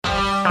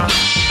All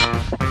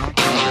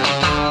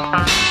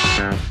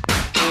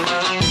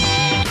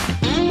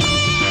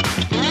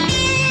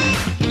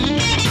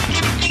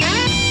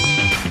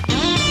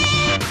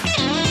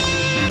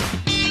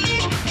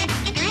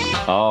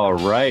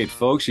right,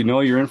 folks, you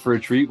know you're in for a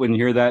treat when you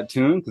hear that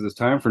tune because it's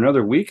time for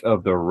another week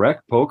of the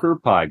Rec Poker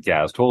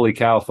Podcast. Holy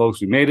cow, folks,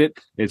 we made it.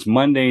 It's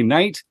Monday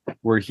night.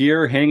 We're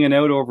here hanging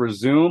out over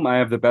Zoom. I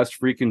have the best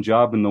freaking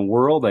job in the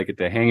world. I get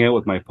to hang out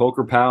with my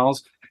poker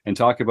pals and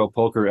talk about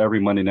poker every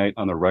Monday night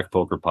on the Rec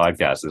Poker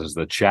Podcast. This is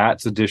the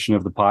chats edition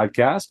of the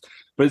podcast,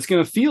 but it's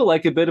going to feel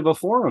like a bit of a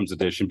forums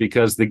edition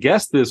because the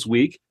guest this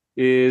week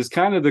is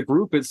kind of the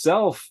group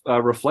itself,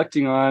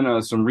 reflecting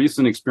on some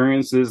recent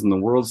experiences in the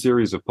World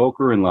Series of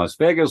Poker in Las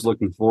Vegas.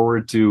 Looking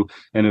forward to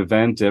an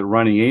event at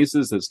Running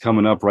Aces that's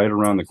coming up right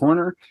around the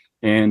corner,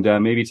 and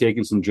maybe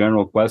taking some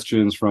general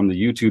questions from the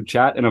YouTube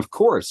chat. And of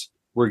course,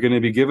 we're going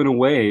to be giving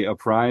away a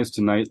prize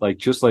tonight,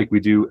 just like we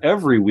do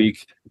every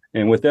week.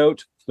 And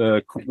without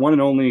the one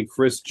and only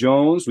Chris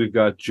Jones, we've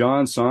got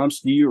John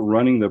Somsky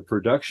running the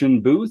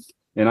production booth,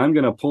 and I'm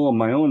going to pull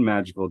my own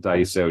magical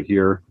dice out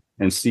here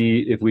and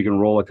see if we can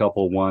roll a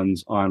couple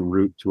ones en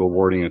route to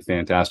awarding a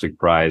fantastic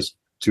prize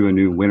to a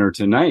new winner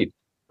tonight.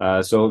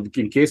 So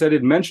in case I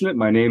didn't mention it,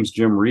 my name's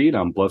Jim Reed.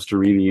 I'm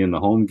Blusterini in the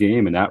home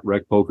game and at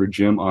Rec Poker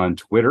Jim on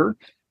Twitter.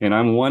 And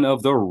I'm one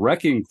of the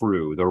Wrecking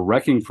Crew. The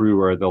Wrecking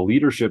Crew are the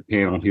leadership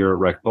panel here at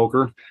Rec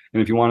Poker.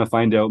 And if you want to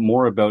find out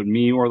more about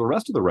me or the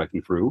rest of the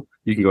Wrecking Crew,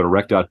 you can go to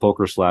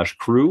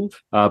rec.poker/crew.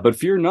 But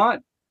fear not.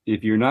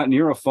 If you're not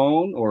near a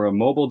phone or a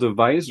mobile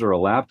device or a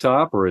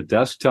laptop or a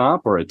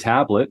desktop or a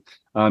tablet,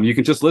 you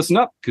can just listen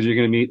up because you're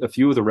going to meet a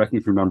few of the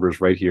Wrecking Crew members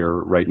right here,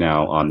 right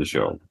now on the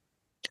show.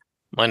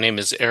 My name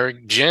is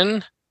Eric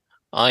Jin.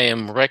 I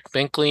am Rec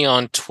Binkley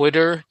on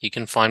Twitter. You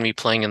can find me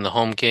playing in the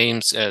home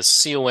games as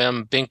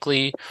COM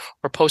Binkley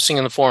or posting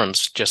in the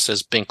forums just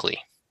as Binkley.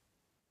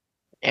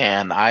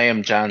 And I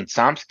am John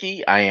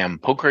Somsky. I am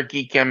Poker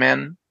Geek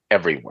MN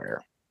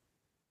everywhere.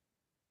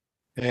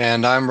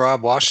 And I'm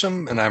Rob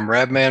Washam, and I'm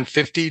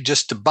Radman50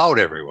 just about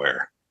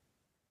everywhere.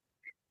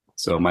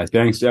 So my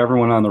thanks to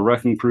everyone on the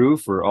Wrecking Crew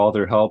for all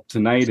their help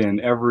tonight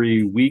and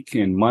every week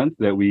and month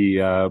that we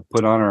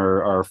put on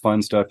our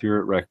fun stuff here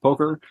at Rec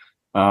Poker.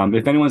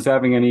 If anyone's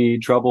having any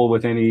trouble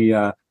with any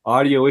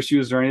audio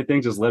issues or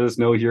anything, just let us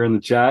know here in the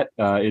chat.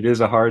 It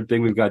is a hard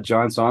thing. We've got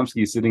John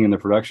Somsky sitting in the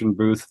production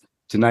booth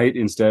tonight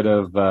instead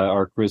of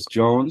our Chris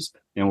Jones,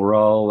 and we're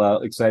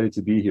all excited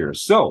to be here.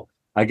 So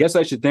I guess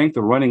I should thank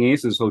the Running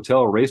Aces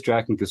Hotel,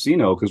 Racetrack, and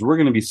Casino because we're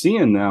going to be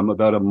seeing them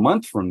about a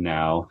month from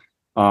now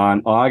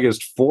on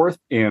August 4th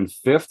and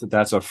 5th.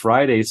 That's a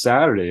Friday,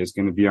 Saturday. It's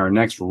going to be our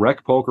next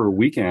Rec Poker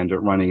weekend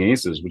at Running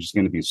Aces, which is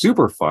going to be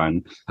super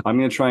fun. I'm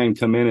going to try and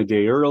come in a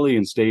day early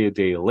and stay a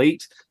day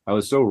late. I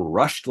was so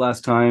rushed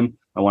last time.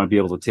 I want to be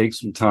able to take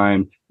some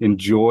time,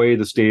 enjoy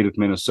the state of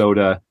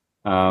Minnesota,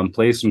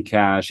 play some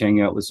cash,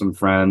 hang out with some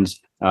friends.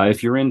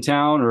 If you're in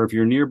town or if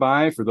you're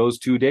nearby for those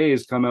 2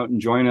 days, come out and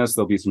join us.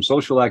 There'll be some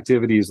social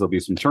activities. There'll be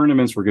some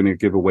tournaments. We're going to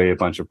give away a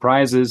bunch of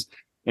prizes.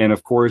 And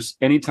of course,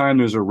 anytime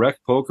there's a Rec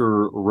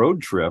Poker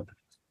road trip,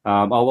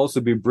 I'll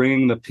also be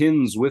bringing the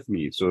pins with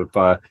me. So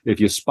if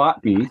you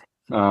spot me,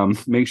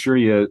 make sure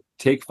you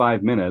take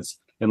 5 minutes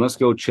and let's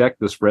go check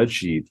the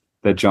spreadsheet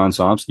that John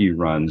Somsky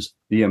runs,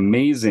 the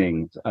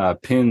amazing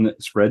pin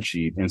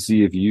spreadsheet, and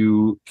see if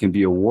you can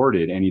be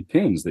awarded any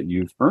pins that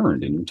you've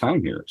earned in your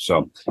time here.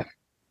 So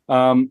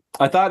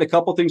I thought a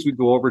couple things we'd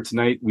go over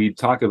tonight. We'd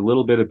talk a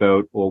little bit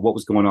about what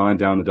was going on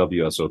down the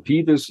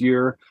WSOP this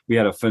year. We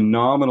had a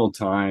phenomenal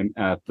time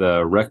at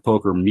the Rec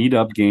Poker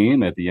meetup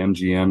game at the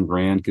MGM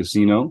Grand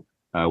Casino,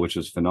 which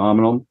was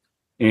phenomenal.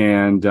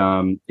 And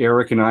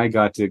Eric and I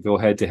got to go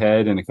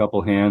head-to-head in a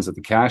couple hands at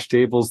the cash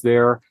tables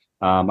there.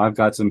 I've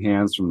got some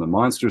hands from the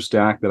Monster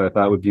Stack that I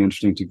thought would be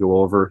interesting to go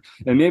over.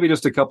 And maybe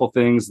just a couple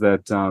things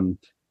that,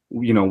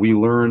 we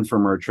learned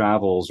from our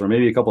travels, or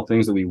maybe a couple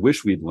things that we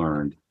wish we'd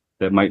learned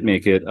that might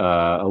make it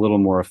a little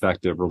more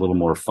effective or a little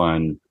more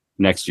fun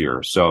next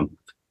year. So,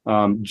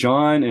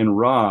 John and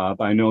Rob,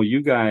 I know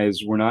you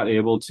guys were not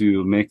able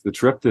to make the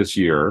trip this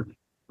year.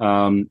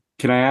 Can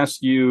I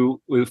ask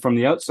you, from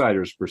the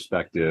outsider's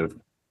perspective,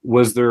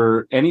 was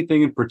there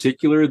anything in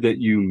particular that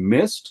you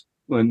missed?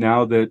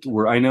 Now that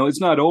I know it's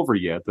not over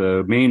yet,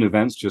 the main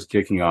event's just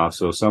kicking off,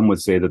 so some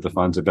would say that the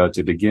fun's about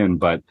to begin,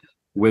 but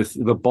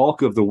with the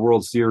bulk of the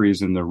World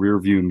Series in the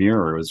rearview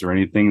mirror, is there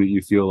anything that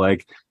you feel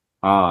like,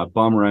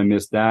 bummer I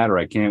missed that, or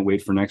I can't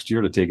wait for next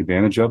year to take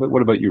advantage of it?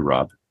 What about you,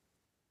 Rob?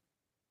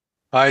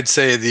 I'd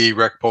say the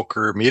Rec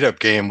Poker meetup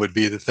game would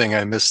be the thing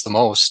I missed the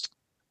most.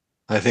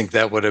 I think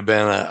that would have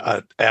been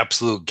an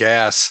absolute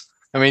gas.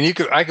 I mean,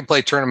 I could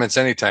play tournaments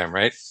anytime,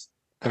 right?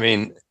 I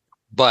mean,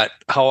 but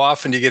how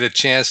often do you get a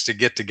chance to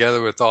get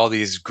together with all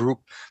this group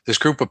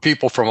of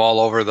people from all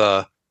over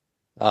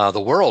the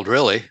world,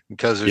 really?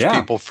 Because there's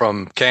people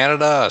from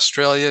Canada,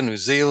 Australia, New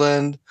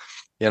Zealand,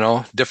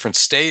 different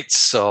states.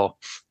 So,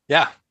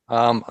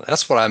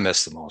 that's what I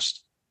miss the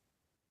most.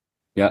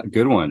 Yeah,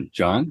 good one,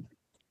 John.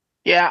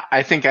 Yeah,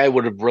 I think I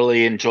would have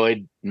really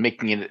enjoyed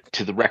making it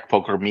to the Rec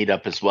Poker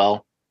meetup as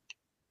well.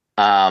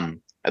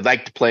 I'd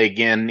like to play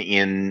again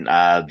in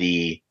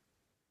the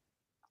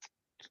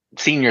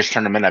seniors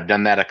tournament. I've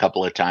done that a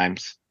couple of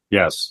times.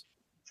 Yes.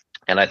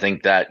 And I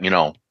think that,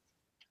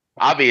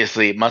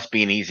 obviously it must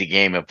be an easy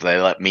game if they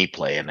let me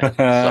play in it.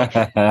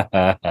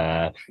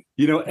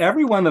 So.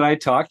 Everyone that I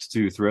talked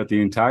to throughout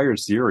the entire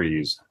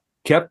series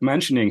kept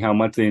mentioning how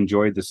much they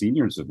enjoyed the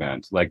seniors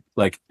event.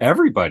 Like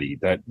everybody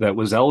that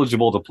was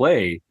eligible to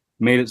play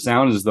made it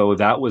sound as though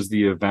that was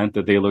the event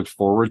that they looked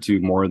forward to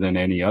more than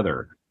any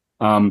other.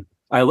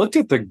 I looked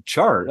at the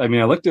chart. I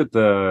looked at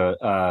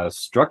the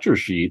structure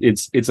sheet.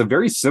 It's a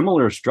very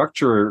similar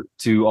structure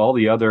to all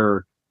the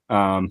other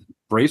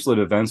bracelet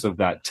events of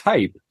that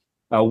type.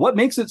 What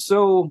makes it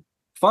so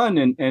fun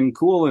and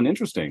cool and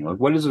interesting? Like,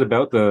 what is it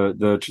about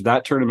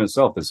that tournament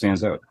itself that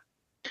stands out?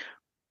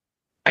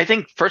 I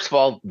think, first of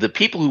all, the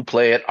people who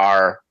play it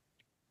are,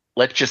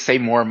 let's just say,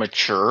 more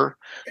mature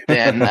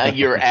than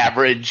your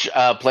average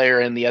player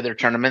in the other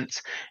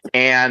tournaments.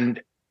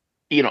 And,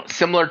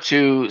 similar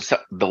to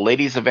the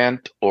ladies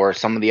event or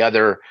some of the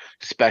other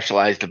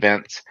specialized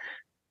events,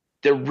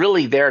 they're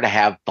really there to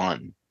have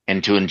fun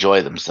and to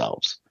enjoy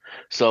themselves.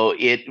 So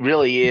it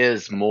really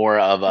is more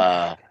of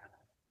a,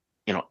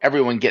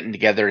 everyone getting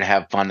together to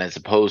have fun as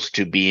opposed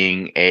to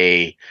being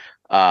a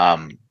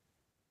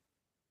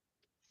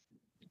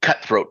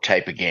cutthroat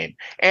type of game.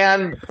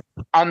 And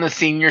on the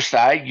senior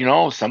side,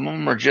 some of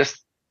them are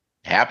just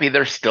happy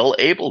they're still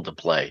able to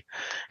play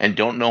and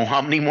don't know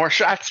how many more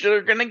shots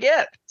they're going to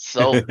get.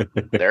 So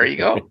there you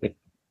go.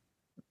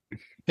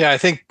 Yeah, I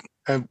think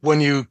when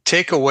you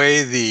take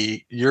away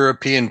the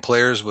European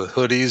players with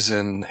hoodies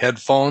and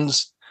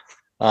headphones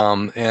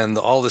and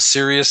all the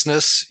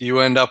seriousness, you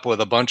end up with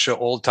a bunch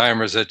of old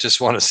timers that just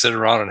want to sit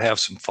around and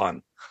have some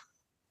fun.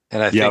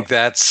 And I think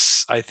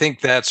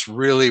that's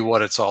really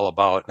what it's all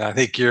about. And I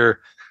think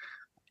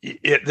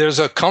there's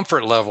a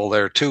comfort level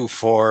there too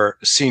for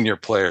senior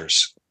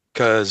players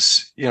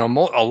because, a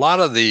lot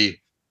of the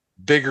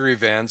bigger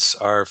events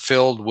are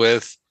filled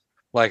with,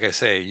 like I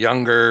say,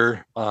 young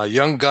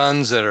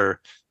guns that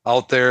are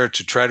out there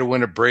to try to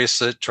win a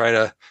bracelet, try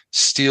to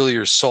steal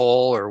your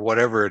soul or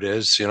whatever it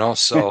is,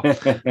 So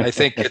I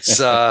think it's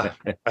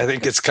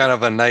kind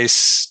of a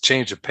nice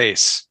change of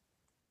pace.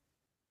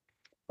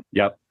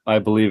 Yep, I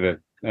believe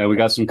it. We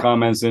got some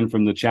comments in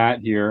from the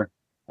chat here.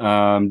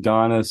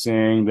 Donna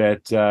saying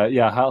that,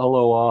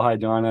 hello all. Hi,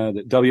 Donna.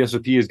 The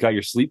WSOP has got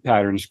your sleep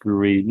pattern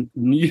screwy.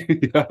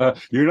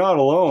 You're not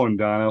alone,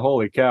 Donna.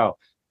 Holy cow.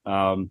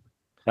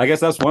 I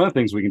guess that's one of the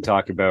things we can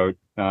talk about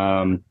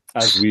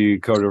as we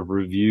kind of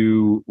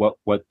review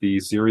what the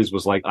series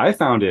was like. I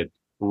found it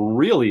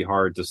really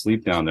hard to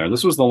sleep down there.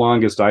 This was the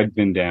longest I'd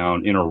been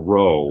down in a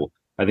row.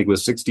 I think it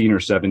was 16 or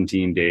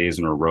 17 days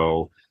in a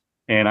row.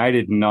 And I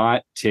did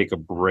not take a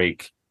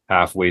break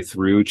halfway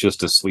through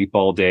just to sleep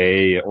all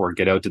day or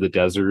get out to the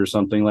desert or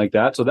something like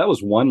that. So that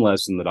was one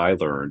lesson that I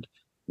learned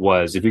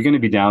was if you're going to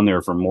be down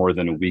there for more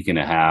than a week and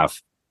a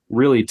half,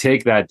 really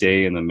take that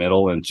day in the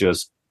middle and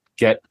just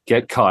get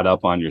caught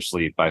up on your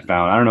sleep. I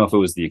don't know if it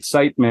was the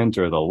excitement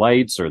or the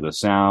lights or the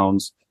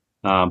sounds,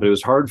 but it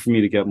was hard for me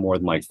to get more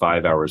than like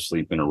 5 hours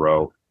sleep in a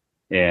row.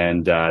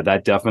 And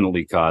that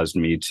definitely caused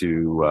me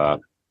to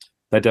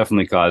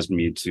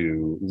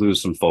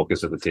lose some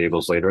focus at the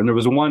tables later. And there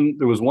was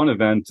one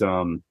event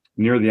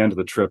near the end of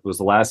the trip. It was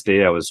the last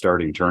day I was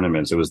starting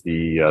tournaments. It was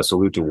the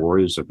Salute to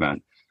Warriors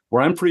event,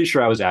 where I'm pretty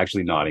sure I was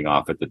actually nodding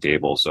off at the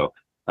table. So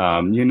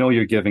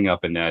you're giving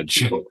up an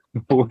edge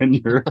when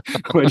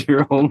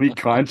you're only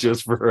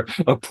conscious for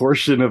a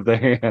portion of the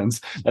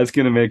hands. That's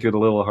going to make it a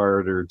little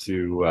harder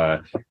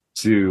to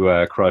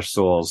crush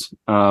souls.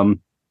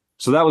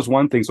 So that was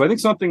one thing. So I think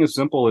something as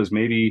simple as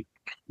maybe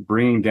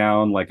bringing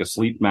down like a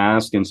sleep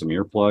mask and some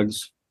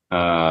earplugs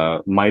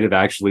might have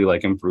actually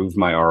like improved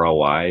my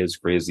ROI, as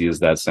crazy as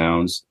that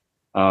sounds.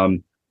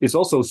 It's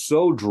also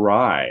so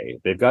dry.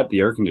 They've got the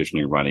air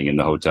conditioning running in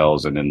the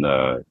hotels and in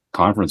the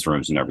conference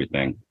rooms and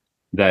everything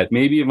that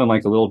maybe even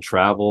like a little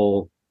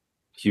travel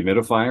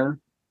humidifier.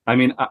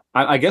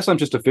 I guess I'm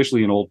just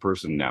officially an old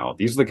person now.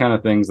 These are the kind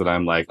of things that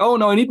I'm like, oh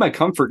no, I need my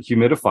comfort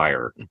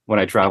humidifier when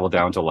I travel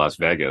down to Las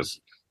Vegas.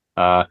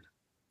 But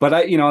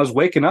I was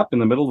waking up in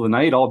the middle of the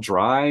night all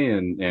dry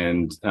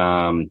and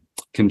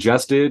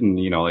congested and,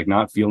 like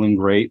not feeling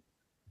great.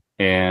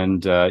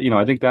 And,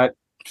 I think that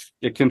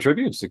it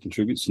contributes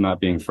to not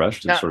being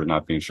fresh and sort of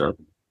not being sharp.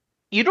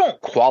 You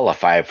don't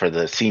qualify for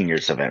the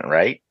seniors event,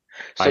 right?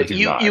 So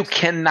you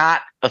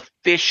cannot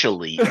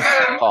officially be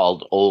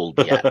called old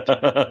yet.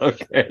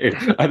 Okay.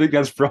 I think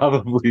that's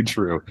probably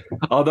true.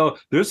 Although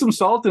there's some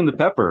salt in the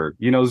pepper.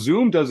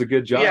 Zoom does a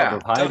good job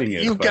of hiding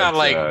it. You've got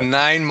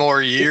 9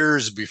 more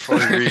years before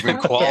you're even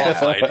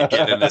qualified to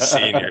get into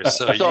seniors.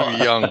 So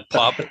you young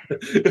pup.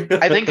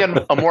 I think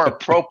a more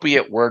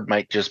appropriate word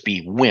might just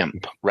be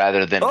wimp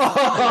rather than.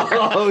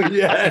 Oh,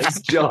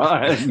 yes,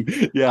 John.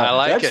 Yeah, I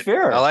like that's it.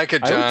 fair. I like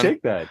it, John. I would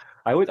take that.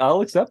 I'll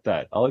accept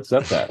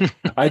that.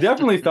 I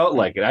definitely felt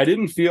like it. I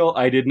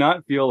did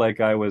not feel like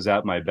I was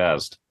at my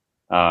best.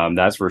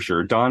 That's for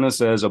sure. Donna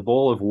says a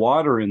bowl of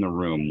water in the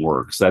room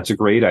works. That's a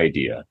great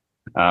idea.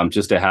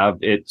 just to have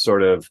it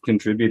sort of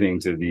contributing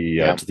to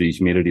the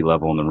humidity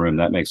level in the room.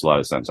 That makes a lot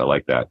of sense. I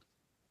like that.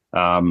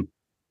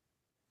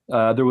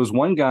 There was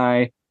one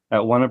guy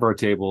at one of our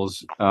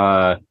tables,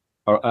 an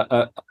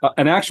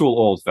actual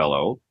old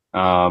fellow.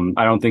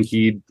 I don't think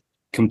he'd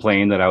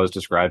complain that I was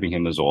describing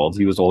him as old.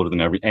 He was older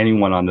than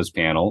anyone on this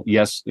panel.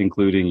 Yes,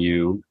 including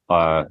you.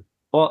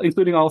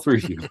 Including all three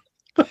of you.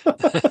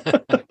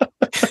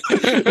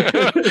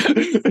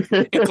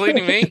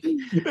 Including me?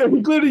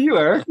 Including you,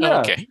 Eric.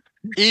 Yeah. Okay.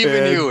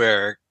 Even you,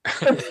 Eric.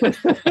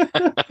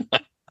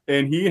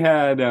 And he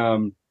had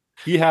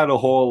a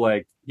whole,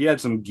 like, he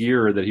had some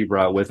gear that he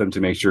brought with him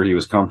to make sure he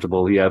was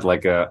comfortable. He had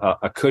like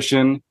a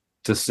cushion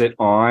to sit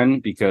on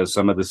because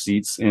some of the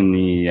seats in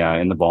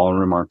the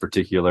ballroom aren't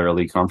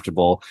particularly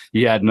comfortable.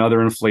 He had another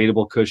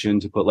inflatable cushion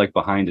to put like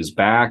behind his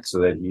back so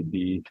that he'd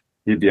be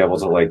able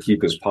to like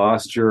keep his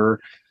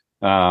posture.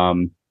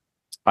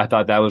 I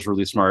thought that was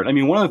really smart. I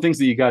mean, one of the things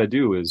that you got to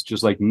do is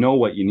just like know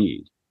what you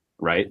need,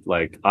 right?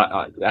 Like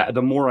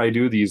the more I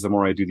do these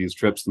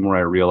trips, the more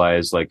I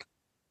realize like,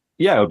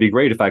 yeah, it would be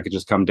great if I could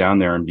just come down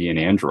there and be an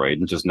Android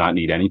and just not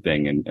need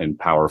anything and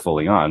power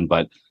fully on.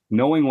 But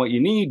knowing what you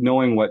need,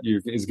 knowing what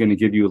is going to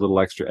give you a little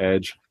extra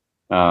edge,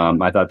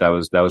 I thought that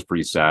was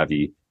pretty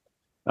savvy.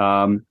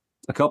 A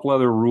couple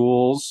other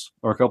rules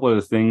or a couple other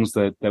things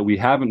that we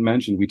haven't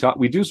mentioned.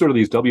 We do sort of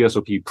these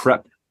WSOP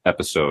prep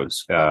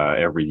episodes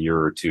every year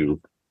or two.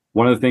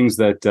 One of the things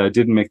that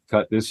didn't make the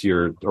cut this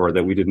year, or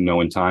that we didn't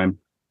know in time,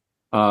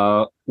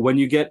 when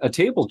you get a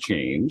table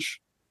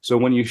change. So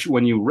when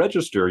you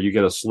register, you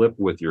get a slip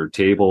with your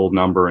table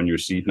number and your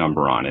seat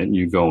number on it. And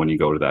you go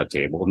to that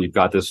table and you've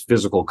got this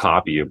physical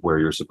copy of where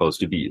you're supposed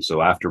to be.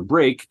 So after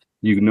break,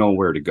 you know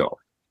where to go.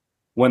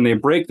 When they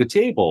break the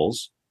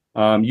tables,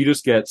 you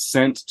just get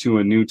sent to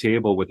a new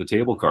table with a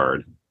table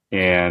card,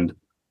 and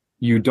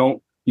you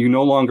no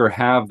longer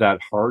have that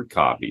hard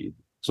copy.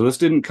 So this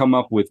didn't come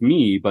up with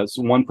me, but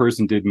one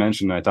person did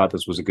mention, and I thought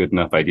this was a good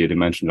enough idea to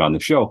mention it on the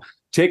show.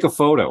 Take a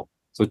photo.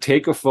 So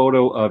take a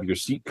photo of your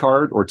seat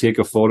card, or take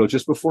a photo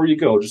just before you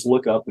go. Just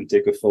look up and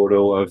take a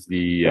photo of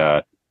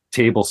the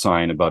table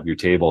sign above your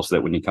table so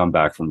that when you come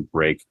back from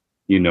break,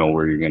 you know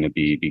where you're going to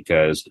be,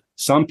 because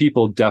some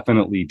people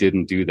definitely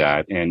didn't do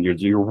that. And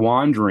you're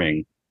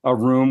wandering a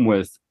room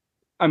with,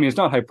 I mean, it's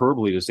not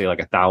hyperbole to say like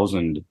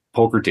 1,000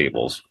 poker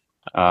tables.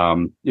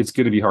 It's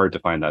going to be hard to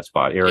find that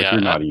spot. Eric, you're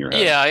nodding your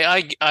head.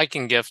 Yeah, I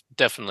can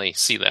definitely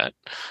see that.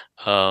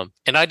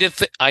 And I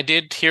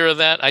did hear of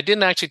that. I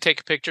didn't actually take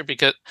a picture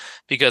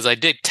because I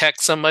did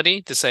text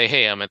somebody to say,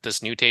 "Hey, I'm at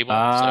this new table." So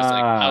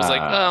I was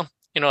like, well,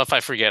 if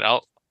I forget,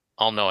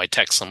 I'll know I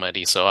text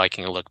somebody so I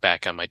can look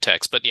back on my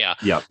text. But yeah,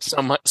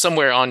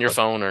 somewhere on your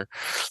phone or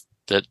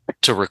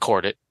to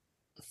record it.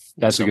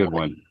 That's somewhere. A good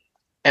one.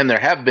 And there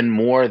have been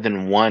more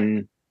than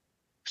one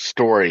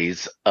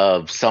stories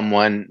of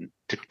someone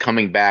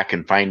coming back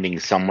and finding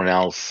someone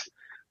else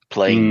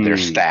playing their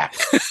stack,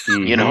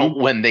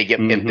 when they get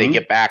if they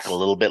get back a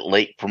little bit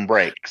late from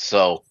break.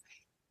 So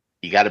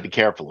you got to be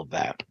careful of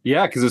that.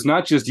 Yeah, because it's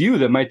not just you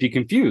that might be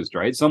confused,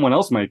 right? Someone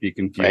else might be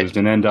confused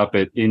and end up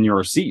in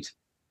your seat.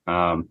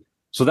 So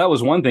that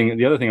was one thing.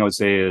 The other thing I would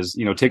say is,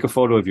 take a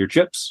photo of your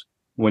chips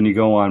when you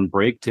go on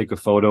break. Take a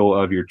photo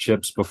of your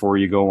chips before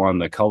you go on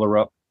the color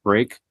up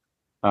break.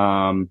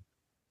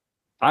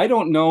 I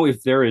don't know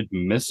if they're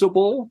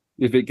admissible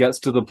if it gets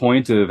to the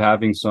point of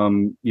having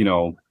some,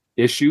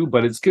 issue,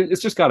 but it's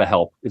just got to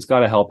help. It's got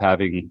to help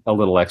having a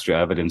little extra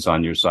evidence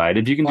on your side.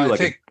 If you can do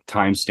a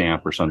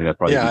timestamp or something, that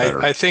probably be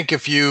better. I think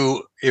if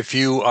you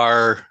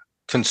are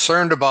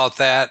concerned about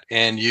that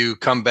and you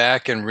come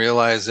back and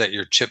realize that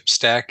your chip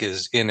stack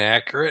is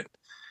inaccurate,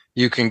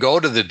 you can go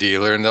to the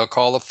dealer and they'll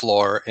call the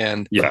floor,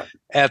 and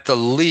at the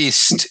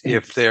least,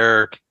 if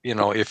they're,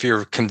 if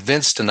you're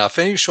convinced enough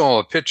and you show them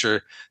a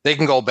picture, they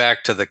can go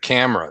back to the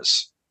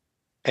cameras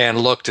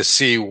and look to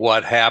see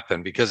what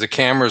happened, because the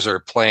cameras are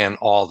playing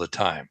all the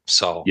time.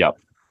 So,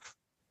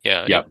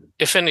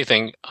 if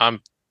anything, I'm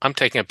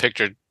taking a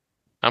picture.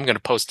 I'm going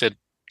to post it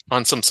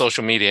on some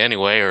social media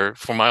anyway, or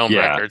for my own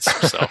records.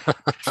 So,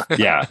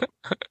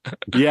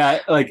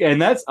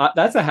 and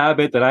that's a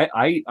habit that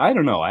I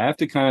don't know. I have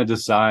to kind of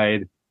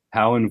decide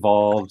how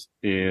involved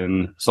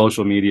in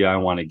social media I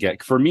want to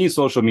get. For me,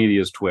 social media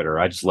is Twitter.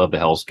 I just love the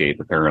hellscape.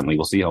 Apparently,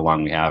 we'll see how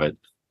long we have it.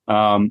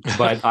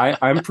 But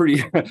I'm a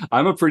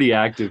pretty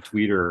active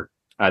tweeter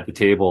at the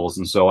tables,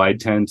 and so I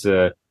tend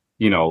to,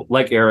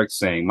 like Eric's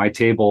saying, my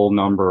table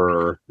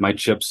number, my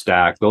chip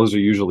stack, those are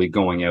usually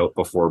going out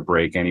before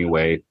break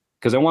anyway,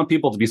 because I want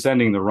people to be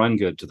sending the run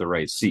good to the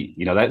right seat.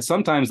 That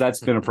sometimes that's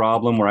been a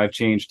problem where I've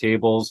changed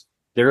tables.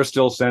 They're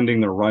still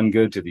sending the run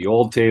good to the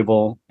old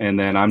table, and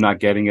then I'm not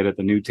getting it at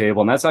the new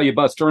table. And that's how you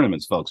bust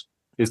tournaments, folks.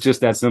 It's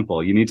just that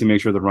simple. You need to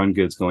make sure the run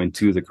good's going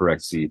to the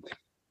correct seat.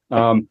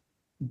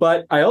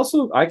 But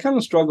I kind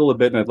of struggle a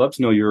bit, and I'd love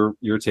to know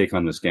your take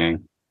on this,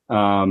 gang.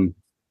 The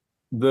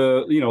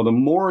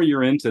more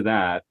you're into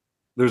that,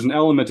 there's an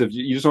element of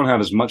you just don't have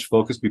as much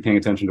focus to be paying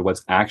attention to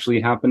what's actually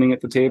happening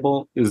at the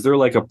table. Is there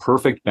like a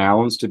perfect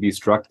balance to be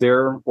struck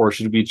there, or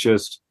should we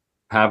just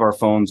have our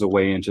phones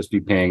away and just be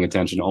paying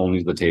attention only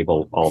to the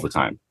table all the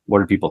time? What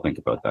do people think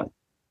about that?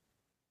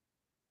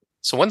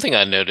 So one thing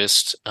I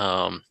noticed,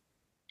 some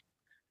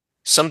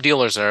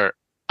dealers are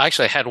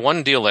actually I had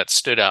one deal that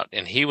stood out,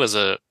 and he was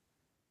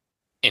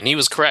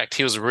correct.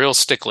 He was a real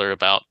stickler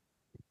about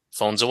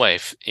phones away.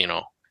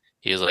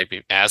 He was like,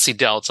 as he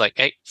dealt, it's like,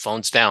 hey,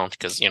 phone's down,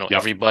 because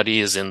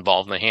everybody is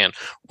involved in the hand.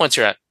 Once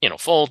you're at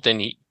fold, then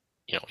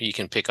you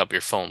can pick up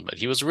your phone. But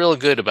he was real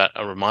good about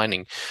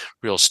reminding,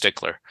 real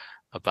stickler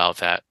about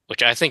that,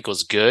 which I think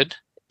was good.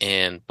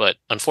 But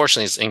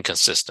unfortunately, it's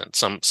inconsistent.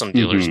 Some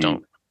dealers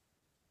don't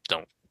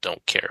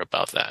care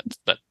about that.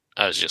 But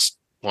I was just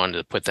wanted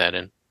to put that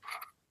in.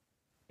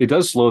 It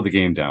does slow the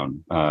game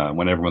down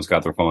when everyone's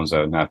got their phones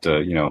out and have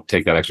to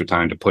take that extra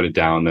time to put it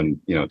down,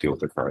 then deal with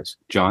their cards.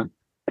 John?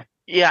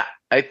 Yeah,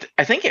 I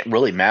think it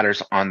really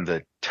matters on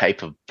the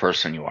type of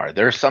person you are.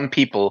 There are some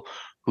people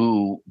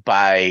who,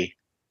 by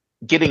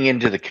getting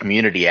into the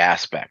community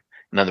aspect,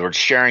 in other words,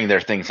 sharing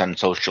their things on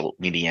social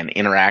media and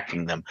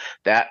interacting them,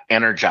 that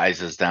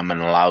energizes them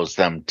and allows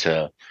them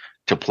to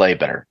play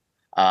better.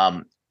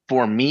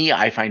 For me,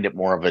 I find it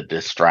more of a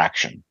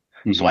distraction.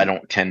 Mm-hmm. So I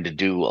don't tend to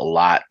do a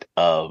lot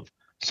of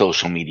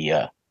social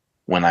media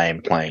when I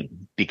am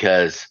playing,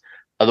 because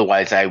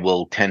otherwise I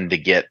will tend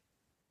to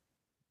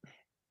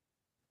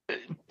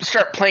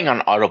start playing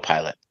on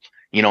autopilot,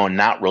 and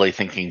not really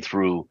thinking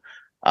through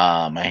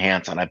my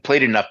hands on. I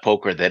played enough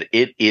poker that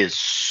it is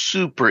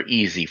super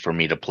easy for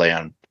me to play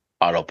on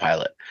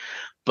autopilot,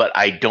 but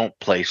I don't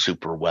play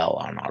super well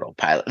on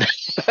autopilot.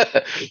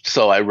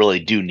 So I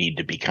really do need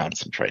to be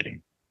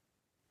concentrating.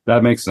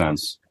 That makes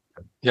sense.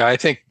 Yeah, I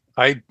think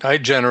I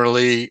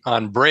generally,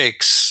 on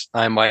breaks,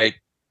 I might,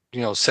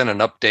 send an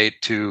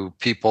update to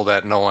people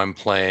that know I'm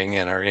playing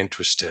and are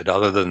interested.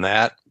 Other than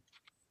that,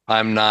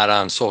 I'm not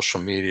on social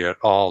media at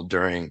all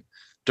during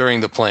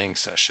the playing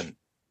session.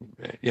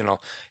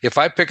 If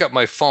I pick up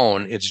my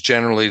phone, it's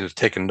generally to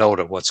take a note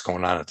of what's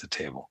going on at the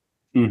table.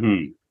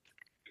 Mm-hmm.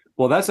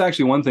 Well, that's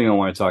actually one thing I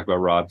want to talk about,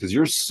 Rob, because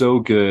you're so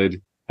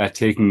good at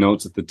taking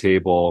notes at the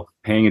table,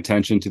 paying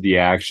attention to the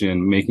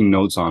action, making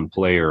notes on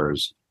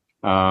players.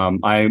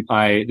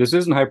 This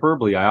isn't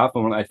hyperbole. I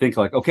often think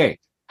like, okay,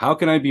 how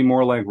can I be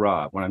more like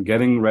Rob when I'm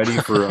getting ready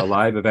for a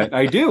live event?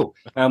 I do.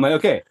 And I'm like,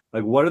 okay,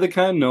 like what are the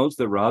kind of notes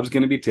that Rob's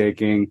going to be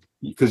taking?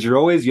 Because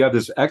you have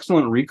this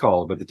excellent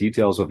recall about the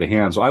details of the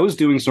hand. So I was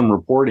doing some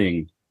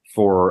reporting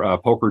for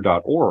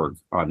poker.org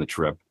on the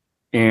trip,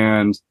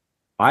 and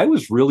I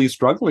was really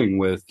struggling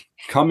with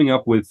coming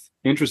up with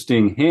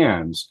interesting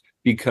hands,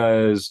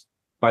 because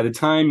by the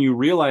time you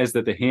realize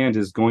that the hand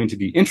is going to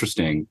be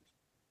interesting,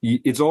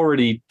 it's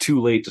already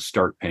too late to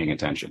start paying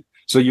attention.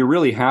 So you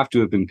really have to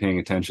have been paying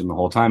attention the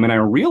whole time. And I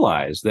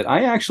realized that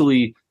I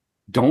actually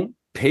don't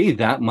pay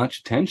that much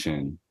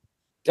attention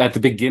at the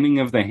beginning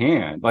of the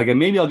hand. Like, and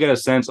maybe I'll get a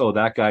sense, oh,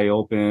 that guy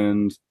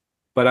opened,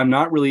 but I'm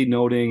not really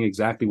noting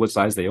exactly what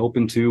size they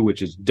opened to,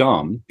 which is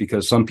dumb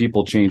because some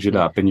people change it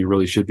up and you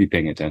really should be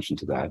paying attention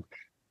to that.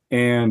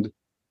 And,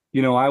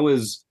 I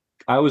was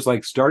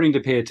like starting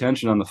to pay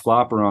attention on the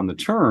flop or on the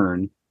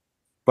turn,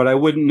 but I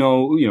wouldn't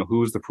know,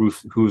 who's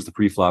the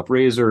pre-flop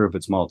raiser, if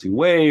it's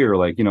multi-way, or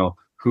like,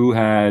 who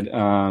had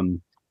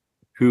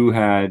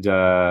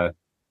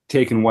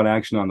taken what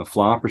action on the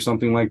flop or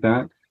something like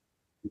that.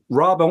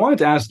 Rob, I wanted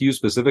to ask you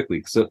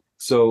specifically.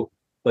 So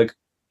like,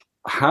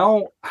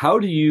 how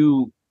do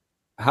you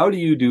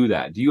do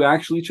that? Do you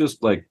actually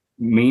just like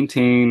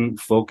maintain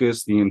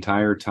focus the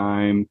entire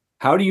time?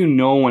 How do you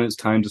know when it's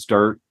time to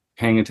start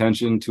paying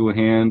attention to a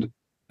hand?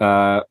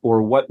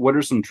 Or what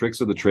are some tricks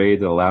of the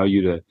trade that allow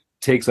you to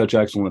take such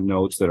excellent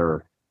notes that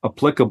are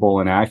applicable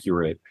and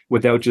accurate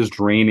without just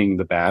draining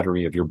the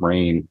battery of your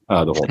brain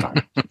the whole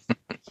time?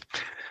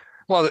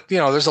 Well,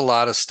 there's a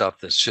lot of stuff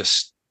that's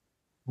just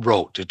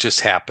rote. It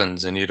just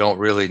happens, and you don't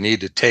really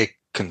need to take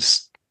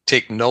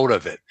note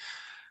of it.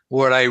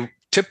 What I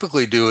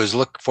typically do is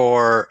look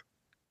for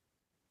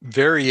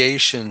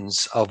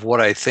variations of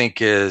what I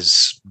think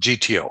is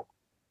GTO.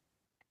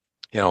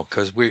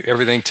 Because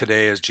everything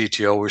today is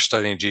GTO. We're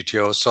studying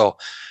GTO, so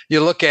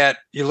you look at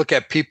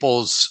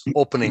people's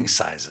opening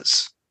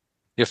sizes.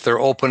 If they're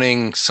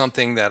opening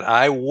something that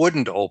I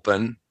wouldn't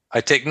open, I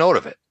take note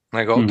of it.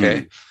 And I go,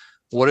 okay,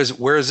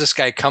 where is this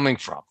guy coming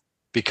from?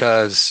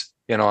 Because,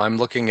 I'm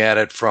looking at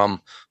it from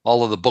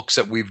all of the books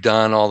that we've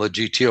done, all the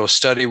GTO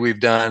study we've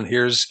done.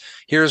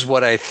 Here's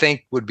what I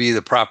think would be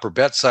the proper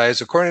bet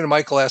size according to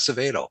Michael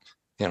Acevedo.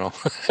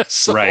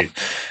 So, right.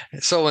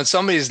 So when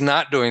somebody's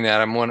not doing that,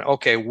 I'm wondering,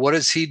 okay, what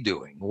is he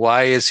doing?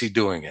 Why is he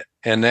doing it?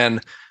 And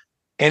then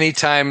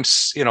anytime,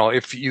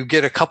 if you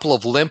get a couple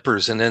of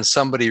limpers and then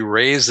somebody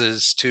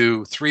raises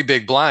to 3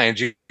 big blinds,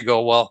 you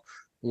go, well,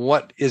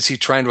 what is he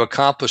trying to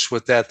accomplish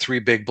with that 3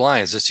 big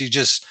blinds? Does he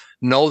just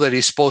know that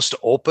he's supposed to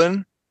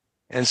open?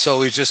 And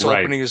so he's just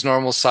opening his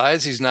normal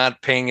size. He's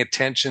not paying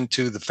attention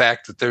to the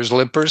fact that there's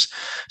limpers.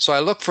 So I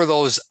look for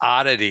those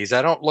oddities.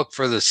 I don't look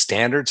for the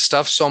standard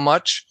stuff so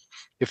much.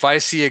 If I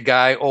see a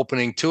guy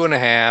opening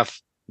 2.5,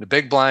 the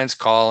big blind's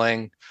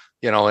calling,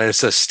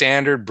 it's a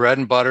standard bread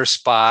and butter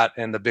spot,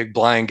 and the big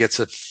blind gets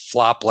a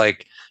flop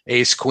like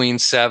ace queen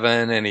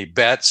seven, and he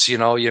bets, he's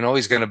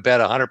going to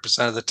bet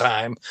 100% of the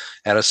time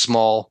at a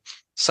small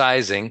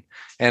sizing,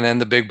 and then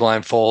the big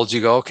blind folds.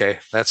 You go, okay,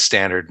 that's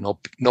standard,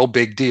 no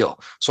big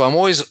deal. So I'm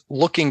always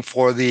looking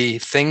for the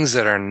things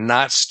that are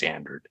not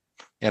standard,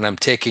 and I'm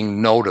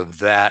taking note of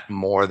that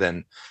more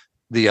than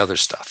the other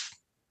stuff.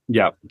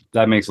 Yeah,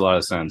 that makes a lot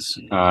of sense.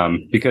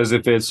 Because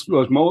if it's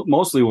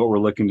mostly what we're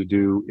looking to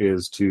do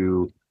is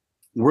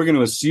we're going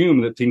to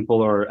assume that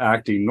people are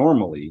acting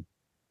normally,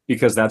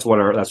 because that's what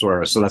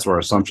our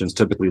assumptions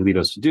typically lead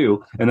us to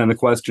do. And then the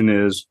question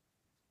is,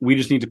 we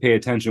just need to pay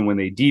attention when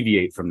they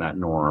deviate from that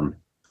norm,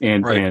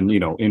 and right. and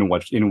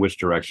in which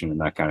direction, and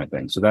that kind of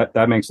thing. So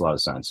that makes a lot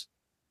of sense.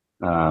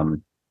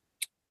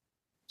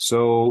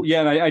 So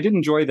yeah, and I did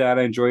enjoy that.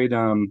 I enjoyed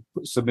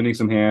submitting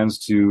some hands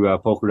to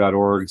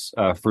poker.org's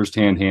first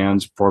hand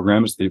hands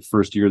program. It's the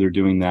first year they're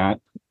doing that,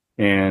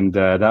 and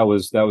that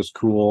was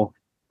cool.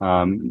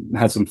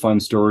 Had some fun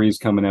stories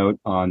coming out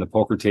on the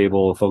poker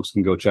table. Folks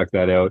can go check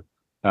that out.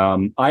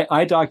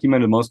 I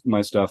documented most of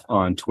my stuff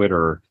on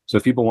Twitter. So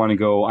if people want to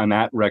go, I'm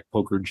at Rec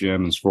Poker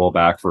Gym, and scroll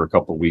back for a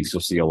couple of weeks.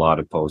 You'll see a lot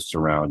of posts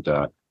around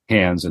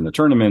hands in the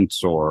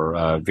tournaments,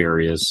 or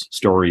various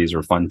stories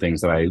or fun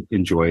things that I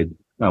enjoyed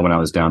when I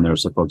was down there.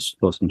 So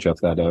folks can check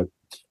that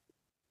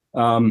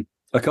out.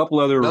 A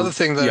couple another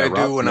thing that I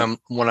do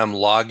when I'm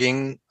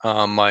logging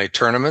my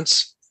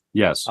tournaments.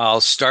 Yes.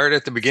 I'll start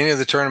at the beginning of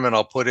the tournament.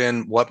 I'll put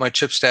in what my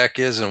chip stack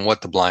is and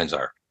what the blinds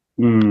are.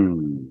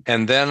 And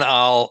then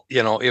I'll,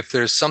 if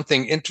there's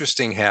something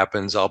interesting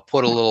happens, I'll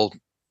put a little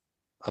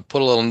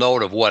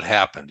note of what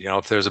happened,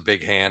 if there's a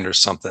big hand or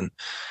something.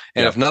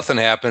 And if nothing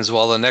happens,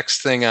 well, the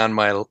next thing on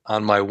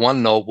my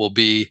one note will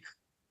be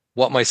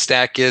what my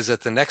stack is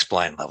at the next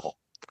blind level.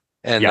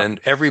 And then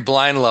every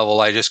blind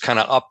level, I just kind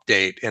of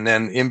update. And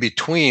then in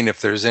between,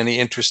 if there's any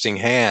interesting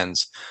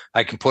hands,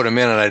 I can put them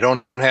in, and I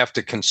don't have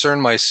to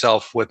concern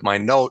myself with my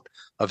note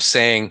of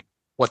saying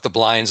what the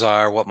blinds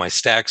are, what my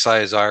stack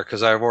size are,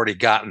 because I've already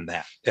gotten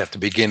that at the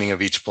beginning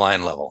of each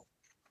blind level.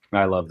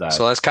 I love that.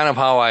 So that's kind of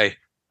how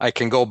I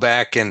can go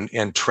back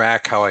and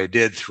track how I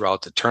did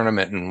throughout the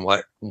tournament, and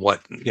what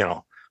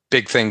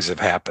big things have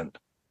happened.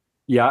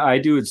 Yeah, I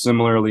do it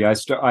similarly.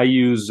 I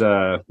use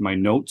my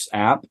notes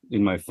app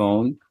in my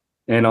phone,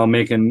 and I'll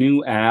make a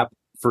new app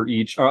for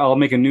each, or I'll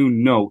make a new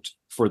note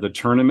for the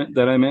tournament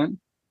that I'm in.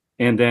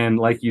 And then,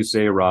 like you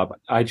say, Rob,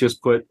 I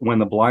just put, when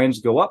the blinds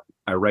go up,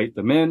 I write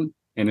them in.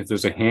 And if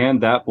there's a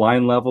hand, that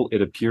blind level,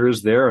 it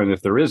appears there. And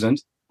if there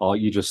isn't,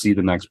 you just see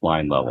the next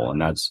blind level.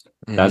 And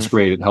that's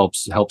great. It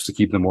helps to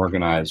keep them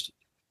organized.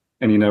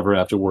 And you never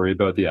have to worry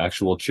about the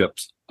actual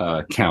chips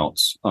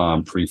counts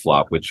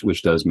pre-flop,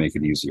 which does make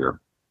it easier.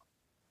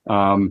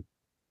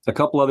 A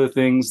couple other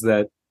things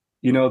that,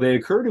 they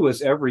occur to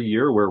us every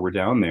year where we're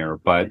down there,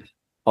 but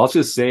I'll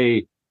just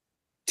say,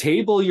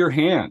 table your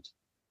hand.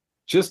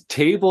 Just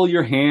table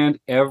your hand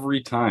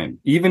every time,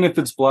 even if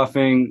it's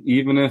bluffing,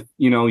 even if,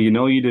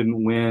 you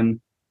didn't win.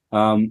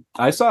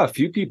 I saw a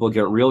few people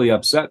get really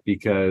upset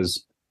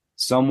because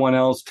someone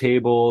else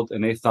tabled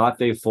and they thought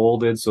they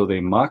folded, so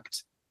they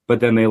mucked, but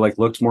then they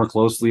looked more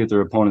closely at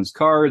their opponent's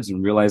cards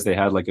and realized they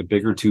had a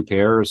bigger two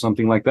pair or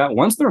something like that.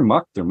 Once they're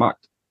mucked, they're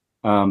mucked.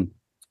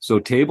 So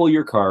table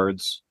your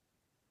cards.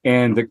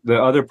 And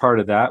the other part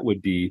of that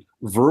would be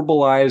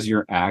verbalize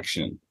your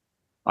action.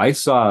 I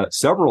saw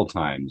several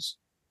times,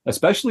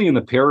 especially in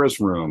the Paris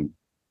room,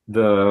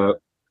 the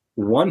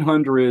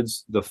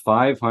 100s, the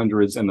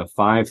 500s, and the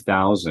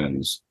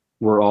 5000s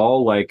were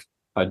all like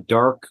a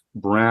dark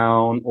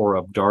brown or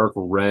a dark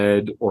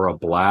red or a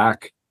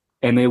black,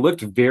 and they looked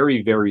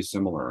very, very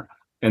similar.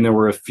 And there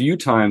were a few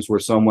times where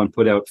someone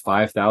put out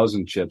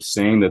 5,000 chips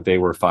saying that they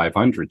were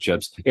 500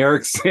 chips.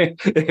 Eric saying,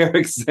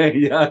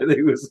 yeah,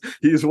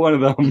 he's one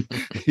of them.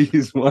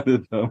 He's one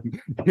of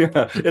them.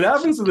 Yeah, it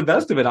happens to the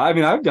best of it. I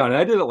mean, I've done it.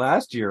 I did it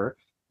last year.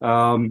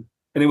 And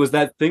it was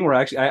that thing where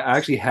I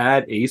actually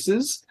had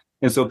aces.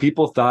 And so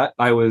people thought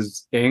I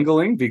was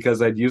angling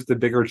because I'd used the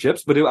bigger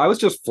chips, but I was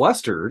just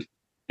flustered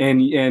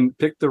and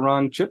picked the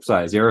wrong chip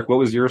size. Eric, what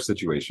was your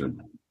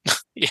situation?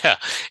 Yeah,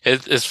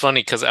 it's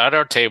funny because at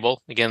our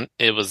table, again,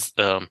 it was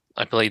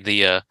I played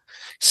the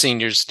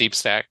seniors deep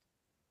stack.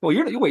 Well,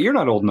 you're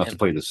not old enough to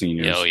play the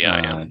seniors. Oh yeah,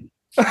 I am.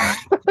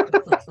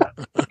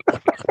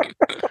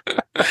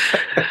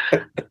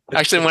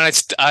 Actually, when I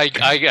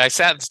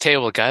sat at the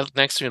table, the guy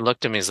next to me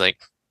looked at me. He's like,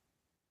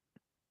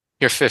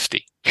 "You're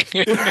 50."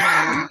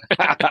 I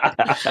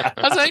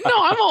was like, "No,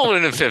 I'm older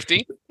than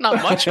 50.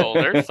 Not much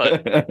older,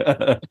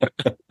 but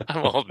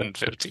I'm older than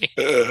 50."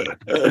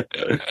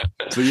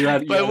 So you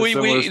had,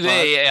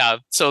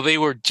 So they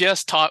were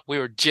just we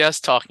were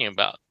just talking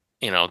about,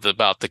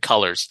 about the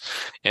colors,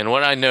 and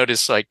what I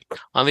noticed,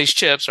 on these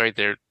chips, right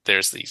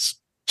there's these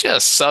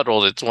just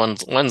subtle. It's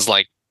one's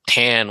like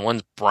tan,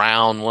 one's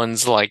brown,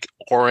 one's like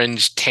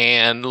orange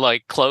tan,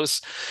 like close.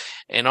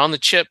 And on the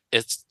chip,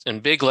 it's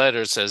in big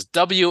letters, says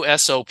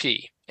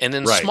WSOP. And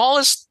then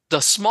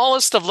the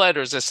smallest of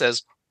letters, it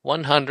says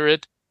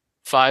 100,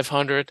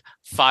 500,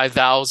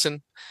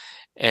 5,000.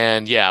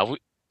 And yeah,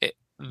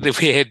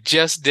 we had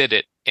just did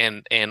it,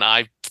 and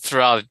I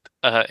threw out,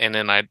 and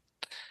then I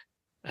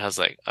was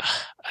like, "Ugh,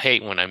 I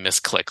hate when I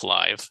misclick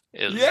live.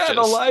 It's Yeah, the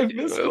just live the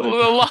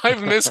misclick. live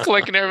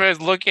misclick, and everybody's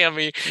looking at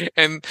me.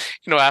 And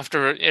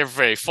after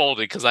everybody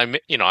folded, because I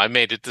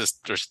made it this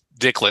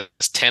ridiculous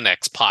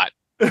 10x pot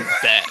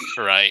bet,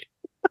 right?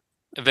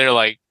 And they're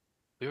like,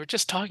 we were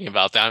just talking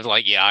about that. I was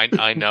like, yeah,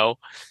 I know.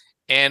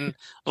 And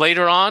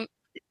later on,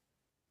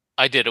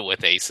 I did it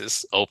with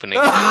aces opening.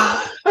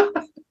 I'm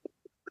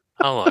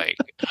like,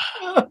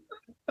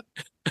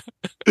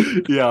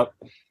 Yeah.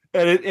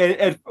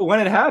 And when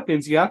it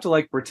happens, you have to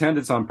like pretend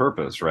it's on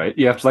purpose, right?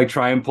 You have to like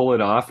try and pull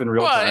it off in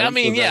real well, time. I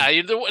mean, so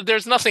yeah,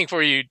 there's nothing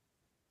for you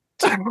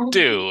to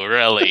do,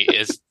 really.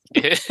 Is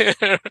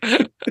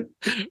I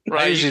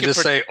right? usually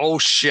just say, "Oh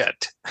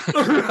shit!"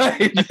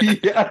 right.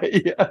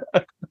 Yeah.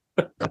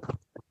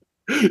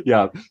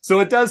 Yeah. So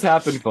it does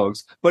happen,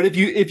 folks. But if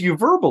you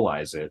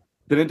verbalize it,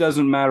 then it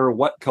doesn't matter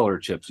what color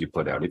chips you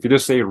put out. If you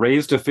just say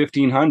raise to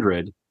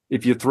 1,500,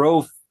 if you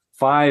throw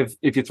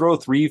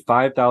three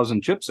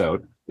 5,000 chips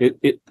out,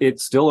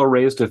 it's still a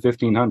raise to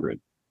 1,500.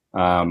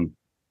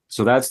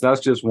 So that's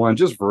just one.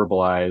 Just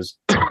verbalize.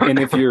 And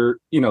if you're,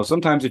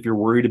 sometimes if you're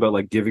worried about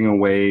like giving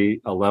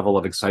away a level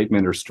of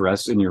excitement or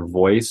stress in your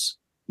voice,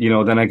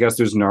 then I guess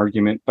there's an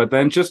argument. But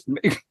then just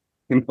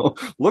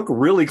look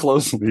really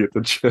closely at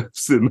the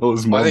chips in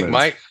those moments.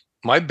 I think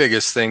my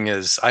biggest thing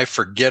is I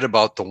forget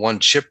about the one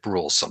chip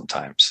rule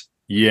sometimes.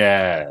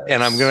 Yeah.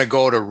 And I'm going to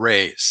go to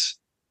raise,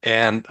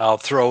 and I'll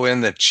throw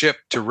in the chip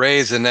to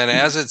raise. And then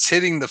as it's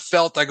hitting the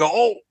felt, I go,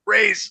 oh,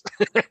 raise.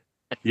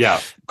 Yeah.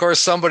 Of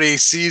course, somebody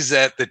sees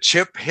that the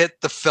chip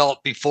hit the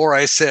felt before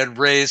I said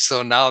raise.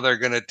 So now they're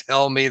going to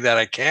tell me that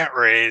I can't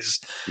raise.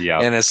 Yeah.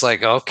 And it's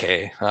like,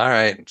 okay, all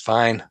right,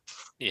 fine.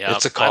 Yeah,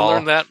 it's a call. I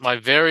learned that my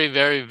very,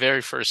 very,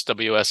 very first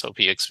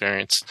WSOP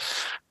experience.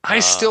 I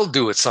still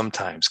do it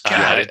sometimes.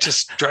 God, it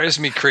just drives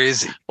me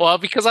crazy. Well,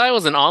 because I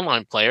was an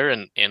online player,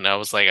 and I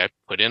was like, I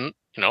put in,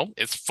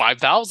 it's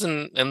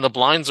 5,000 and the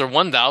blinds are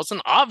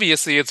 1,000.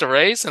 Obviously, it's a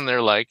raise, and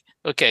they're like,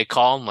 okay,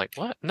 call. I'm like,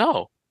 what?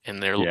 No,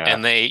 and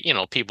they,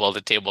 people at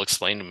the table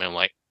explained to me. I'm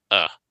like,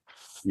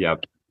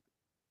 Yep.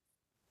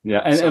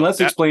 Yeah, and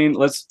let's explain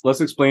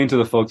to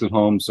the folks at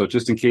home. So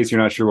just in case you're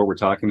not sure what we're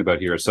talking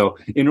about here. So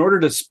in order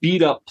to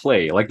speed up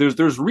play, like there's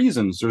good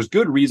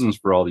reasons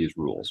for all these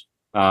rules.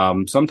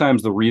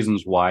 Sometimes the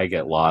reasons why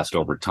get lost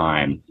over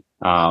time.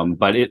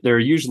 But they're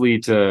usually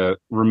to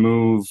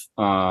remove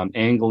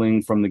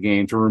angling from the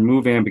game, to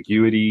remove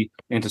ambiguity,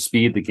 and to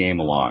speed the game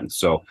along.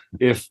 So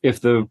if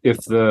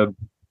the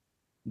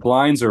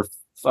blinds are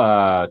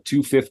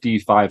 250,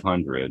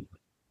 500,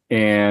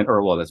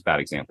 that's a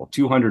bad example,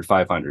 200,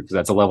 500, because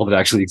that's a level that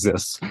actually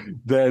exists.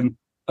 Then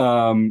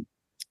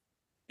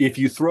if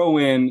you throw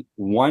in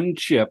one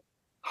chip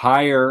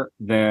higher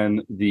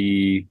than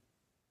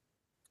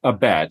a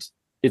bet,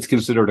 it's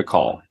considered a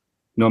call.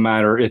 No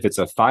matter if it's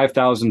a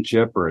 5,000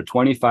 chip or a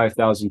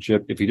 25,000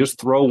 chip, if you just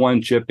throw one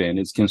chip in,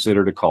 it's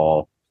considered a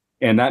call.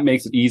 And that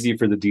makes it easy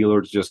for the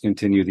dealer to just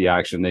continue the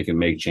action. They can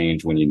make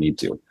change when you need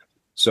to.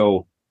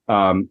 So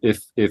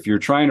if you're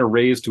trying to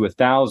raise to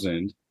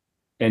 1,000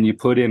 and you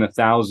put in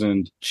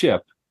 1,000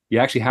 chip, you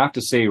actually have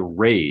to say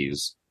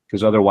raise,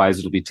 because otherwise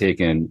it'll be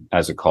taken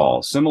as a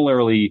call.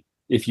 Similarly,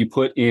 if you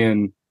put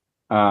in,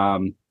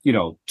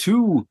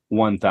 two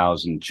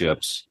 1,000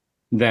 chips,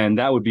 then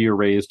that would be a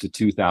raise to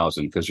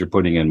 2,000 because you're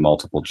putting in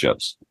multiple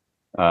chips.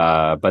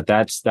 But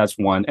that's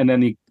one. And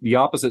then the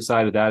opposite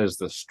side of that is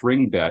the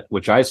string bet,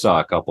 which I saw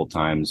a couple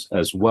times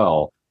as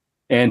well.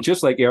 And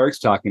just like Eric's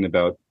talking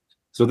about,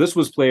 so this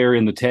was player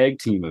in the tag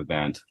team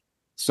event,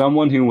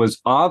 someone who was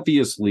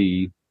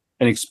obviously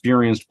an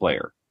experienced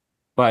player,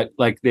 but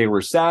like they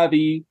were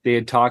savvy. They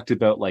had talked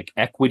about like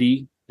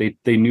equity.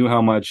 They knew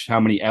how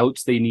many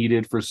outs they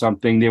needed for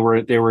something. They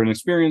were an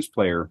experienced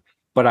player.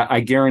 But I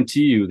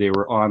guarantee you they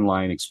were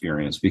online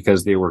experienced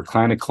because they were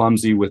kind of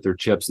clumsy with their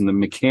chips and the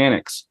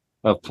mechanics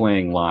of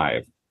playing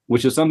live,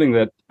 which is something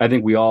that I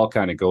think we all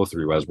kind of go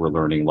through as we're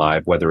learning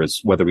live, whether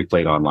we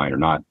played online or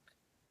not.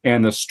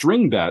 And the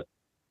string bet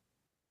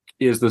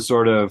is the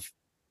sort of,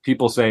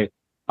 people say,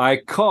 I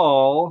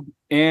call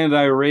and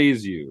I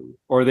raise you,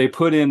 or they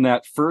put in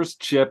that first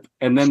chip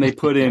and then they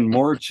put in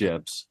more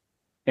chips.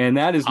 And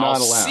that is not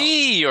allowed.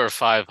 See your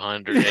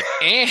 500,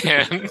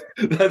 and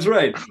that's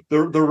right. The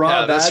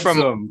Rob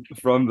from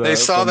the. They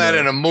saw that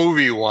in a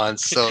movie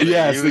once, so they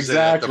yes, used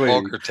exactly. it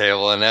at the poker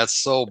table, and that's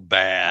so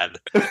bad.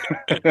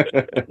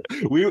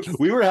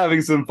 we were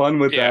having some fun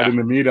with that in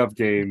the meetup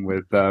game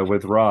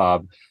with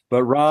Rob,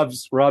 but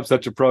Rob's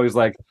such a pro. He's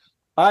like,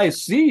 I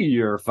see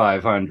your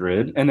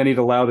 500, and then he'd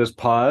allow this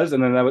pause,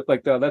 and then that would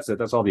like, oh, that's it.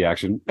 That's all the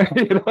action,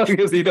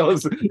 because he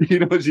knows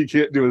you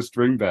can't do a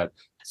string bet.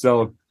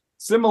 So.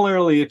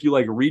 Similarly, if you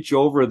like reach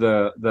over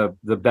the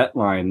bet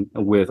line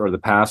or the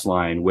pass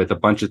line with a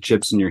bunch of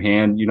chips in your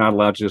hand, you're not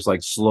allowed to just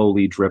like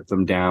slowly drip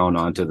them down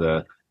onto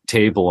the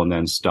table and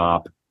then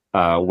stop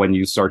when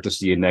you start to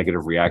see a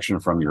negative reaction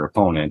from your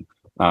opponent.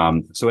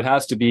 So it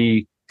has to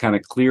be kind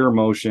of clear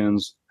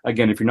motions,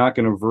 again, if you're not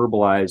going to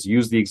verbalize,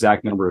 use the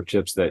exact number of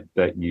chips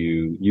that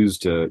you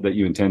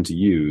intend to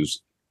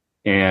use.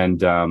 And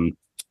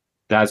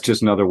that's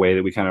just another way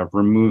that we kind of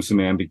remove some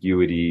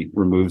ambiguity,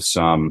 remove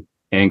some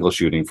angle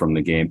shooting from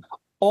the game.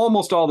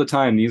 Almost all the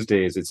time these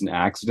days, it's an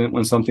accident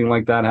when something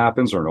like that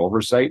happens or an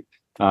oversight.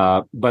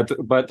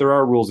 But there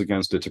are rules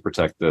against it to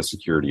protect the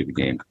security of the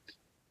game.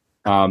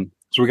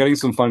 So we're getting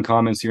some fun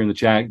comments here in the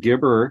chat.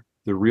 Gibber,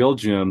 the real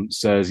Jim,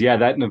 says, yeah,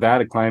 that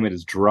Nevada climate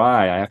is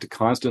dry. I have to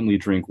constantly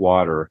drink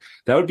water.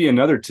 That would be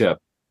another tip.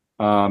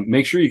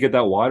 Make sure you get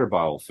that water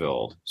bottle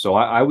filled. So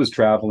I was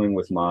traveling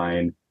with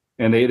mine,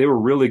 and they were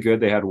really good.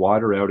 They had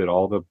water out at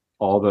all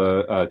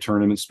the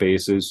tournament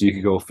spaces. So you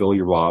could go fill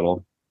your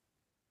bottle.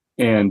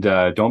 And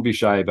don't be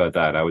shy about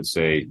that. I would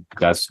say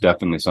that's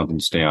definitely something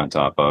to stay on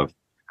top of.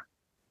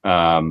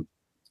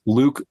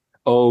 Luke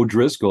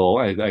O'Driscoll,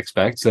 I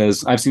expect,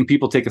 says, I've seen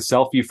people take a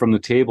selfie from the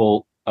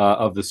table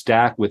of the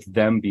stack with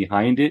them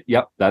behind it.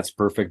 Yep, that's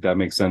perfect. That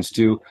makes sense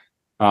too.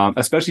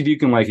 Especially if you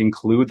can like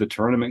include the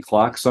tournament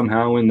clock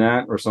somehow in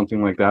that or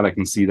something like that. I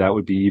can see that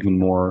would be even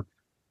more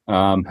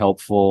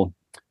helpful.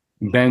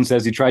 Ben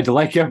says he tried to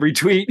like every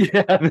tweet.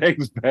 Yeah,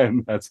 thanks,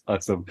 Ben. That's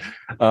awesome.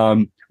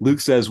 Luke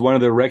says one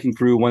of the Wrecking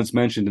Crew once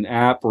mentioned an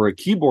app or a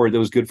keyboard that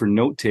was good for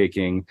note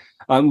taking.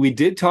 We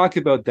did talk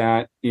about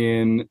that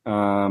in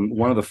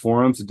one of the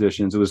forums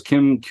editions. It was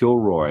Kim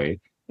Kilroy,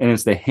 and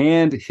it's the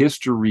Hand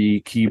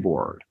History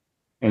keyboard.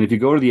 And if you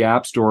go to the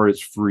App Store,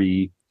 it's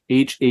free.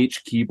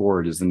 HH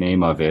Keyboard is the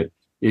name of it.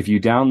 If you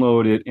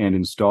download it and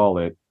install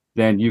it,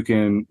 then you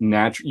can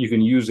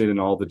use it in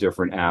all the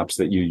different apps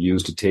that you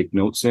use to take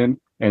notes in.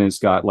 And it's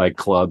got like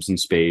clubs and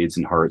spades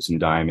and hearts and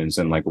diamonds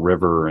and like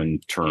river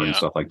and turn and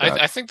stuff like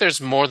that. I think there's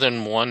more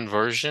than one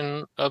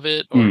version of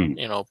it,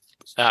 or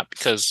app,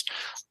 because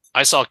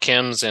I saw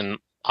Kim's and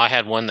I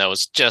had one that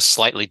was just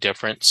slightly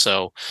different.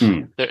 So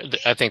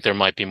I think there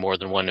might be more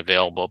than one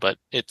available, but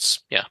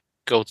it's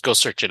go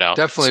search it out.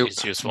 Definitely,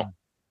 it's useful.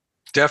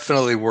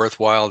 Definitely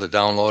worthwhile to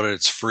download it.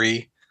 It's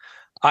free.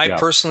 I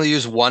personally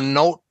use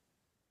OneNote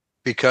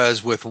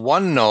because with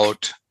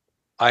OneNote,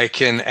 I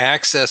can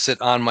access it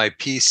on my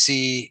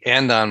PC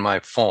and on my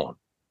phone.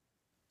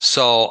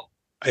 So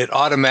it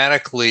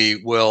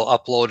automatically will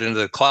upload into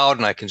the cloud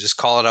and I can just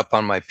call it up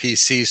on my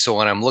PC. So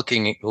when I'm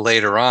looking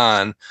later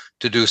on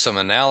to do some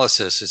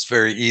analysis, it's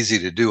very easy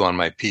to do on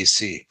my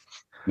PC.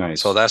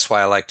 Nice. So that's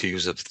why I like to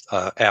use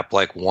an app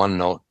like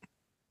OneNote.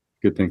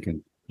 Good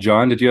thinking.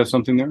 John, did you have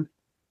something there?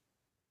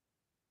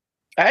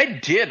 I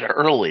did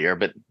earlier,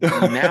 but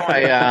now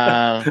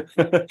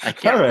I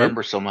can't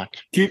remember so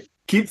much.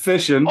 Keep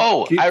fishing.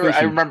 Oh, I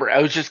remember.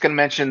 I was just going to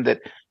mention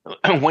that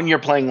when you're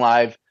playing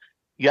live,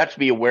 you have to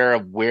be aware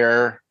of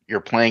where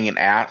you're playing and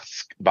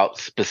ask about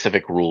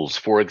specific rules.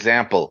 For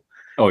example,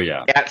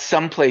 at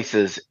some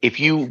places, if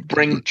you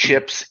bring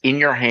chips in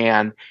your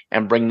hand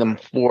and bring them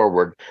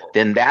forward,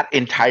 then that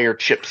entire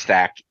chip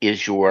stack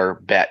is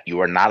your bet. You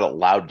are not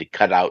allowed to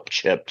cut out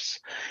chips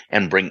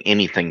and bring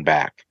anything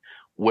back.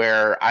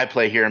 Where I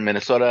play here in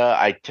Minnesota,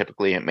 I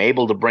typically am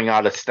able to bring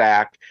out a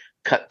stack,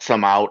 cut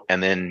some out,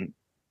 and then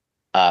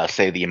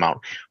say the amount.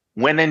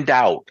 When in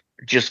doubt,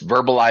 just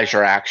verbalize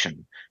your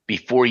action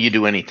before you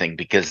do anything,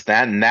 because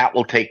then that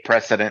will take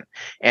precedent.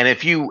 And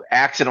if you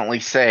accidentally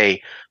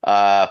say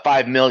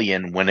 5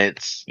 million when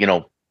it's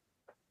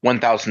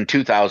 1,000,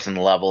 2,000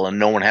 level and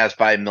no one has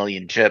 5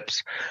 million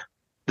chips,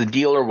 the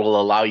dealer will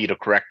allow you to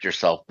correct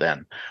yourself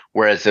then.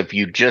 Whereas if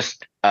you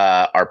just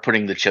are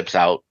putting the chips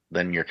out,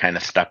 then you're kind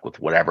of stuck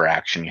with whatever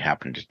action you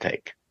happen to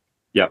take.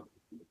 Yep.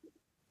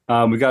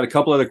 We got a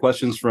couple other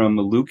questions from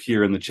Luke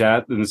here in the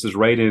chat, and this is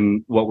right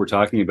in what we're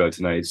talking about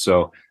tonight.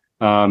 So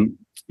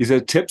he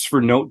said tips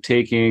for note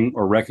taking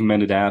or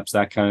recommended apps,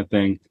 that kind of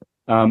thing.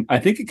 I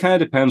think it kind of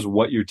depends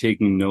what you're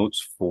taking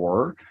notes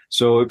for.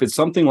 So if it's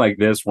something like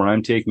this where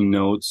I'm taking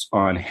notes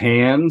on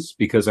hands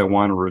because I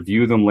want to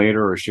review them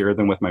later or share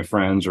them with my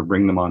friends or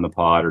bring them on the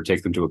pod or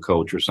take them to a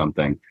coach or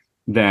something,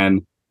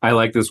 then I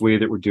like this way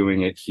that we're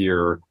doing it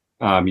here.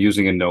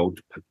 Using a note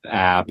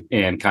app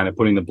and kind of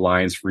putting the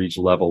blinds for each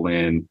level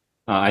in.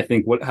 I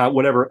think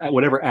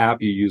whatever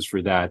app you use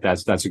for that,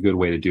 that's a good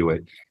way to do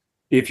it.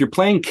 If you're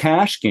playing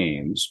cash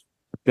games,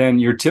 then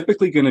you're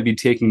typically going to be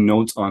taking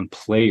notes on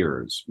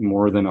players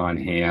more than on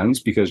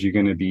hands because you're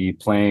going to be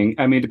playing.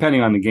 I mean,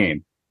 depending on the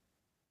game.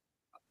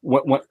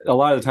 What a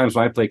lot of the times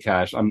when I play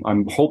cash,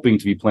 I'm hoping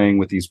to be playing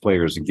with these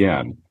players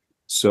again.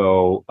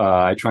 So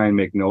I try and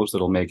make notes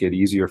that'll make it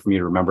easier for me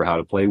to remember how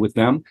to play with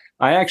them.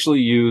 I actually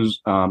use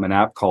an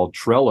app called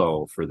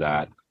Trello for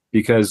that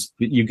because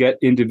you get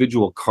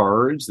individual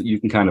cards that you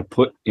can kind of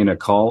put in a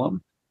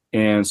column.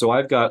 And so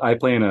I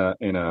play in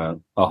a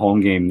home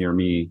game near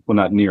me. Well,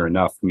 not near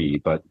enough me,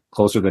 but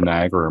closer than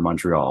Niagara or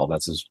Montreal.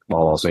 That's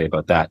all I'll say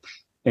about that.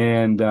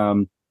 And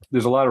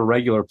there's a lot of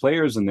regular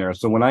players in there.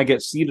 So when I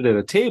get seated at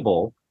a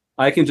table,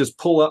 I can just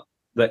pull up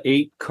the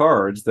 8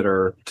 cards that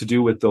are to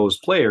do with those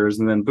players,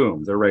 and then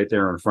boom, they're right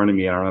there in front of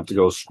me. I don't have to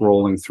go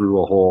scrolling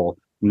through a whole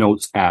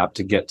notes app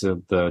to get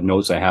to the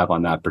notes I have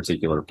on that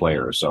particular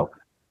player. So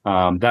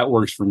that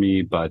works for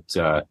me. But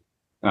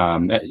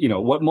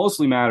What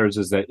mostly matters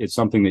is that it's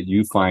something that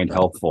you find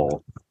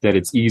helpful, that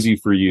it's easy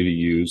for you to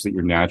use, that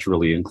you're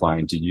naturally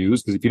inclined to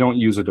use. Because if you don't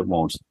use it, it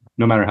won't.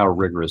 No matter how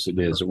rigorous it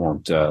is, it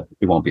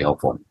won't be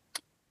helpful.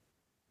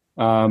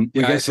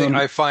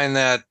 I find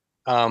that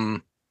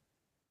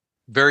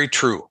very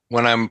true.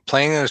 When I'm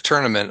playing in a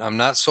tournament, I'm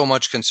not so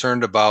much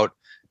concerned about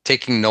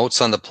taking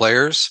notes on the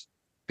players,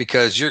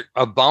 because you're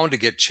bound to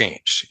get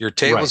changed. Your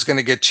table's going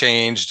to get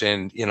changed,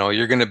 and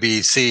you're going to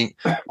be seeing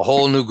a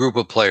whole new group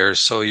of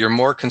players. So you're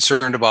more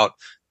concerned about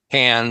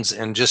hands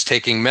and just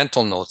taking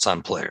mental notes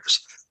on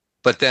players.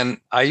 But then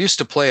I used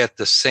to play at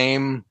the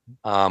same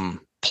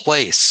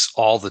place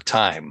all the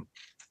time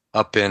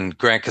up in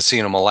Grand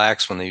Casino Mille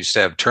Lacs when they used to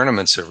have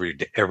tournaments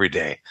every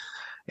day.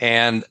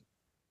 And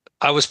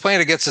I was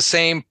playing against the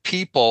same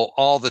people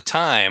all the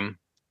time.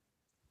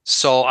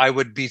 So I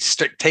would be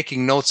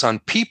taking notes on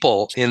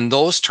people in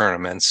those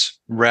tournaments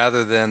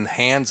rather than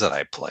hands that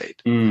I played,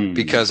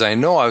 because I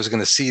know I was going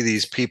to see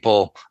these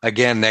people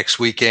again next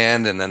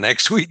weekend and the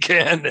next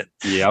weekend.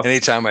 And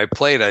anytime I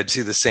played, I'd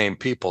see the same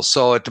people.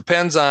 So it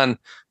depends on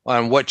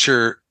what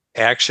your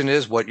action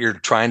is, what you're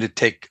trying to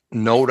take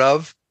note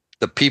of,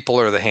 the people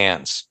or the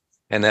hands.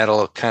 And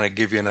that'll kind of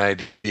give you an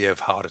idea of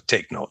how to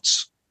take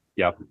notes.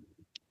 Yep.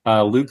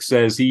 Luke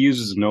says he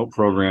uses a note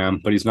program,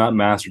 but he's not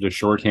mastered a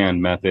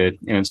shorthand method,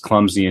 and it's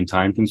clumsy and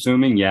time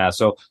consuming. Yeah,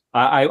 so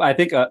I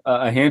think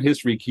a hand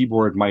history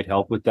keyboard might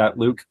help with that,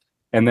 Luke.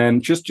 And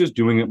then just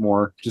doing it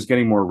more, just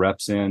getting more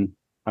reps in,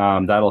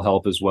 that'll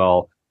help as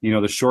well.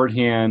 The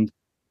shorthand,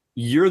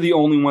 you're the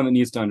only one that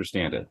needs to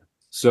understand it.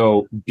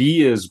 So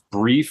be as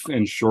brief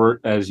and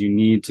short as you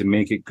need to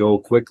make it go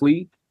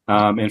quickly,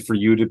 and for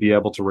you to be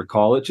able to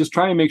recall it. Just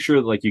try and make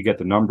sure that you get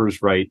the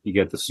numbers right, you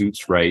get the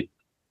suits right.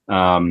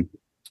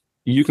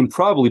 You can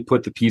probably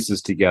put the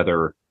pieces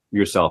together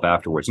yourself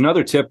afterwards.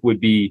 Another tip would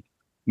be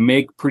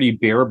make pretty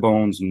bare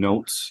bones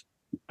notes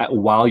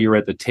while you're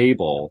at the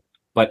table,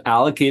 but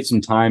allocate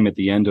some time at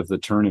the end of the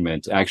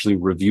tournament to actually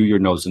review your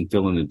notes and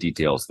fill in the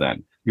details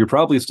then. You're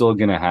probably still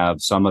going to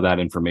have some of that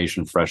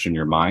information fresh in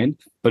your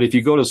mind, but if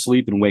you go to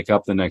sleep and wake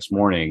up the next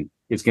morning,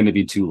 it's going to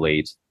be too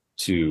late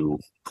to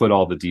put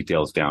all the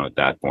details down at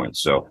that point.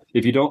 So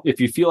if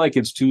you feel like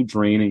it's too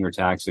draining or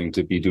taxing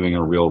to be doing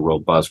a real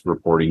robust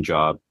reporting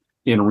job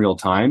in real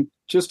time,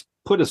 just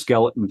put a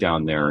skeleton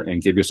down there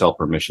and give yourself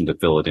permission to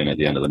fill it in at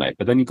the end of the night.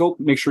 But then you go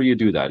make sure you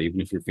do that, even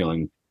if you're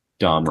feeling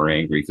dumb or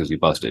angry because you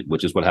busted,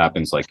 which is what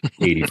happens like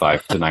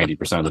 85 to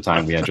 90% of the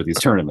time we enter these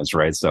tournaments,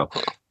 right? So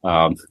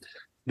that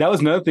was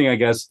another thing, I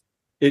guess.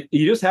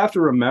 You just have to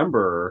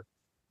remember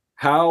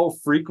how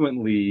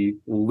frequently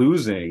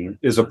losing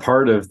is a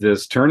part of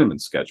this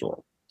tournament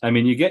schedule. I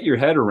mean, you get your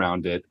head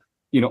around it.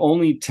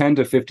 Only 10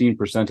 to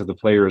 15% of the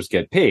players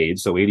get paid.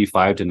 So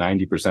 85 to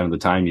 90% of the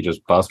time you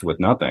just bust with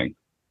nothing.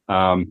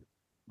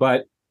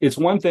 But it's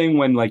one thing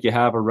when you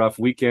have a rough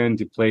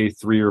weekend, you play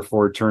 3 or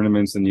 4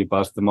 tournaments and you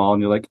bust them all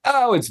and you're like,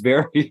 oh, it's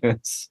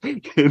variance,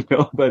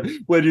 but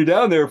when you're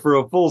down there for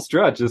a full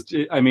stretch,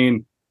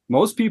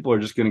 most people are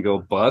just going to go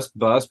bust,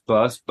 bust,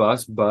 bust,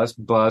 bust,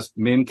 bust, bust,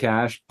 min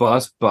cash,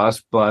 bust,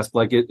 bust, bust.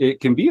 It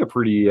can be a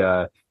pretty,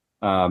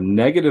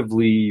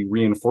 negatively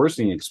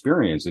reinforcing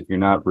experience if you're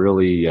not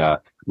really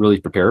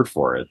prepared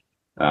for it.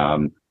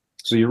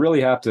 So you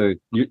really have to.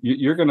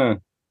 You're gonna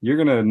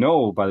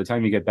know by the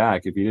time you get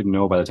back, if you didn't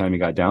know by the time you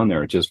got down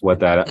there, just what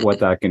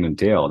that can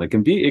entail. It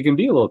can be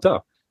a little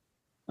tough.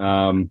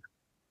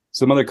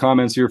 Some other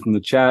comments here from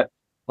the chat.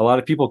 A lot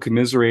of people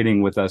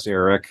commiserating with us,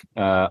 Eric,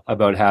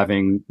 about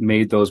having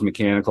made those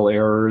mechanical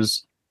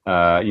errors.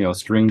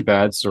 String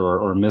bets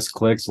or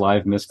misclicks,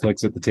 live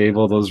misclicks at the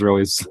table. Those are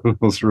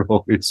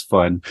always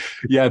fun.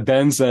 Yeah,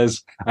 Ben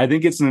says, I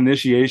think it's an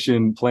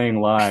initiation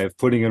playing live,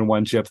 putting in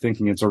one chip,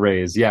 thinking it's a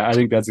raise. Yeah, I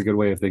think that's a good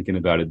way of thinking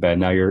about it, Ben.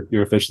 Now you're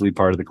officially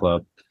part of the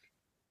club.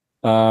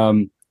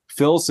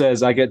 Phil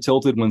says, I get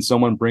tilted when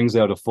someone brings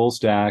out a full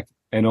stack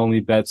and only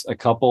bets a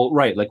couple.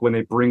 Right, like when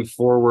they bring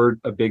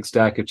forward a big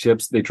stack of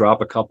chips, they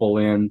drop a couple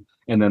in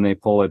and then they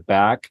pull it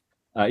back.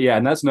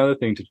 And that's another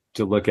thing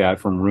to look at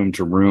from room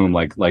to room,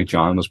 like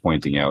John was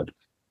pointing out.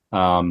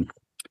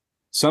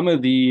 Some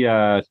of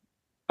the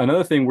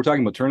another thing, we're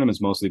talking about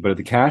tournaments mostly, but at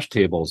the cash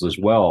tables as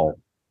well,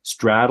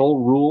 straddle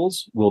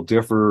rules will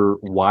differ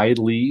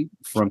widely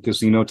from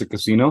casino to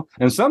casino,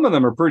 and some of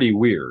them are pretty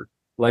weird.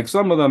 Like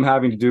some of them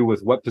having to do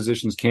with what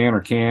positions can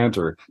or can't,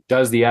 or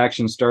does the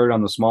action start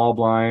on the small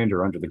blind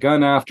or under the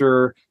gun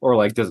after,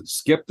 or does it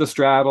skip the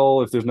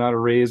straddle if there's not a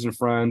raise in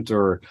front,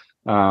 or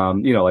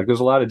there's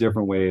a lot of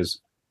different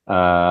ways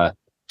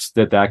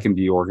that can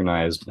be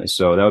organized.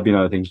 So that would be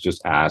another thing to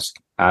just ask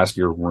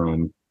your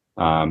room,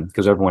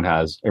 because everyone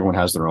has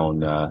their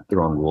own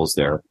rules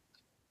there.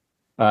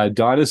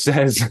 Donna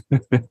says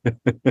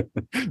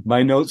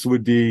my notes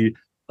would be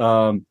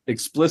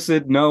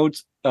explicit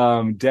note,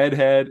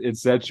 deadhead,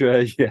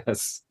 etc.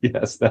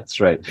 Yes, that's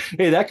right.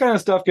 Hey, that kind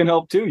of stuff can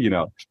help too.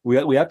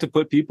 We have to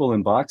put people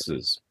in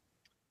boxes.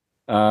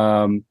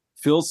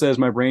 Phil says,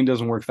 my brain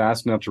doesn't work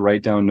fast enough to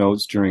write down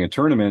notes during a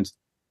tournament.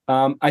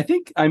 None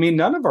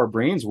of our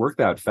brains work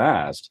that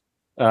fast.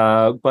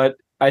 But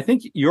I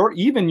think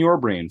your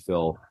brain,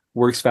 Phil,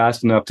 works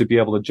fast enough to be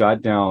able to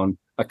jot down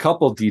a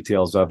couple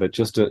details of it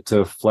just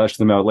to flesh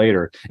them out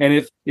later.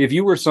 And if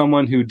you were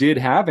someone who did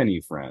have any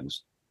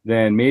friends,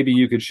 then maybe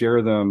you could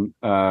share them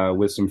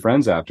with some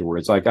friends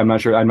afterwards. Like I'm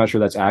not sure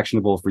that's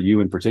actionable for you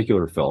in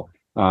particular, Phil.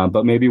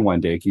 But maybe one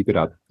day, keep it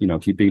up.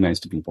 Keep being nice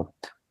to people.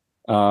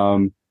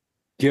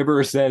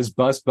 Gibber says,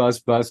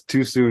 bust,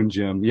 too soon,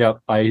 Jim. Yep,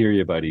 I hear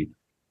you, buddy.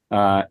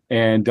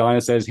 And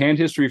Donna says, hand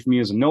history for me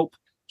is a nope.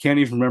 Can't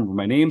even remember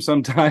my name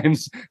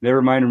sometimes.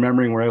 Never mind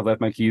remembering where I've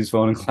left my keys,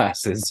 phone, and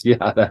glasses.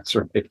 Yeah, that's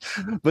right.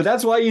 But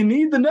that's why you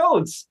need the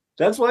notes.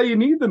 That's why you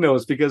need the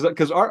notes, because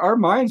our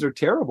minds are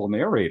terrible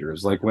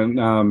narrators. Like when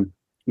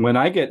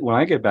I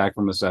get back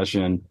from a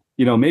session,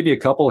 maybe a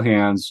couple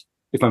hands,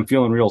 if I'm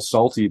feeling real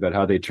salty about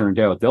how they turned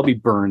out, they'll be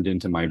burned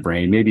into my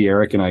brain. Maybe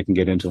Eric and I can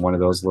get into one of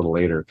those a little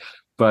later.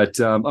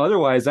 But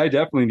otherwise, I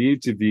definitely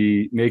need to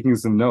be making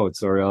some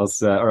notes, or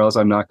else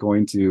I'm not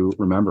going to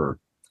remember.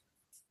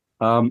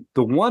 The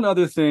one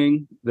other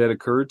thing that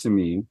occurred to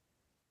me,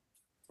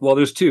 well,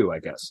 there's two, I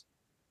guess.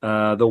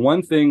 The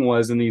one thing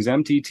was in these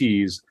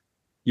MTTs,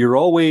 you're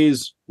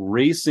always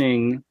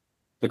racing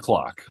the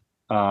clock,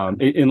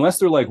 unless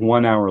they're like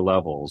 1 hour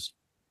levels.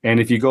 And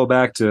if you go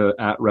back to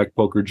at Rec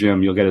Poker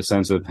Gym, you'll get a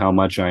sense of how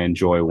much I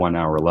enjoy 1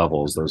 hour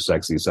levels, those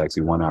sexy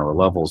 1 hour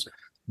levels.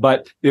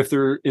 But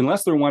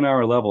unless they're 1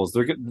 hour levels,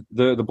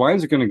 the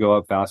blinds are going to go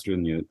up faster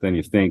than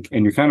you think,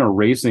 and you're kind of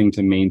racing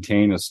to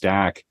maintain a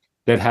stack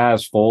that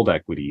has fold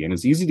equity. And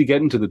it's easy to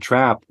get into the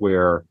trap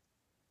where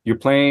you're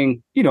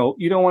playing, you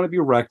don't want to be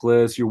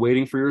reckless. You're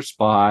waiting for your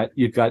spot.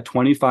 You've got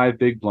 25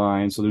 big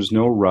blinds, so there's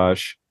no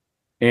rush.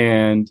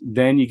 And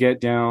then you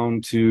get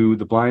down to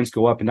the blinds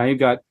go up, and now you've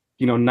got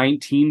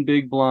 19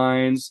 big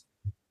blinds,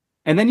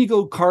 and then you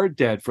go card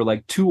dead for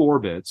like 2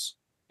 orbits,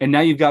 and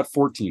now you've got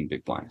 14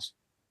 big blinds,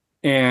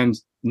 and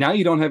now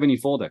you don't have any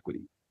fold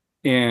equity,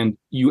 and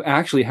you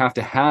actually have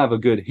to have a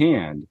good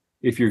hand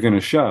if you're going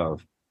to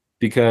shove,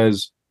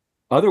 because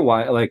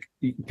otherwise, like,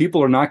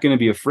 people are not going to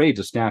be afraid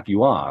to snap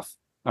you off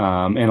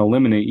and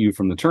eliminate you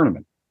from the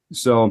tournament.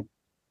 So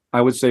I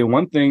would say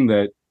one thing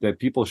that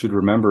people should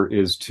remember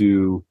is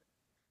to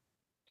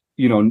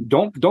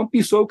don't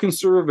be so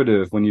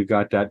conservative when you've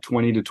got that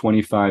 20 to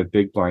 25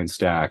 big blind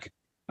stack.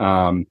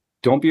 Don't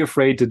be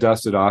afraid to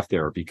dust it off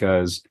there,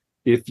 because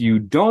if you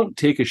don't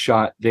take a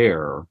shot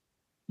there,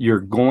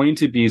 you're going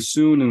to be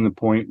soon in the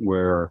point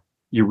where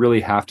you really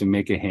have to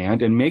make a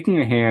hand, and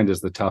making a hand is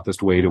the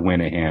toughest way to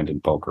win a hand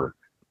in poker.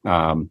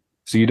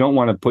 So you don't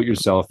want to put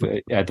yourself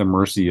at the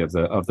mercy of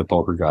the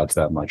poker gods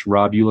that much.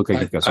 Rob, you look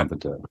like you've got something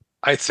to.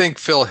 I think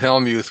Phil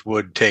Hellmuth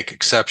would take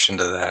exception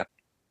to that.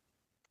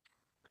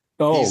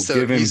 Oh,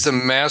 he's the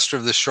master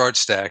of the short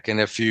stack, and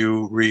if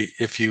you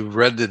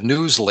read the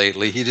news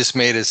lately, he just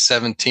made his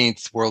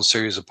 17th World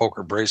Series of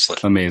Poker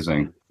bracelet.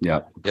 Amazing,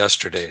 yeah.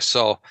 Yesterday,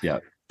 so yeah.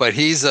 But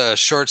he's a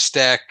short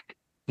stack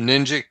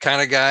ninja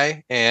kind of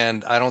guy,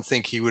 and I don't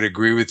think he would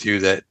agree with you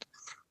that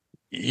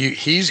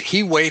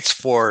he waits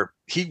for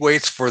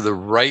the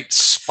right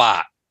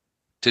spot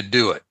to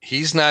do it.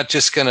 He's not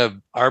just going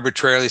to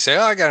arbitrarily say,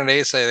 "Oh, I got an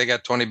ace. They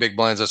got 20 big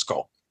blinds. Let's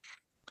go."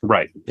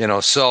 Right.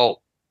 So.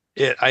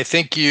 I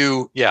think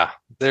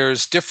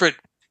there's different,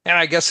 and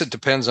I guess it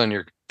depends on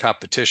your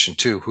competition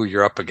too, who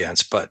you're up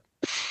against. But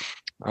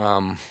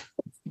I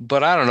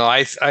don't know.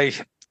 I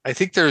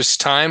think there's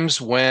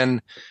times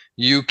when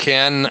you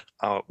can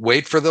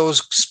wait for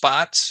those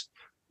spots.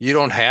 You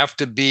don't have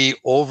to be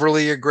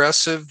overly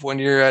aggressive when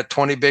you're at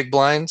 20 big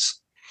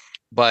blinds.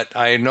 But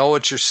I know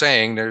what you're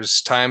saying.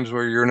 There's times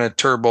where you're in a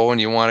turbo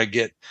and you want to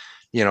get,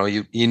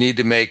 you need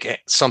to make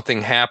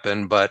something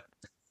happen, but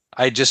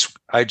I just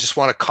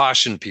want to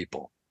caution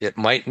people. It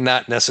might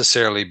not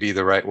necessarily be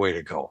the right way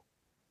to go.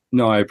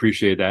 No, I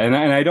appreciate that. And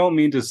I don't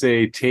mean to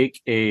say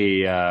take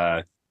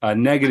a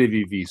negative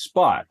EV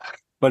spot,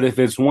 but if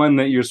it's one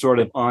that you're sort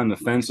of on the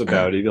fence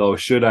about,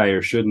 should I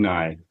or shouldn't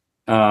I?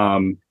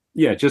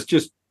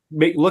 Just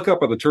look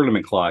up at the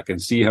tournament clock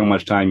and see how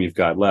much time you've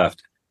got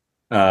left.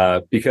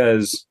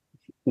 Because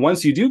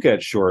once you do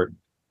get short,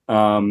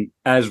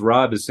 as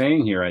Rob is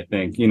saying here, I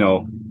think,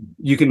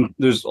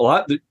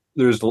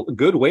 there's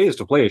good ways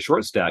to play a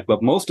short stack,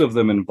 but most of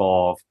them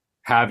involve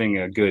having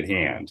a good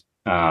hand.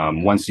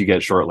 Once you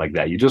get short like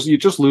that, you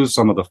just lose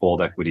some of the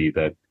fold equity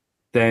that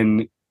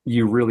then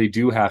you really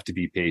do have to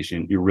be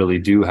patient. You really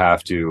do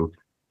have to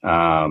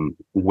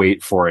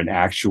wait for an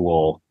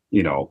actual,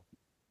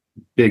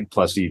 big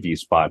plus EV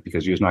spot,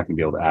 because you're just not going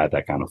to be able to add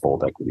that kind of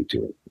fold equity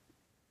to it.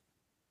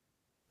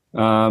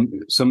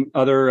 Some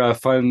other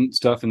fun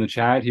stuff in the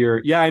chat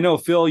here. Yeah, I know,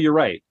 Phil, you're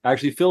right.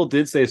 Actually, Phil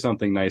did say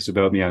something nice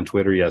about me on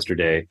Twitter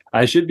yesterday.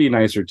 I should be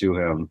nicer to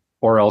him,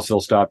 or else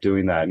he'll stop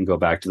doing that and go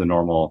back to the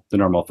normal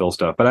Phil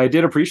stuff. But I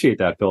did appreciate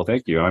that, Phil.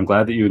 Thank you. I'm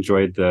glad that you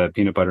enjoyed the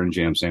peanut butter and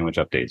jam sandwich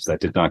updates.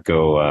 That did not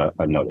go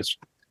unnoticed.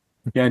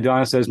 Yeah, and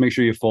Donna says, make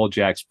sure you fold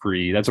jacks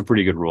pre. That's a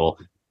pretty good rule.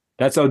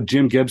 That's how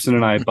Jim Gibson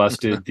and I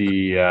busted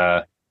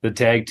the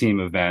tag team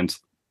event.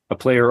 A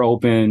player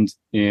opened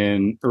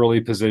in early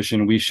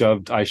position.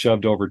 I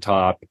shoved over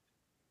top.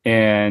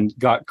 and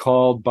got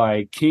called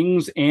by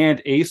kings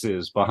and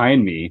aces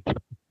behind me,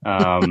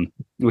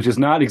 which is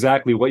not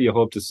exactly what you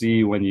hope to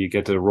see when you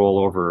get to roll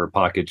over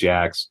pocket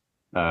jacks.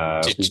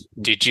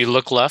 Did you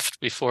look left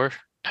before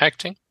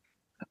acting?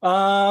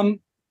 Not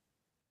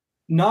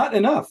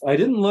enough. I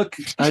didn't look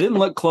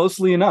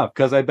closely enough,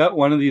 because I bet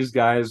one of these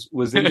guys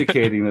was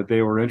indicating that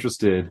they were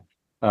interested.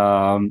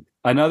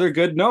 Another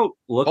good note: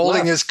 look holding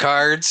left. his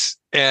cards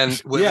and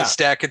with a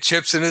stack of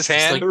chips in his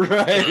hand.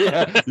 Right?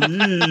 Yeah. I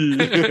mean,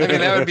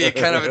 that would be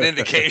kind of an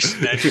indication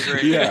that he's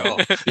ready to go.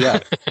 Yeah.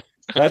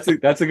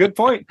 That's a good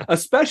point,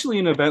 especially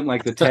in an event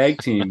like the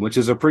tag team, which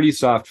is a pretty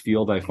soft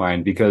field, I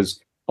find, because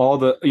a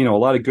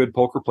lot of good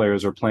poker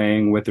players are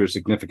playing with their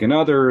significant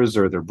others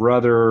or their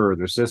brother or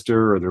their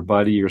sister or their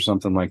buddy or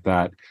something like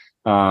that.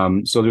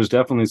 So there's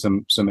definitely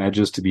some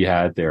edges to be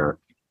had there.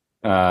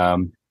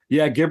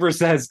 Yeah, Gibber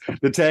says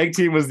the tag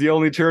team was the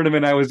only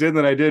tournament I was in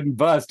that I didn't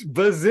bust.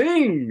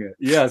 Bazing!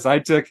 Yes, I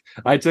took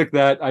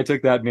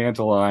that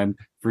mantle on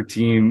for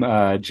Team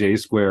J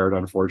Squared,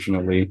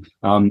 unfortunately.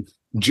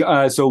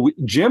 So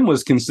Jim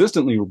was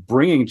consistently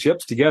bringing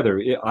chips together.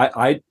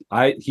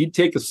 He'd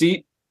take a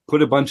seat,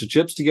 put a bunch of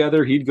chips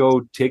together. He'd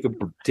go take a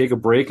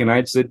break, and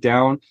I'd sit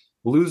down,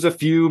 lose a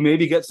few,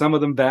 maybe get some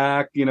of them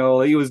back.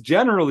 It was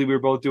generally we were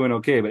both doing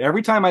okay, but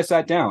every time I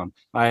sat down,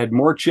 I had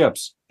more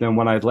chips than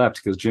when I'd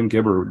left, because Jim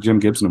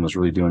Gibson was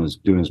really doing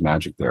his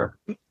magic there.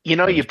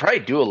 You probably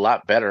do a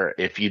lot better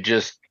if you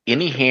just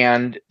any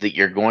hand that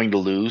you're going to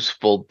lose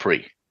fold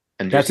pre.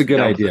 And that's a good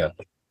idea.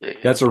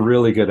 That's a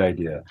really good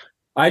idea.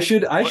 I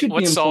should what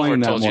be solver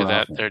employing that told more you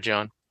that often. there,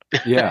 John?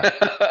 Yeah.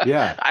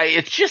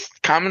 It's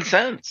just common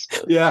sense.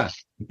 Yeah.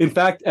 In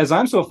fact, as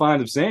I'm so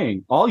fond of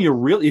saying,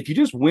 if you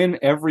just win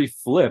every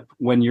flip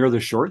when you're the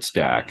short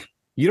stack,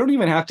 you don't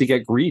even have to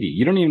get greedy.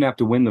 You don't even have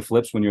to win the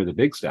flips when you're the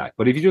big stack.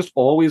 But if you just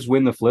always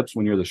win the flips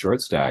when you're the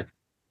short stack,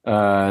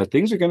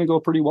 things are going to go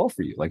pretty well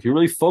for you. Like, you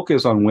really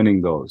focus on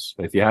winning those.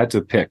 If you had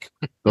to pick,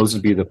 those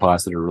would be the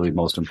pots that are really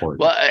most important.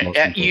 Well,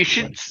 you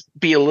should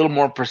be a little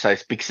more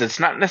precise, because it's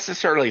not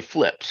necessarily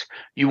flips.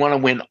 You want to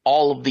win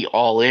all of the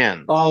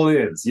all-ins.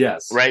 All-ins,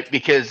 yes. Right?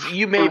 Because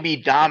you may be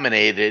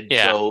dominated,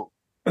 so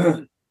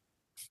but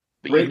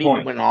you need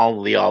to win all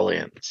of the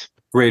all-ins.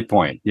 Great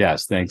point.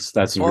 Yes, thanks.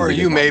 That's a really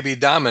you good may point. be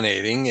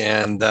dominating,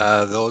 and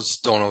those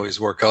don't always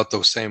work out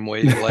the same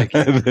way you like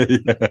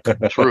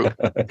it. True.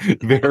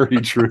 Very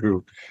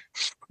true.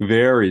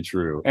 Very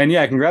true. And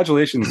yeah,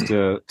 congratulations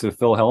to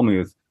Phil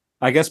Hellmuth.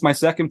 I guess my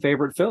second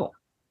favorite Phil.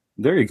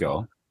 There you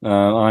go.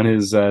 On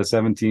his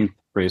 17th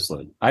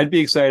bracelet. I'd be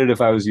excited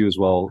if I was you as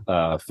well,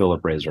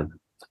 Philip Razor.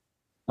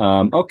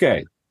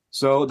 Okay.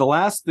 So the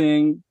last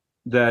thing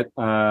that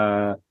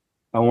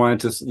I wanted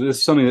to, this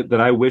is something that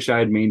I wish I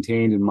had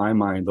maintained in my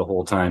mind the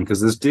whole time,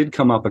 because this did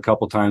come up a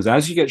couple times.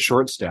 As you get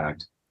short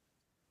stacked,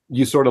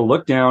 you sort of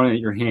look down at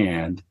your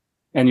hand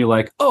and you're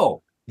like,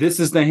 oh, this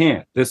is the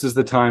hand. This is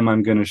the time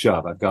I'm going to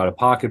shove. I've got a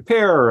pocket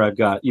pair, or I've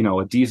got,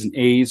 a decent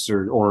ace,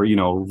 or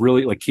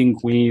really like king,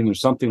 queen, or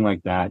something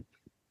like that.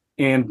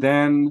 And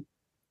then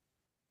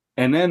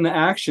the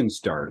action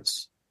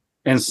starts,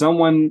 and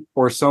someone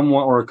or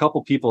a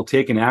couple people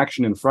take an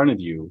action in front of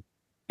you,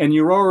 and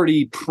you're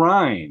already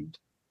primed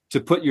to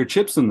put your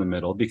chips in the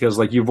middle, because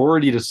like you've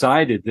already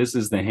decided this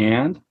is the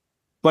hand,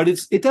 but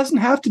it doesn't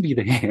have to be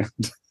the hand.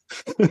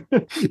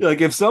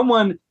 Like if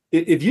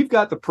you've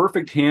got the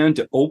perfect hand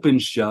to open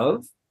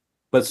shove,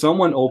 but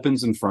someone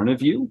opens in front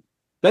of you,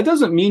 that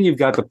doesn't mean you've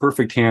got the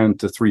perfect hand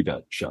to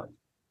 3-bet shove.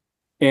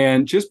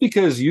 And just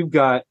because you've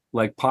got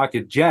like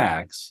pocket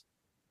jacks,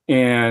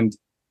 and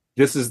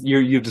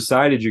you've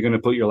decided you're going to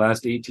put your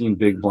last 18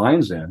 big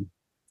blinds in,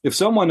 if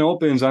someone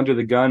opens under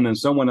the gun and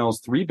someone else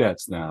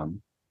 3-bets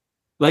them,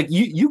 like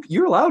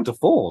you're allowed to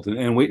fold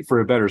and wait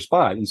for a better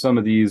spot in some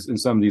of these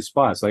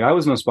spots. Like, I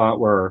was in a spot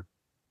where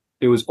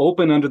it was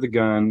open under the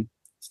gun,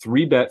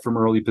 3-bet from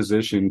early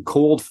position,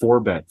 cold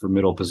 4-bet for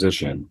middle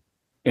position,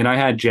 and I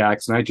had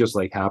jacks, and I just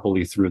like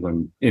happily threw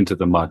them into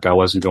the muck. I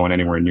wasn't going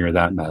anywhere near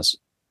that mess.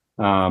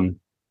 But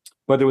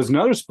there was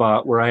another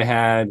spot where I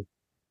had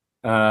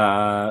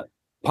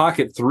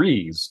pocket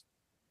 3s,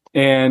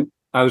 and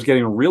I was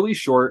getting really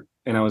short,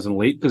 and I was in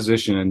late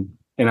position,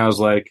 and I was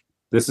like,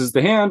 this is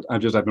the hand. I've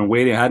been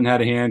waiting. I hadn't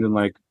had a hand in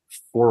like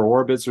 4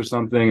 orbits or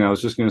something. I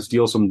was just going to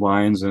steal some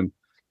blinds. And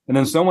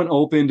then someone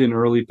opened in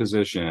early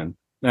position.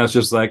 And I was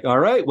just like, all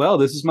right, well,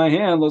 this is my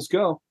hand. Let's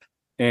go.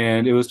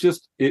 And it was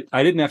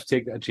I didn't have to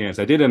take that chance.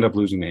 I did end up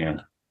losing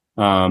the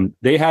hand.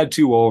 They had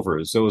 2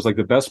 overs. So it was like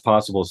the best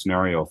possible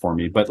scenario for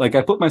me. But like,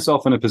 I put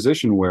myself in a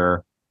position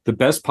where the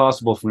best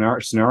possible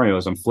scenario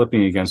is I'm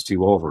flipping against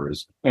 2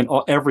 overs, and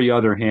every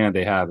other hand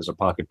they have is a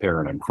pocket pair,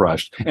 and I'm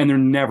crushed, and they're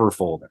never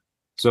folding.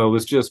 So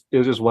it just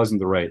wasn't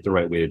the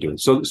right way to do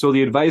it. So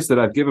the advice that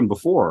I've given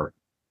before,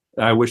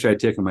 I wish I'd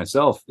taken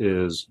myself,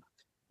 is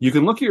you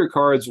can look at your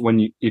cards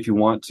if you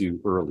want to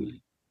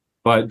early,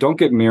 but don't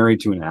get married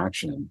to an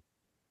action.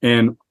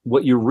 And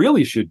what you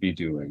really should be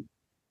doing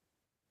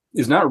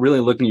is not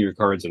really looking at your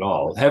cards at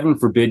all. Heaven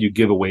forbid you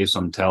give away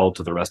some tell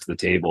to the rest of the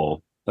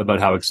table about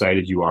how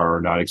excited you are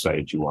or not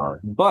excited you are.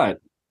 But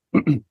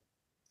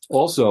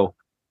Also,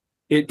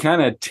 it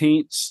kind of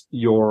taints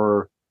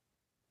your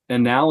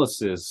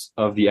analysis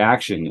of the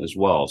action as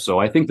well. So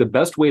I think the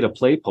best way to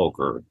play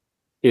poker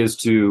is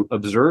to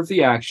observe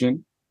the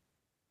action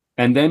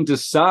and then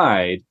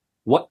decide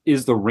what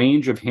is the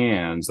range of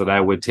hands that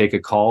I would take a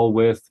call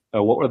with,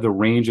 what are the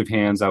range of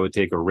hands I would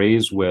take a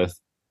raise with,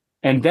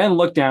 and then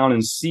look down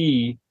and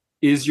see,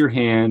 is your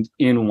hand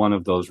in one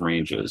of those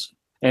ranges?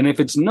 And if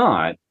it's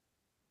not,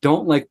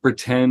 don't like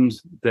pretend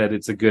that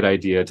it's a good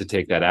idea to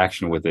take that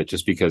action with it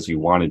just because you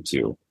wanted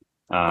to.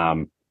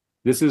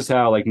 This is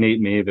how like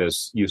Nate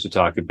Mavis used to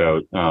talk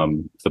about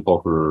the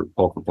poker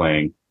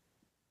playing.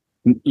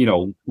 You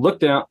know,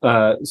 look down,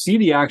 see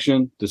the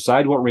action,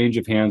 decide what range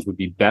of hands would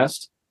be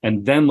best,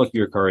 and then look at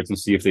your cards and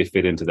see if they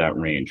fit into that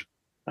range.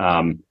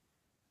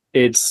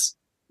 It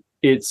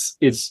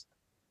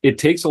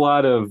takes a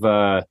lot of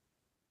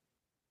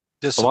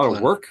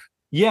work.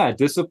 Yeah,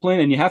 discipline,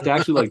 and you have to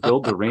actually like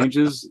build the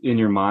ranges in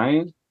your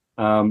mind.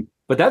 But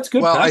that's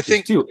good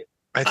practice too.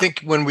 I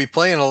think when we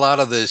play in a lot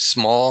of the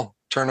small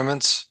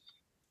tournaments,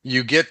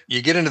 you get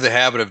into the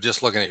habit of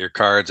just looking at your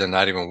cards and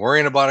not even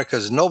worrying about it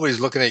because nobody's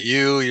looking at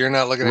you. You're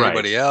not looking at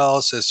anybody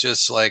else. It's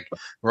just like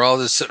we're all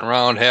just sitting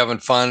around having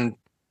fun,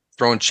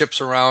 throwing chips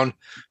around.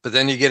 But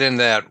then you get in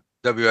that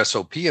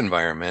WSOP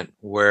environment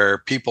where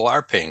people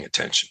are paying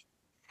attention.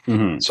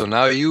 Mm-hmm. So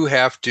now you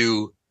have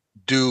to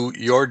do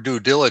your due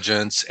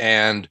diligence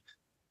and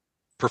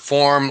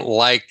perform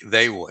like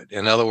they would.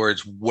 In other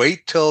words,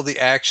 wait till the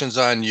action's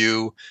on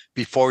you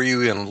before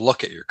you even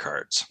look at your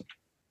cards.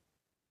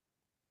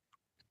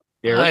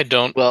 Eric? I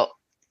don't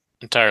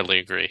entirely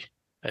agree.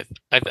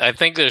 I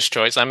think there's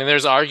choice. I mean,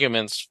 there's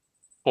arguments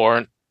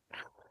both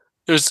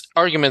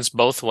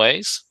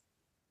ways.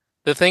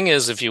 The thing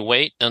is, if you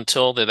wait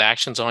until the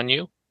action's on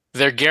you,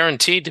 they're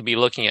guaranteed to be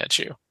looking at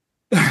you.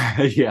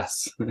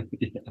 Yes.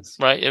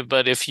 Right.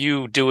 But if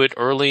you do it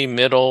early,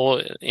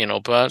 middle,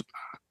 but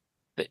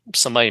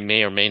somebody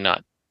may or may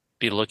not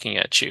be looking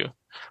at you.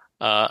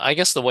 I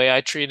guess the way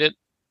I treat it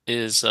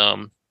is,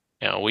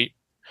 we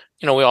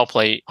all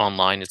play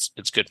online.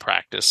 It's good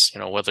practice,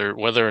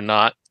 whether or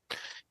not,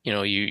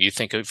 you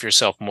think of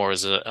yourself more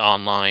as an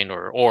online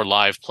or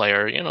live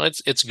player,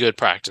 it's good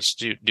practice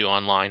to do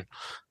online.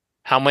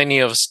 How many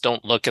of us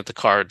don't look at the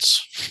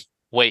cards,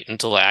 wait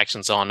until the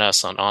action's on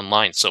us on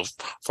online? So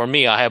for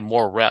me, I have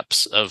more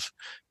reps of,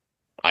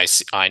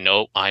 I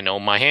know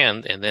my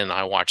hand, and then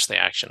I watch the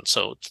action.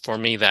 So for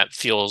me, that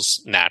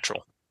feels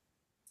natural.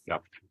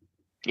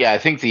 Yeah, I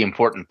think the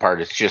important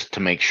part is just to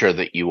make sure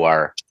that you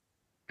are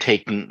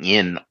taking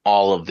in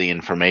all of the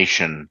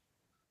information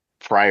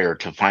prior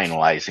to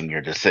finalizing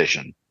your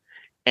decision.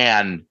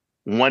 And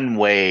one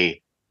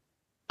way,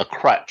 a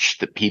crutch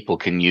that people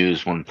can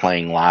use when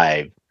playing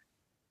live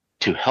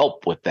to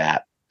help with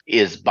that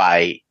is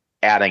by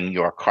adding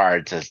your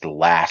cards as the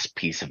last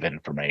piece of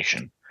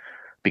information,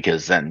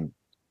 because then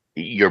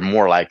you're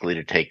more likely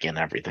to take in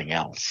everything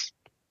else.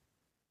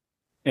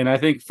 And I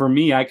think for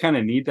me, I kind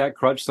of need that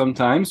crutch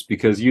sometimes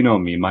because you know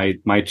me,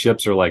 my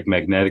chips are like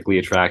magnetically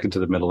attracted to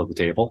the middle of the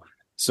table.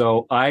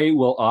 So I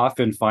will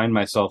often find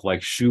myself like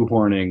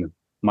shoehorning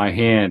my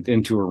hand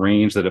into a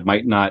range that it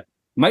might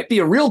be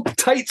a real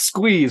tight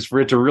squeeze for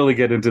it to really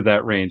get into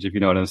that range, if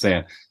you know what I'm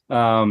saying.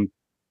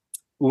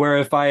 Where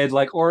if I had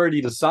like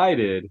already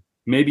decided,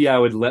 maybe I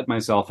would let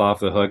myself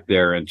off the hook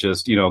there and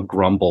just,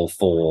 grumble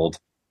fold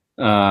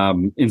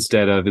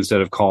instead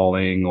of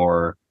calling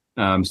or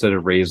instead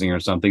of raising or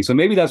something. So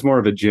maybe that's more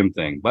of a Jim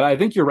thing. But I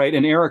think you're right.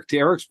 And to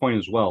Eric's point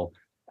as well,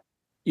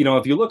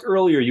 if you look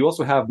earlier, you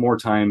also have more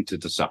time to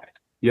decide.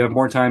 You have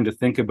more time to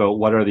think about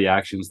what are the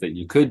actions that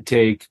you could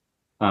take.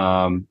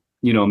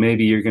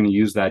 Maybe you're going to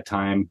use that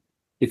time.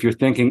 If you're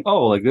thinking,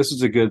 oh, like this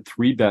is a good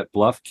 3-bet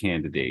bluff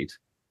candidate,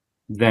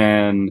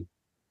 then,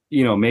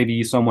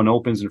 maybe someone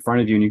opens in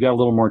front of you and you got a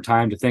little more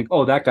time to think,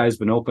 oh, that guy's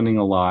been opening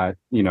a lot,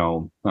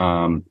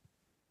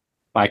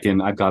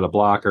 I've got a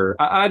blocker.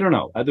 I don't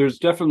know. There's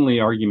definitely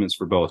arguments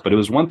for both, but it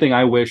was one thing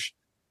I wish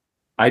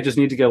I just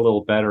need to get a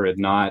little better at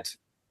not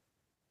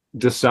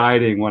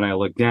deciding when I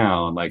look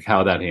down, like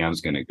how that hand's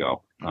going to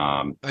go.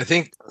 I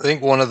think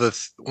one of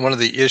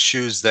the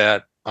issues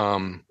that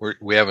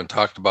we haven't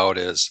talked about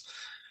is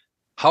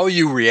how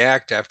you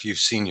react after you've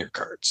seen your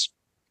cards.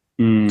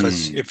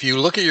 Because if you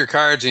look at your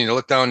cards and you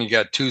look down, and you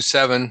got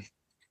 2-7.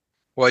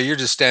 Well, you're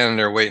just standing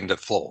there waiting to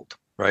fold,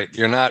 right?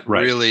 You're not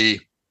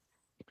really.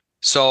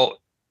 So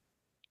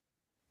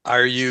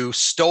are you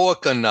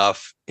stoic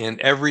enough in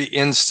every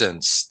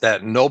instance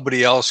that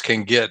nobody else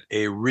can get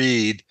a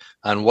read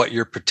on what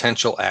your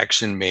potential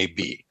action may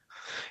be?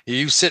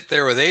 You sit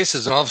there with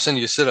aces and all of a sudden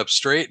you sit up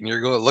straight and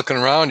you're looking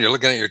around, you're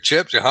looking at your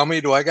chips. How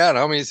many do I got?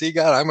 How many has he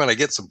got? I'm going to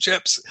get some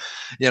chips,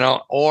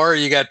 or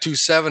you got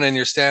 2-7 and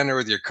you're standing there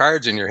with your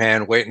cards in your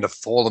hand waiting to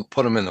fold and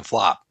put them in the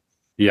flop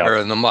or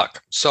in the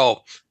muck.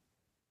 So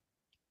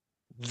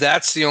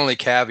that's the only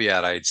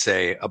caveat I'd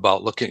say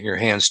about looking at your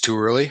hands too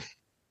early.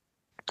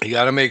 You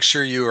got to make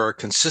sure you are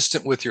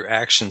consistent with your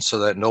actions so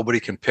that nobody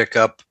can pick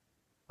up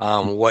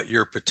what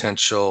your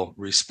potential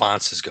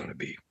response is going to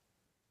be.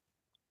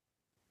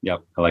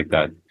 Yep, I like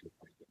that.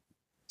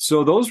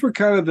 So those were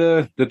kind of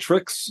the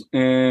tricks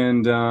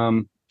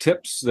and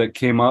tips that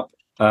came up.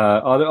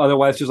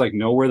 Otherwise, just like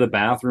know where the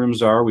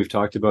bathrooms are. We've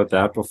talked about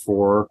that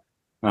before.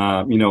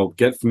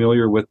 Get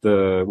familiar with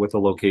the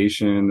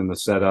location and the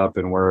setup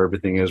and where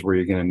everything is, where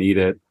you're going to need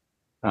it.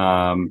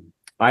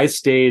 I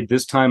stayed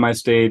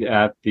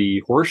at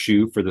the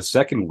Horseshoe for the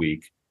second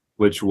week,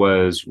 which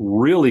was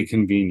really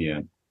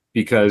convenient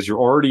because you're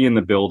already in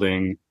the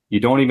building. You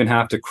don't even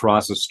have to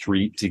cross a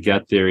street to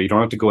get there. You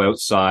don't have to go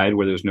outside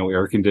where there's no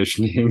air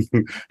conditioning.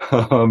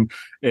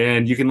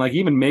 And you can like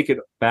even make it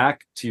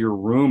back to your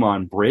room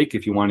on break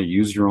if you want to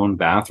use your own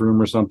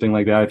bathroom or something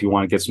like that. If you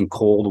want to get some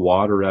cold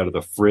water out of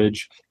the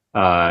fridge,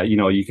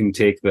 you can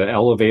take the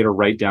elevator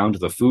right down to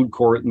the food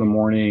court in the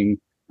morning.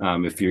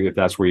 If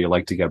that's where you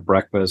like to get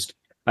breakfast.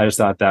 I just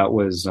thought that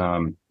was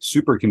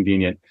super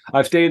convenient.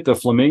 I've stayed at the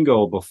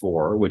Flamingo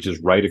before, which is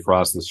right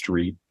across the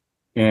street.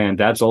 And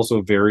that's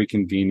also very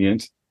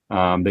convenient.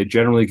 They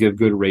generally give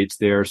good rates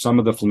there. Some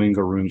of the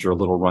Flamingo rooms are a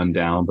little run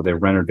down, but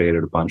they've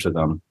renovated a bunch of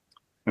them.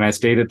 And I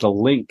stayed at the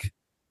Link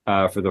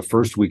for the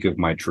first week of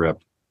my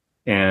trip.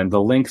 And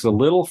the Link's a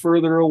little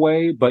further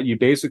away, but you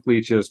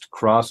basically just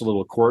cross a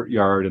little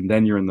courtyard and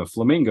then you're in the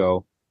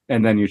Flamingo.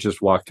 And then you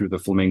just walk through the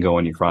Flamingo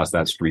and you cross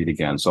that street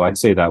again. So I'd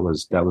say that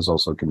was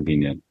also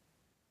convenient.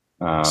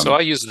 So I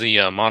used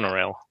the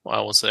monorail while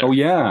I was there. Oh,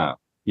 yeah.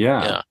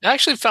 I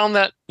actually found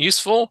that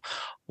useful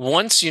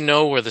once you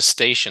know where the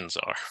stations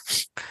are.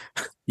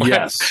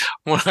 Yes.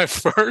 When I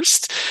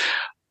first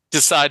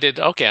decided,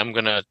 okay, I'm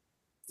going to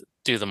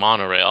do the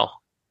monorail,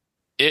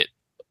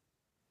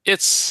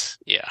 it's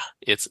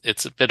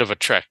a bit of a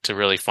trek to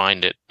really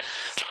find it.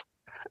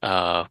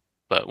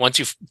 But once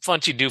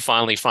you do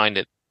finally find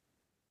it,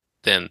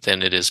 then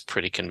it is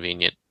pretty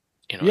convenient.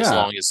 As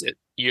long as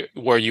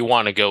where you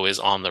want to go is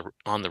on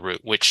the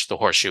route, which the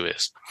Horseshoe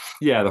is.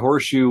 Yeah, the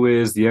Horseshoe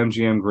is, the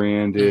MGM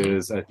Grand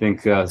is, I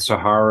think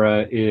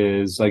Sahara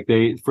is, like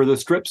for the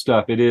strip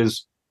stuff, it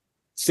is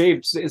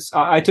safe.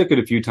 I took it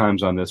a few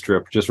times on this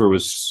trip, just where it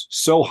was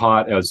so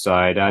hot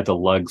outside. I had to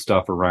lug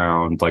stuff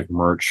around, like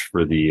merch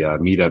for the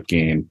meetup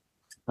game.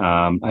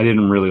 I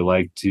didn't really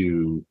like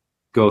to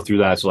go through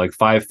that. So like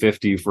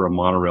 $5.50 for a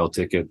monorail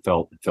ticket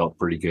felt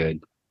pretty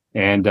good.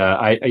 And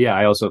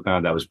I also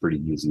found that was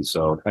pretty easy.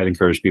 So I'd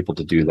encourage people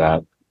to do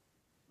that.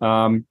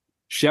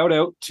 Shout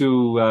out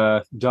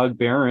to Doug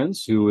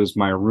Behrens, who was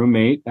my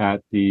roommate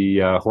at the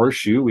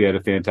Horseshoe. We had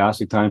a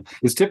fantastic time.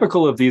 It's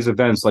typical of these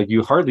events, like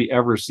you hardly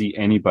ever see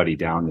anybody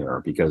down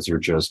there because you're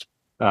just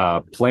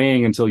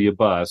playing until you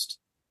bust.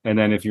 And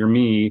then if you're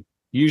me,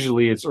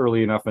 usually it's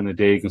early enough in the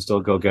day you can still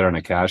go get on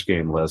a cash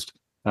game list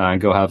and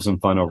go have some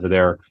fun over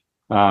there.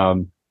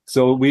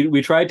 So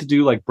we tried to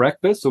do like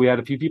breakfast. So we had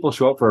a few people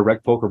show up for a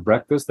Rec Poker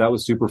breakfast. That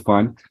was super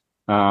fun.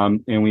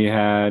 And we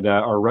had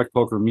our Rec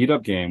Poker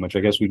meetup game, which I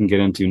guess we can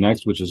get into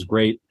next, which is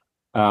great.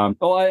 And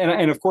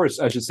of course,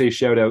 I should say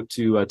shout out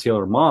to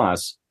Taylor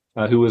Moss,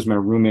 who was my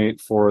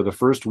roommate for the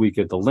first week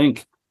at the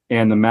Link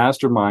and the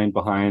mastermind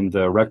behind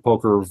the Rec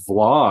Poker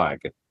vlog,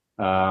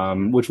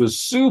 which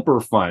was super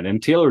fun.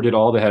 And Taylor did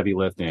all the heavy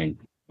lifting.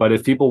 But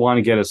if people want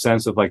to get a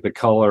sense of like the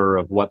color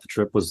of what the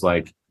trip was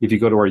like, if you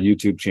go to our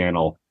YouTube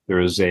channel, there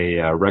is a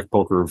Rec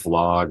Poker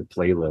vlog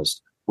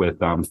playlist with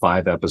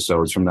 5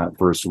 episodes from that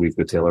first week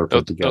that Taylor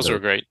put together. Those were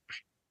great.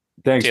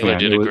 Thanks, Taylor man.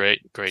 did a great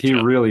he job. He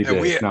really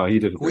did. He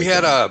did. We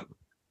had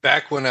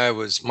back when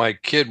my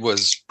kid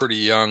was pretty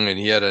young and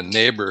he had a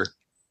neighbor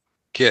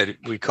kid.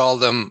 We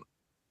called him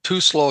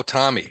Too Slow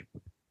Tommy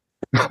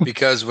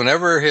because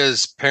whenever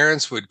his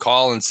parents would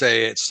call and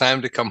say it's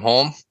time to come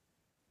home,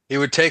 he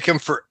would take him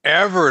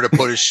forever to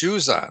put his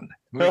shoes on.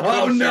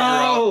 Oh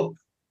no!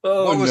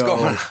 What was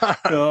going on?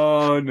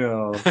 Oh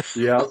no!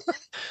 Yeah.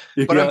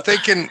 But I'm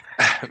thinking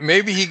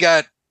maybe he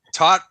got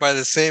taught by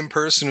the same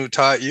person who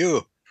taught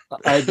you.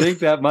 I think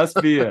that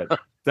must be it.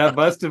 That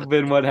must have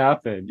been what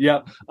happened.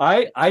 Yeah.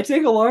 I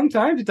take a long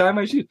time to tie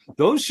my shoes.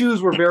 Those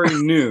shoes were very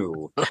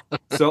new.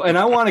 So, and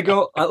I want to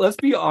go, let's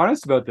be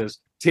honest about this.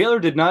 Taylor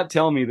did not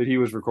tell me that he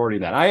was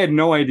recording that. I had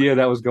no idea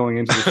that was going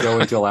into the show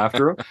until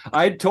after him.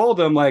 I told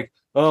him like,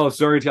 oh,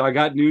 sorry, Taylor, I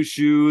got new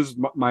shoes.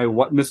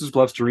 Mrs.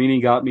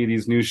 Bluffsterini got me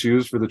these new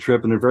shoes for the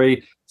trip, and they're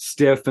very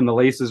stiff, and the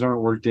laces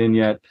aren't worked in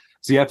yet.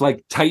 So you have to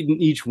like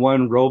tighten each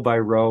one row by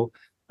row.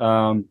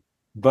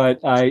 But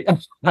I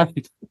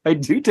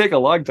do take a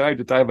long time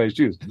to tie my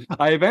shoes.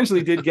 I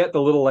eventually did get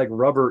the little like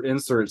rubber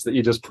inserts that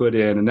you just put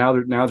in, and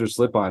now they're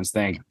slip-ons.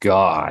 Thank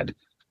God.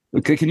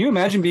 Can you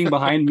imagine being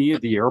behind me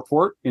at the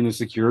airport in the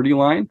security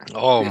line?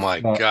 Oh my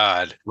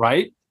God!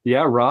 Right?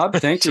 Yeah, Rob.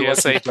 Thank you.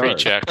 TSA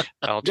pre-check.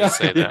 I'll just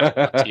say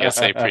that.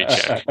 TSA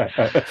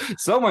pre-check.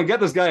 Someone get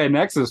this guy a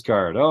Nexus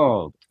card.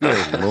 Oh,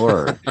 good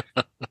Lord.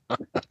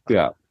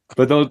 Yeah.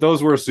 But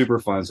those were super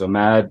fun. So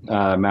mad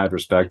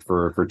respect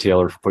for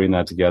Taylor for putting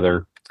that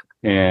together.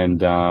 And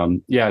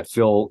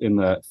Phil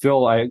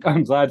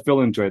I'm glad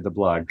Phil enjoyed the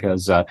blog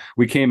because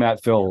we came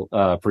at Phil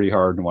pretty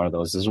hard in one of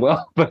those as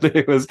well. But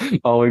it was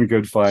all in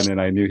good fun,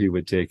 and I knew he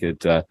would take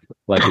it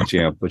like a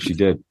champ, which he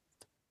did.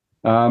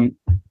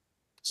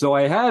 So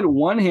I had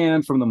one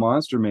hand from the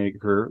Monster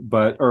Maker,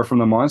 or from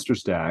the Monster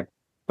Stack,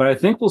 but I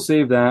think we'll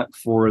save that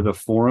for the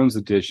Forums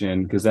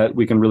edition because that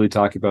we can really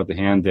talk about the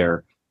hand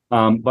there.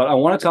 But I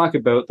want to talk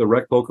about the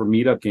Rec Poker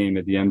meetup game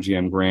at the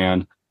MGM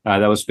Grand.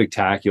 That was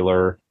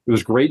spectacular. It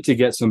was great to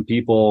get some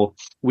people.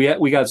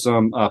 We got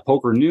some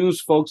Poker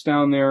News folks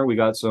down there. We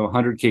got some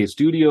 100K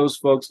Studios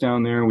folks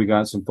down there. We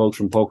got some folks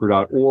from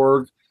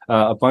Poker.org,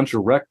 a bunch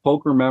of Rec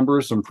Poker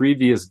members, some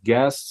previous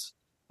guests.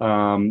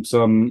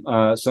 So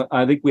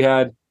I think we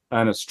had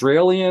an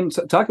Australian.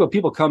 Talk about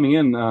people coming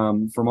in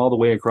from all the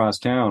way across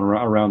town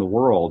around the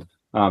world.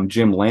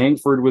 Jim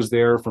Langford was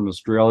there from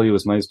Australia. It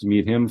was nice to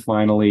meet him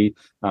finally.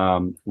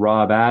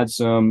 Rob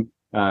Adsom,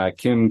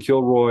 Kim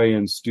Kilroy,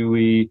 and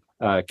Stewie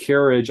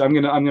Carriage. I'm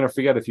gonna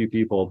forget a few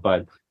people,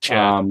 but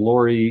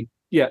Lori.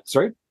 Yeah,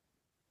 sorry.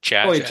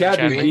 Chad. Oh, yeah, Chad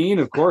McBean,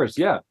 of course.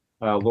 Yeah,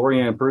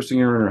 Lori Ann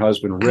Persinger and her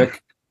husband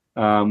Rick.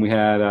 We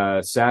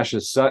had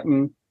Sasha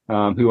Sutton,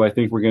 who I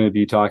think we're going to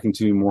be talking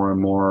to more and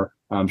more.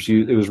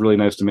 It was really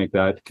nice to make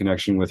that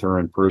connection with her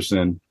in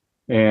person.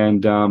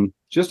 And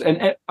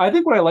and I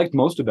think what I liked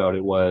most about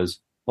it was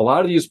a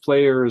lot of these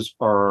players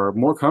are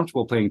more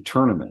comfortable playing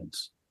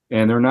tournaments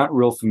and they're not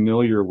real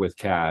familiar with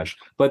cash,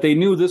 but they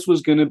knew this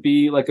was going to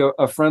be like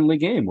a friendly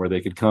game where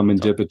they could come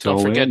and dip a toe in.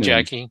 Don't forget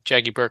Jackie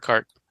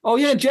Burkhart. Oh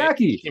yeah,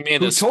 Jackie. He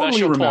made who a special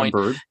totally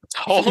remembered.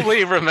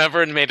 Totally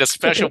remembered and made a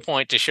special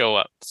point to show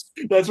up.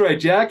 That's right,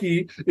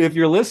 Jackie. If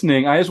you're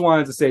listening, I just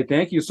wanted to say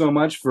thank you so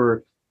much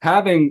for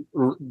having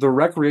the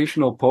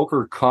recreational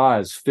poker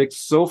cause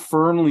fixed so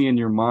firmly in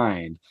your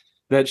mind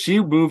that she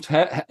moved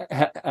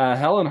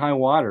hell and high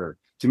water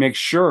to make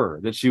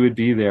sure that she would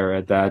be there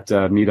at that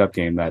meetup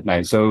game that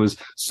night. So it was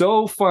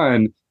so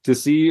fun to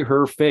see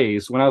her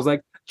face when I was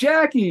like,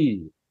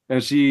 Jackie!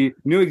 And she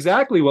knew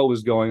exactly what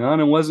was going on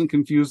and wasn't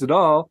confused at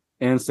all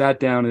and sat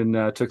down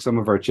and took some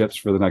of our chips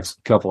for the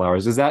next couple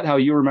hours. Is that how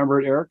you remember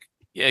it, Eric?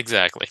 Yeah,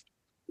 exactly.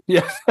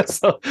 Yeah,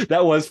 so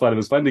that was fun. It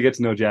was fun to get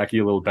to know Jackie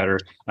a little better.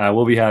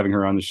 We'll be having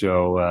her on the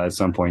show at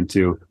some point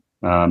too.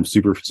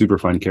 Super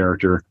fun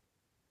character.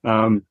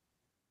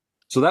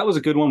 So that was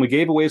a good one. We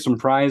gave away some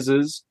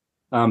prizes.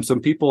 Some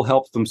people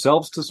helped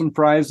themselves to some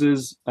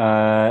prizes,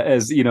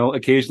 as you know,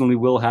 occasionally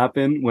will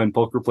happen when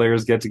poker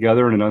players get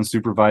together in an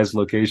unsupervised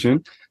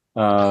location.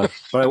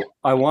 But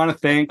I want to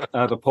thank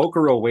the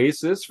Poker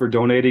Oasis for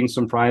donating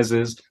some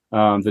prizes.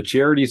 The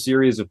charity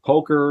series of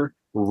poker,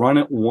 Run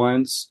It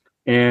Once,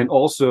 and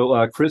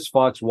also Chris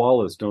Fox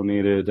Wallace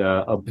donated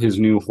his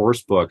new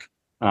horse book,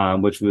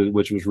 which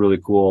was really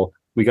cool.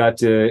 We got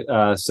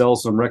to sell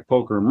some Rec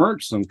Poker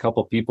merch. Some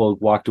couple people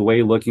walked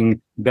away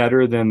looking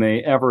better than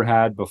they ever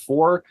had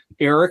before.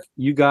 Eric,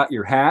 you got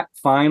your hat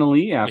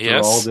finally after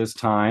all this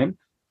time.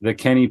 The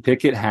Kenny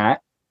Pickett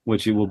hat,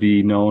 which it will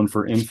be known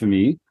for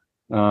infamy.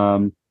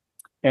 And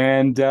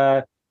then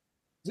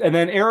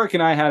Eric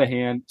and I had a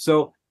hand.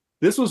 So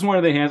this was one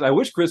of the hands. I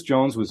wish Chris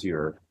Jones was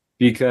here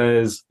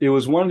because it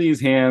was one of these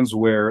hands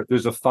where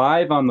there's a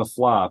 5 on the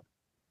flop.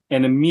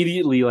 And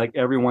immediately, like,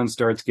 everyone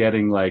starts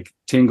getting like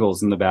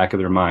tingles in the back of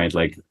their mind,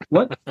 like,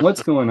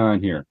 what's going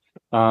on here?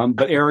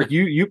 But Eric,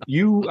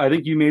 you, I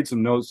think you made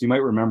some notes. You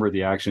might remember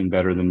the action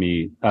better than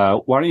me.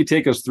 Why don't you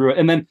take us through it?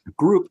 And then,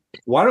 group,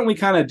 why don't we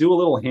kind of do a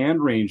little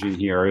hand ranging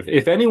here?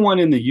 If anyone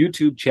in the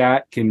YouTube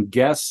chat can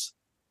guess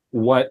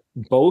what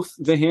both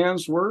the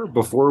hands were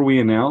before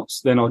we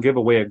announce, then I'll give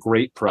away a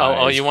great prize.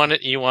 Oh, you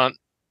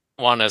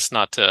want us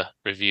not to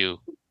review?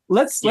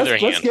 Let's get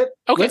okay.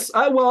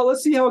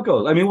 Let's see how it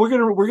goes. I mean, we're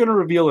gonna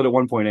reveal it at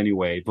one point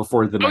anyway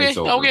before the night's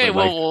over. Okay,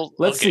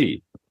 let's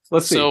see.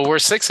 Let's see. So we're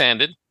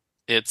 6-handed.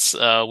 It's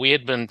we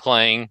had been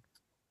playing.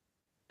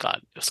 God,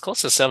 it was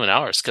close to 7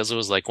 hours because it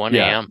was like 1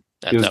 a.m.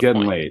 It was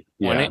getting late.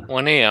 Yeah,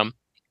 1 a.m.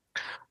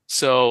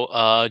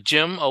 So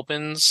Jim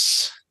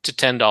opens to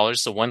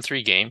 $10. The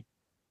 1-3 game.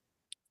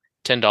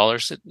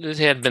 $10. It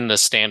had been the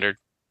standard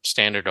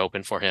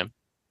open for him.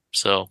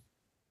 So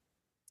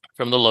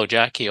from the low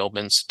jack, he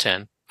opens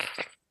 10.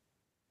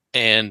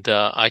 And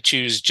I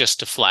choose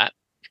just a flat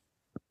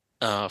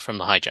from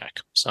the hijack.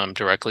 So I'm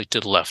directly to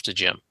the left of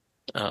Jim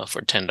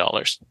for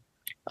 $10.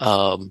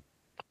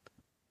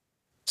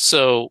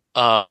 So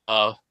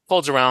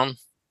folds around.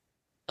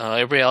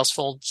 Everybody else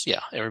folds?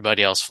 Yeah,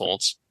 everybody else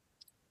folds.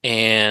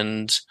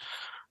 And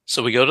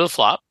so we go to the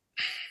flop.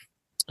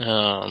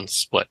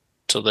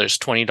 So there's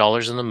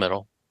 $20 in the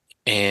middle.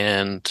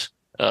 And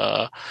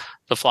the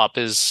flop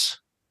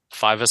is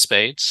 5 of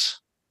spades.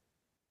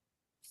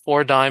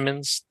 4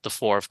 diamonds, the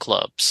 4 of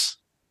clubs.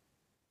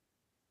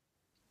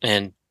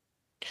 And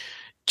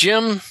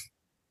Jim,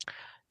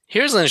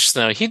 here's an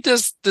interesting thing. He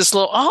does this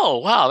little, oh,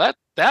 wow,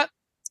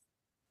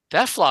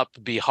 that flop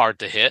would be hard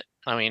to hit.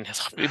 I mean,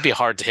 it'd be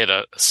hard to hit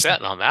a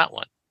set on that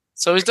one.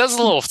 So he does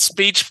a little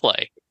speech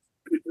play.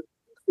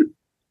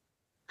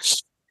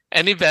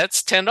 And he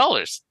bets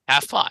 $10,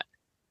 half pot.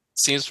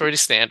 Seems pretty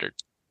standard.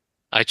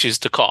 I choose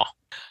to call.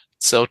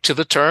 So to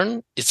the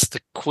turn, it's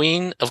the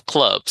queen of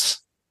clubs.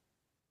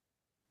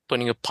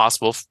 Putting a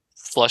possible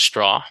flush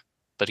draw,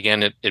 but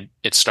again,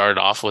 it started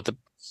off with a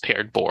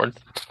paired board.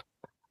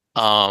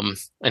 And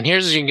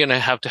here's you're gonna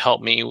have to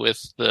help me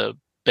with the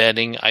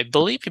betting. I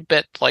believe you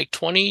bet like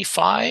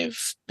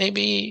 25,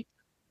 maybe.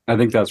 I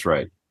think that's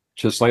right.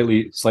 Just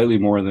slightly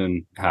more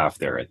than half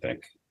there, I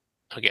think.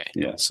 Okay.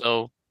 Yeah.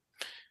 So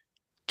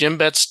Jim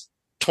bets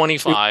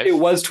 25. It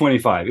was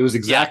 25. It was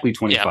exactly Yeah,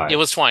 25. it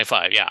was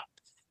 25, yeah.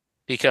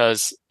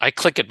 Because I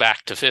click it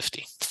back to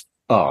 50.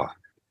 Oh,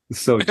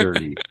 so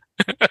dirty.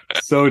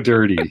 So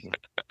dirty.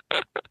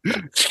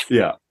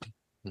 Yeah.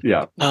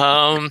 Yeah.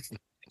 I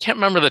can't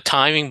remember the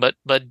timing, but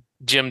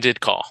Jim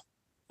did call.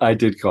 I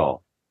did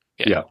call.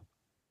 Okay. Yeah.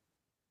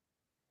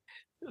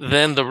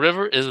 Then the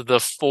river is the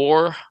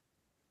 4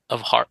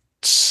 of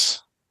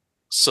hearts.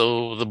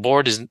 So the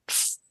board is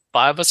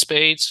 5 of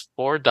spades,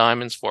 4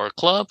 diamonds, 4 of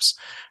clubs,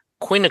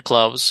 queen of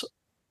clubs,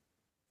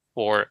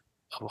 4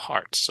 of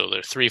hearts. So there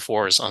are 3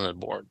 fours on the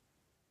board.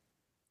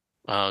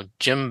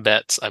 Jim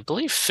bets, I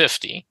believe,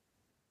 50.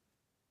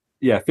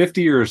 Yeah,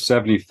 50 or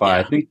 75. Yeah.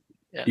 I think,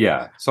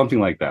 yeah, something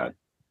like that.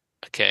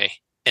 Okay.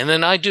 And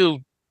then I do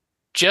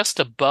just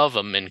above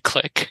him in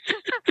click.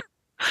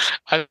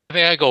 I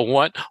think I go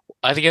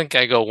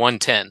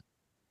 110.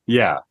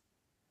 Yeah.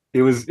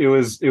 It was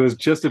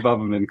just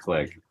above him in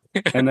click.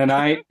 And then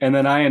I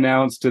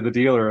announced to the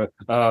dealer,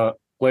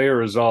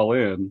 player is all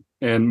in,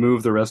 and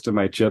moved the rest of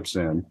my chips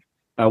in.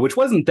 Which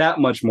wasn't that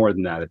much more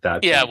than that at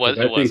that Yeah, point.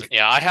 it wasn't.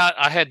 Yeah,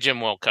 I had Jim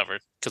well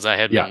covered because I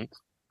had been.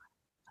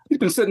 He's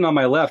been sitting on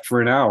my left for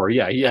an hour.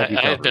 Yeah, he had me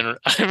covered.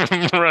 I've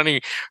been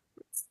running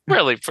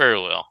really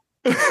very well.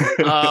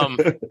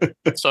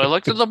 So I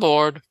looked at the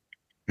board,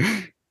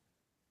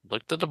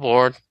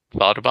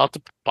 thought about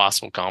the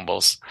possible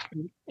combos,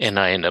 and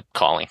I ended up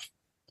calling.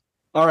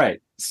 All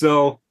right,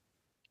 so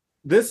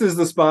this is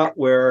the spot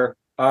where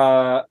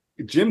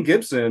Jim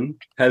Gibson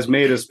has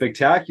made a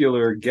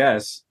spectacular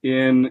guess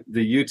in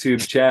the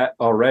YouTube chat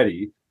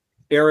already.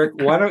 Eric,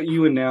 why don't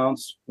you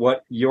announce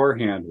what your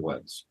hand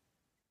was?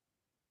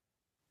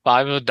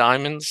 5 of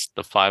diamonds,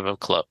 the 5 of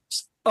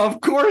clubs.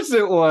 Of course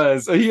it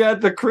was. He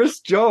had the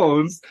Chris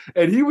Jones,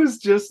 and he was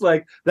just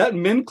like that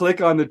min click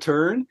on the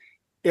turn.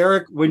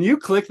 Eric, when you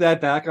click that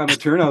back on the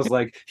turn, I was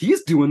like,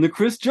 he's doing the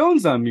Chris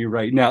Jones on me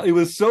right now. It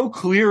was so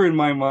clear in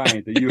my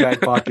mind that you had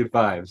pocket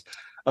fives.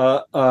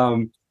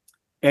 And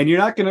you're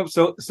not going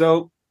to,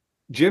 so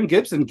Jim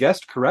Gibson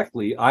guessed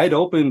correctly. I'd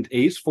opened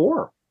ace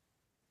 4.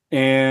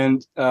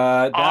 And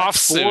that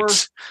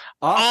offsuit.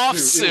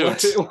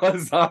 Offsuit. It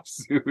was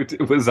offsuit.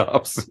 It was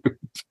offsuit.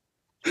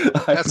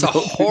 That's a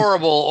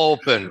horrible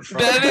open.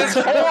 That is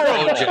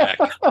horrible, Jack.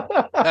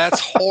 That's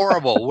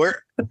horrible.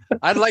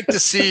 I'd like to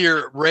see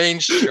your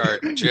range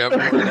chart, Jim.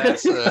 Where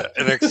that's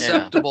an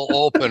acceptable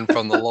open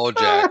from the low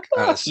jack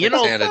on a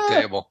six-handed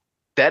table.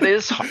 That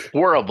is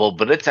horrible,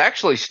 but it's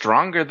actually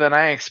stronger than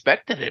I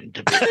expected him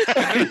to be.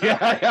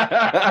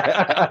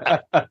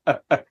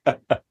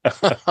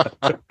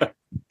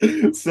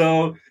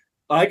 So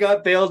I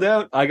got bailed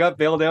out.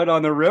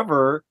 On the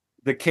river.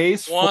 The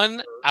case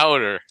one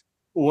outer,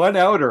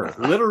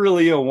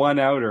 literally a one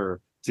outer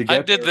to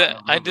get.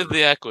 I did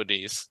the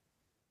equities.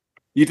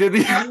 You did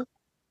the.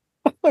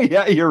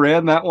 Yeah, you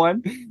ran that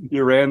one.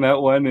 You ran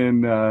that one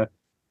in the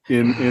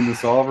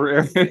solver,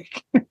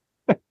 Eric.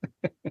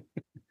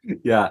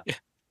 Yeah,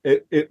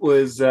 it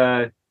was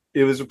a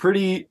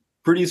pretty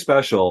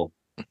special.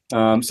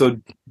 So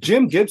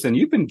Jim Gibson,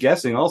 you've been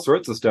guessing all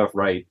sorts of stuff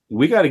right.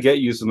 We got to get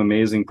you some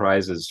amazing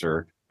prizes,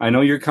 sir. I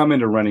know you're coming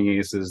to Running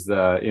Aces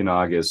in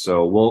August,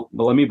 so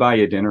let me buy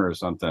you dinner or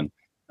something.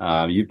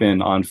 You've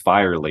been on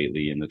fire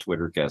lately in the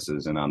Twitter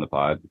guesses and on the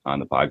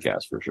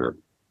podcast for sure.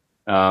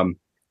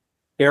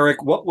 Eric,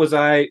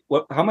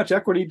 how much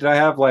equity did I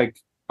have like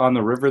on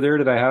the river there?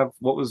 Did I have,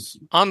 what was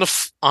on the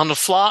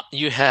flop?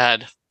 You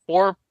had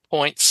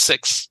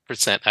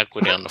 4.6%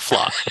 equity on the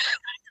flop.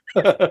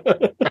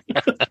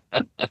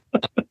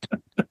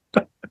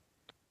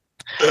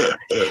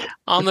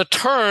 On the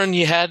turn,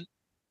 you had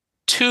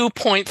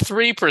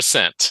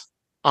 2.3%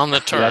 on the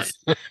turn.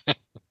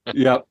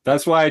 Yep,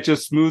 that's why I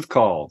just smooth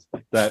called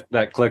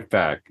that click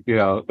back. You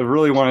know, I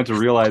really wanted to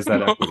realize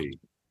that equity.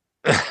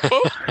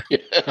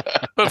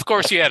 But of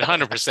course, you had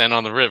 100%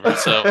 on the river.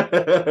 So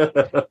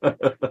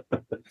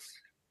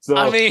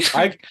I mean,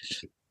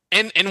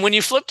 and when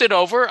you flipped it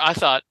over, I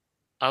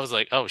was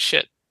like, oh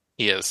shit,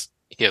 he has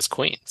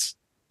queens.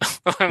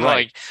 I'm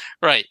like,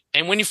 right.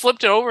 And when you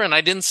flipped it over and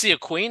I didn't see a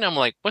queen, I'm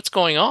like, what's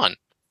going on?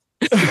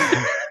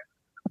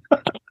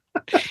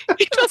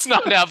 He does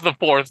not have the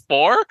 4th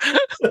 4.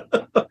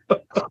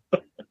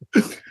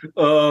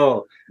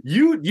 Oh,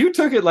 you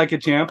took it like a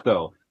champ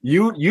though.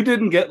 You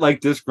didn't get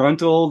like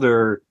disgruntled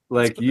or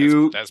like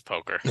that's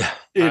poker.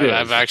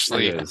 I've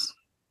actually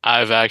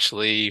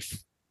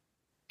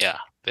yeah,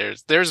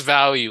 there's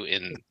value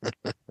in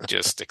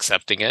just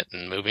accepting it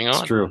and moving on.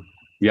 It's true.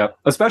 Yep.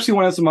 Especially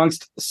when it's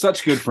amongst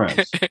such good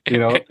friends, you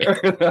know.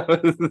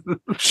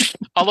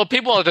 Although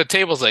people at the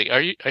table's like,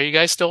 are you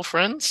guys still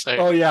friends?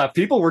 Oh yeah,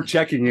 people were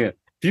checking in.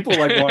 People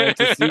like wanted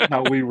to see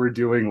how we were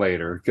doing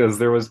later because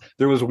there was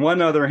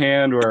one other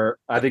hand where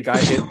I think I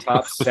hit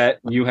top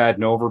set and you had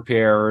an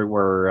overpair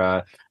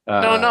where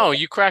no,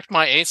 you cracked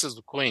my aces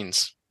with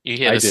queens. You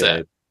hit I a set.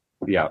 did.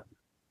 Yeah.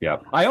 Yeah.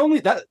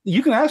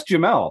 You can ask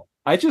Jamel.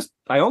 I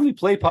only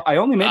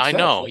make I sets.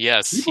 know. Like,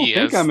 Yes, people he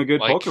think is. I'm a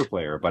good Like, poker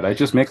player, but I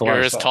just make a lot you're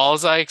of as sets. tall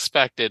as I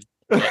expected,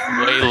 but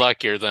way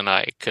luckier than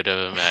I could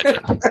have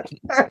imagined.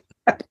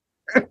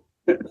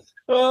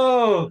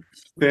 Oh,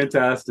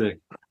 fantastic.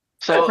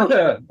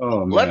 So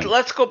Oh man.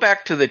 let's go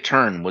back to the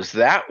turn. Was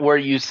that where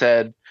you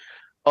said,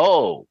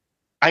 "Oh,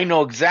 I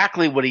know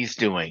exactly what he's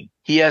doing.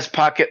 He has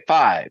pocket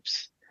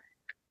fives,"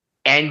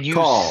 and you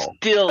Call.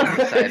 still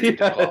decided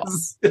to call?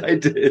 Yes, I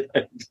did.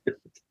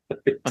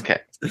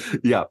 Okay.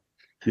 Yeah.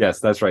 Yes,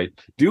 that's right.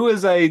 Do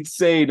as I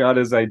say, not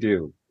as I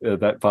do.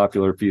 That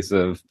popular piece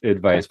of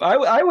advice. I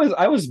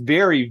was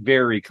very,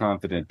 very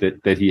confident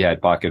that he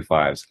had pocket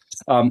fives.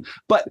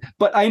 But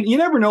you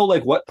never know,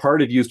 like, what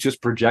part of you is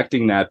just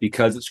projecting that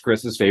because it's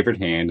Chris's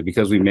favorite hand,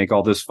 because we make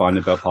all this fun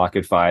about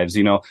pocket fives.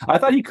 You know, I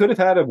thought he could have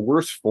had a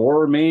worse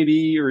four,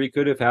 maybe, or he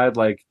could have had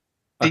like.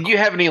 Did you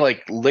have any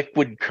like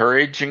liquid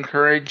courage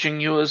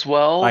encouraging you as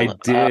well? I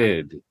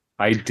did.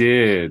 I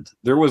did.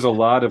 There was a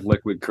lot of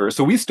liquid courage.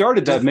 So we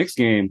started that mix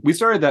game. We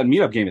started that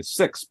meetup game at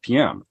 6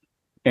 p.m.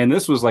 And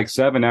this was like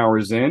 7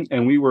 hours in,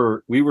 and we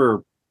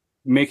were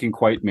making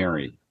quite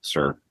merry,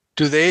 sir.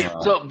 Do they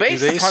So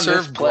based upon this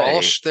serve play,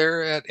 Grolsch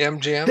there at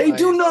MGM? They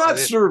do not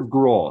serve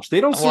Grolsch. They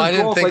don't serve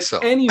Grolsch like so.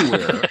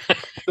 anywhere.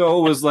 So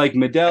it was like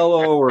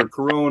Modelo or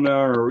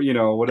Corona or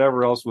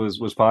whatever else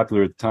was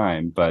popular at the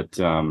time. But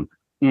you're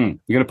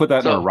gonna put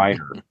that in a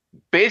rider.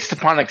 Based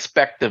upon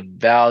expected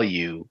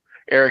value,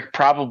 Eric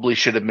probably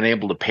should have been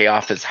able to pay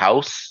off his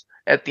house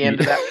at the end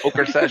of that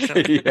poker session.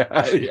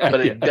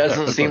 But it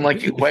doesn't seem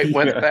like it quite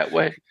went that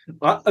way.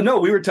 No,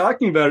 we were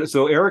talking about it.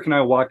 So Eric and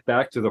I walked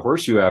back to the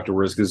Horseshoe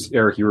afterwards because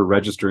Eric, you were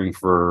registering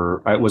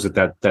for was it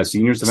that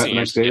seniors event the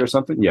next day or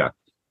something? Yeah.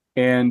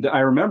 And I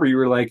remember you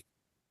were like,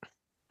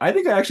 I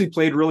think I actually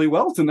played really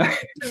well tonight.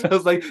 I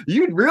was like,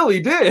 you really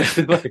did.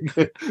 Like,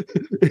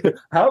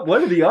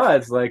 what are the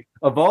odds? Like,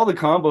 of all the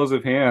combos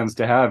of hands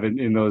to have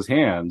in those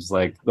hands,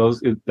 like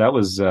that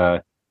was,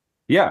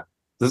 yeah.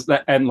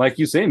 And like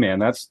you say, man,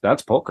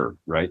 that's poker,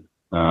 right?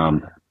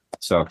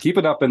 So keep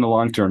it up in the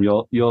long term.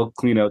 You'll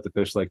clean out the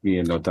fish like me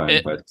in no time.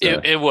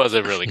 It was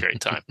a really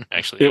great time,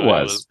 actually. It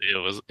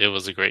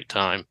was a great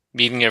time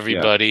meeting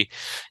everybody.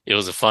 Yeah. It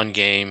was a fun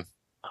game.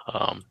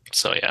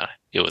 So yeah,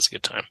 it was a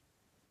good time.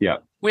 Yeah,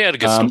 we had a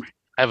good story.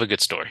 I have a good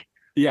story.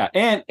 Yeah,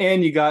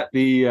 and you got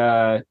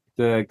the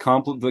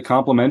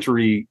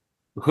complimentary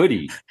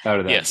hoodie out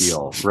of that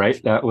deal,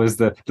 right? That was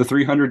the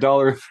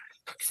 $300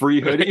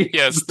 free hoodie.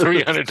 Yes,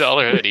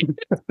 $300 hoodie.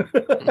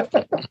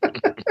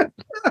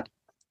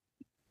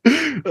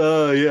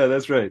 Oh yeah,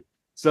 that's right.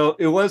 So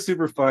it was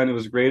super fun. It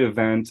was a great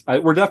event.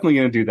 We're definitely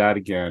going to do that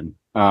again.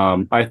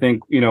 I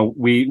think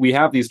we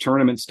have these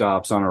tournament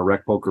stops on our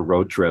Rec Poker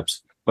road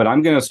trips. But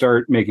I'm going to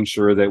start making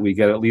sure that we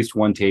get at least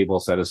one table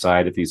set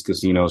aside at these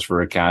casinos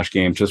for a cash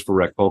game just for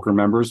Rec Poker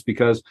members,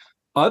 because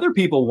other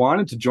people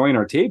wanted to join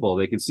our table.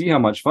 They could see how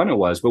much fun it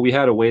was, but we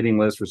had a waiting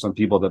list for some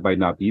people that might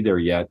not be there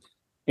yet.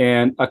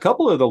 And a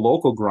couple of the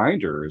local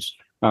grinders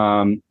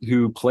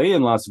who play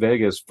in Las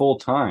Vegas full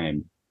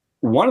time,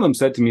 one of them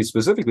said to me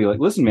specifically,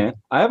 like, listen, man,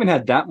 I haven't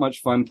had that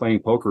much fun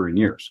playing poker in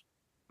years.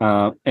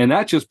 And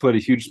that just put a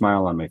huge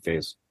smile on my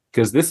face,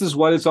 because this is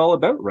what it's all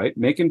about, right?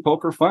 Making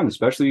poker fun,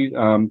 especially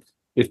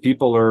if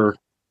people are,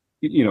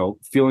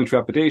 feeling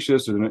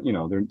trepidatious or,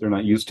 they're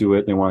not used to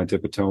it, they want to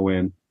dip a toe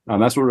in.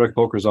 That's what Rec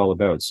Poker is all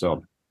about.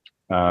 So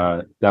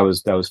that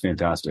was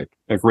fantastic.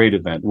 A great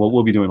event.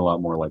 We'll be doing a lot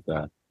more like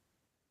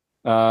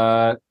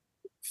that.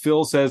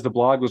 Phil says the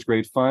blog was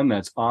great fun.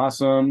 That's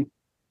awesome.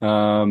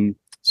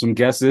 Some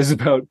guesses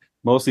about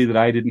mostly that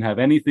I didn't have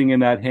anything in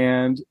that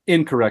hand.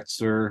 Incorrect,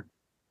 sir.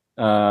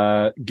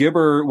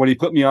 Gibber, when he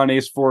put me on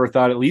ace four,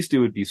 thought at least it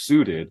would be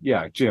suited.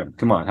 Yeah, Jim,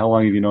 come on. How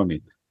long have you known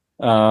me?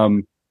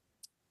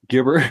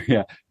 Gibber,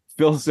 yeah.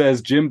 Phil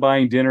says Jim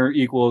buying dinner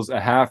equals a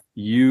half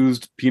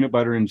used peanut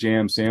butter and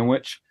jam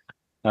sandwich.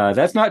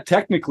 That's not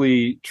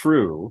technically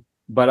true,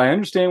 but I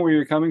understand where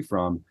you're coming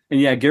from. And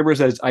yeah, Gibber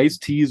says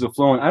iced teas are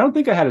flowing. I don't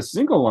think I had a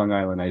single Long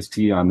Island iced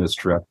tea on this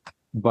trip,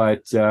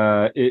 but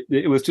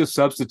it was just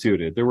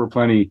substituted. There were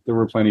plenty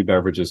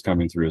beverages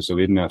coming through, so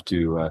we didn't have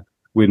to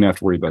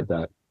worry about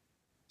that.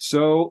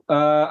 So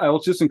I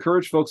will just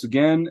encourage folks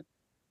again.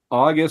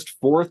 August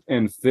 4th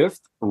and 5th,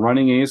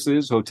 Running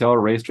Aces Hotel,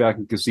 Racetrack,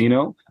 and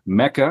Casino,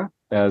 Mecca,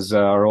 as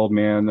our old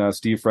man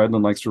Steve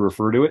Fredlin likes to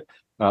refer to it.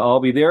 I'll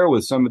be there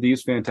with some of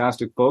these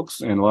fantastic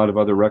folks and a lot of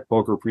other Rec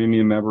Poker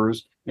Premium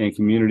members and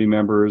community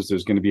members.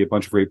 There's going to be a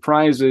bunch of great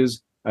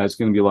prizes. It's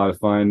going to be a lot of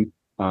fun.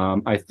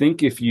 I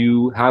think if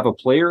you have a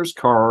player's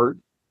card,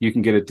 you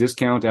can get a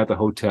discount at the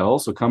hotel.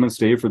 So come and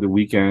stay for the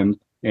weekend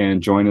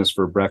and join us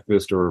for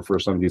breakfast or for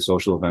some of these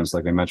social events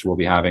like I mentioned we'll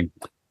be having.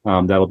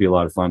 That'll be a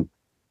lot of fun.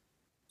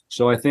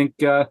 So I think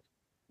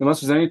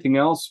unless there's anything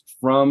else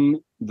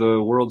from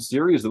the World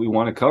Series that we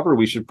want to cover,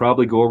 we should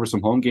probably go over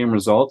some home game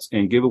results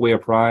and give away a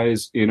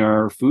prize in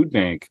our food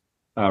bank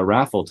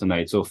raffle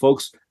tonight. So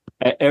folks,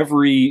 At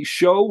every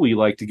show, we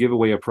like to give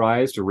away a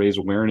prize to raise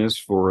awareness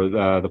for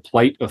the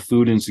plight of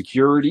food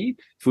insecurity.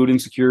 Food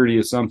insecurity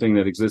is something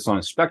that exists on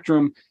a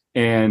spectrum.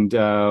 And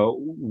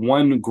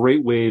one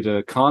great way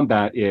to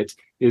combat it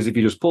is if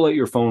you just pull out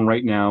your phone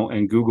right now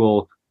and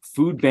Google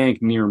food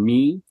bank near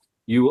me.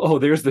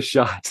 There's the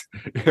shot.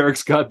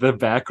 Eric's got the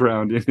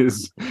background in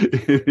his,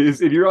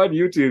 if you're on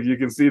YouTube, you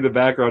can see the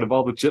background of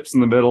all the chips in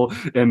the middle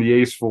and the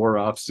Ace 4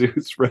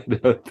 offsuits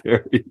right out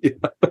there.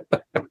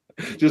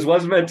 Just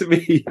wasn't meant to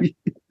be.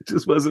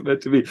 Just wasn't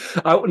meant to be.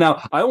 I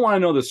want to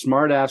know the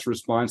smart ass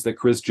response that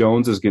Chris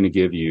Jones is going to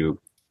give you,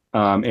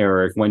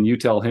 Eric, when you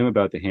tell him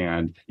about the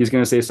hand. He's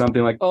going to say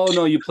something like, "Oh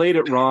no, you played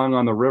it wrong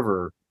on the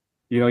river.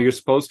 You're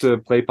supposed to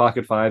play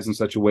pocket fives in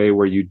such a way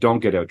where you don't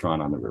get outdrawn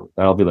on the river."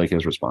 That'll be like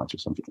his response or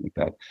something like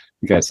that.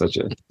 The guy's such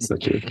a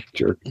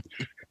jerk.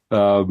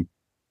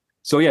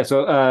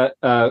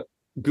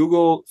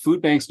 Google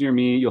food banks near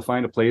me. You'll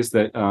find a place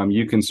that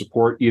you can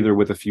support either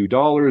with a few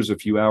dollars, a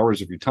few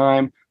hours of your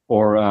time,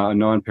 or a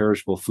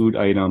non-perishable food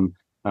item.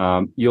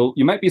 You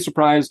might be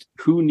surprised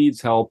who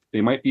needs help.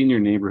 They might be in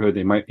your neighborhood.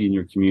 They might be in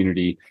your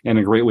community. And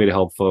a great way to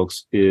help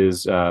folks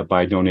is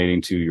by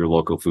donating to your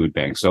local food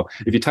bank. So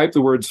if you type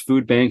the words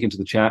food bank into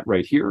the chat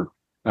right here,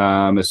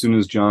 as soon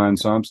as John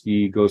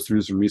Somsky goes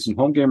through some recent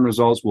home game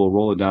results, we'll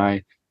roll a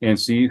die and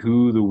see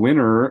who the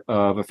winner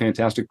of a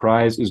fantastic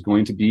prize is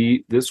going to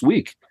be this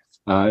week.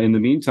 In the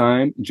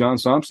meantime, John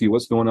Somsky,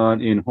 what's going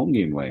on in home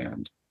game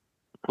land?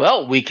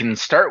 Well, we can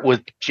start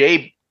with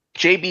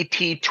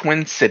JBT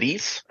Twin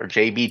Cities, or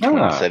JB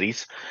Twin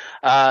Cities.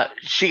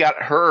 She got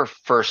her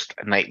first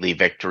nightly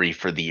victory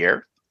for the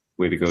year.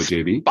 Way to go,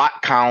 JB. Spot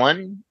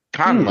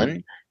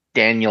Conlon,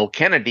 Daniel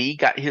Kennedy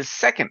got his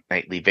second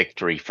nightly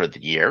victory for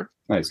the year.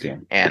 Nice,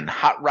 Dan. And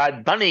Hot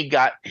Rod Bunny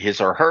got his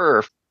or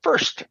her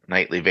first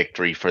nightly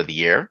victory for the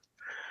year.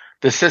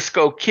 The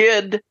Cisco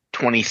Kid,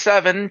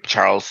 27,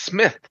 Charles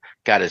Smith,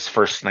 got his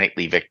first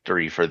nightly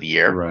victory for the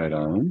year. Right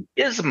on.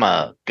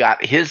 Isma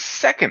got his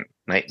second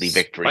nightly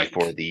victory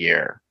for the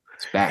year.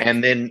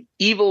 And then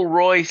Evil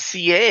Roy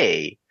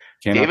CA,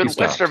 David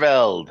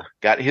Westerveld,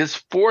 got his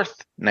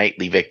fourth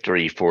nightly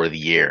victory for the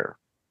year.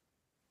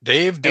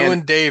 Dave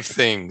doing Dave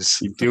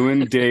things.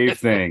 Doing Dave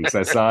things.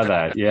 I saw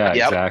that. Yeah,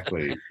 yep.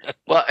 Exactly.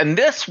 Well, and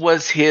this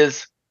was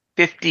his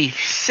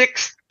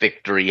 56th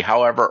victory.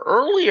 However,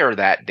 earlier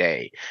that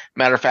day,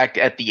 matter of fact,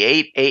 at the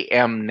 8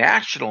 a.m.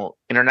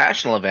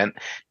 international event,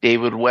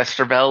 David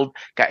Westerveld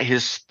got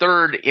his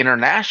third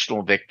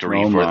international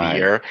victory for the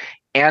year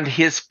and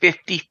his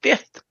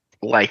 55th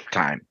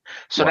lifetime.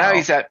 So now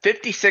he's at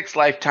 56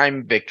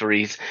 lifetime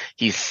victories.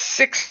 He's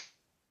 6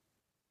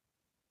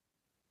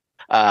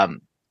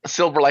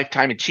 Silver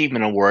Lifetime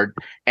Achievement Award,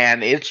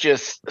 and it's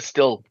just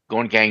still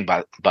going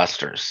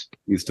gangbusters.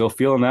 He's still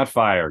feeling that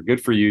fire.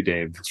 Good for you,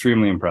 Dave.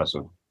 Extremely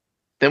impressive.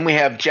 Then we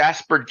have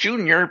Jasper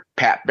Jr.,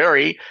 Pat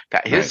Berry,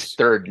 got his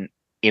third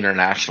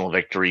international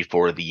victory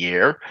for the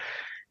year.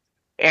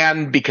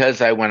 And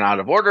because I went out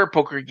of order,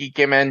 Poker Geek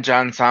MN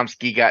John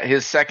Somsky got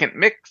his second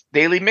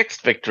daily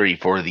mixed victory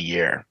for the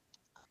year.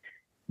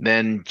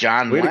 Then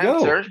John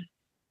Lancer,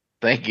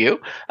 thank you,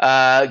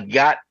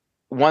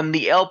 won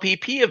the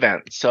LPP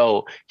event.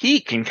 So he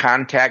can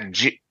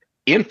contact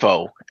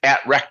info at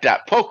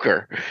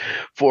rec.poker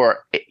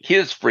for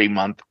his free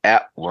month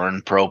at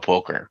Learn Pro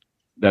Poker.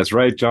 That's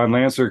right, John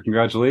Lancer.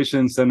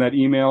 Congratulations. Send that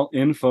email,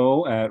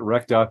 info at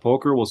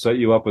rec.poker. We'll set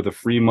you up with a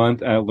free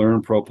month at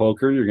Learn Pro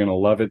Poker. You're going to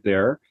love it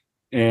there.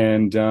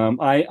 And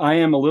I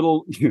am a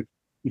little...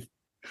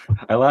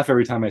 I laugh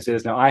every time I say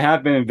this now. I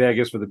have been in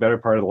Vegas for the better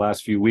part of the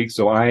last few weeks,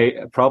 so I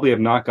probably have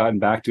not gotten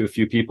back to a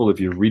few people if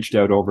you've reached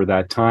out over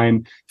that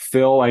time.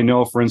 Phil, I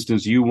know, for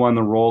instance, you won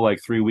the roll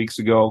like 3 weeks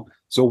ago.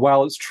 So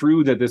while it's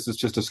true that this is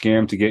just a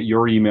scam to get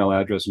your email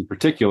address in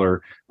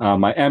particular,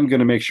 I am going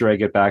to make sure I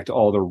get back to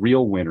all the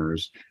real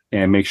winners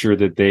and make sure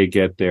that they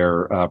get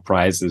their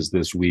prizes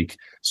this week.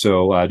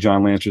 So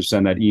John Lancer,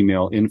 send that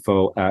email,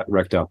 info at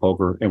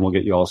rec.poker, and we'll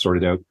get you all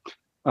sorted out.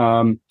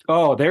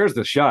 There's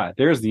the shot.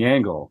 There's the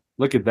angle.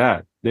 Look at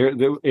that. There,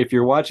 if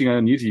you're watching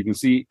on YouTube, you can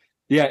see,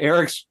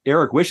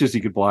 Eric wishes he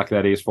could block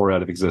that ace 4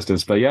 out of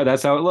existence. But yeah,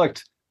 that's how it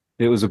looked.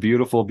 It was a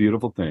beautiful,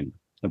 beautiful thing.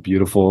 A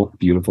beautiful,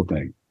 beautiful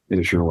thing.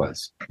 It sure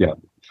was. Yeah.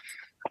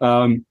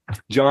 John,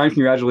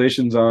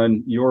 congratulations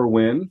on your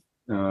win.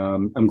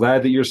 I'm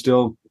glad that you're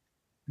still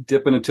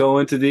dipping a toe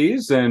into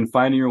these and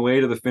finding your way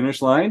to the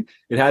finish line.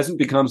 It hasn't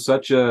become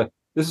this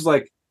is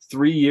like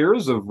 3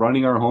 years of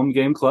running our home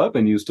game club,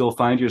 and you still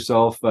find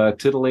yourself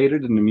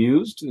titillated and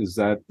amused.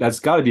 That's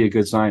got to be a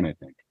good sign, I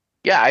think.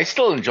 Yeah, I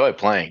still enjoy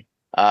playing.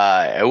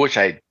 I wish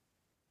I'd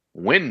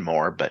win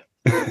more, but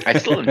I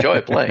still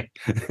enjoy playing.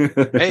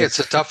 Hey, it's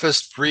the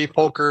toughest free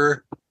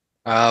poker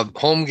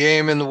home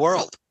game in the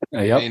world.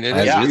 Yep, I mean,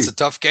 it's a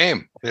tough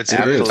game. It's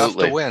tough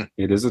to win.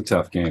 It is a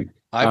tough game.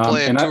 I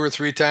play it 2 or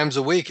 3 times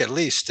a week at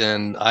least,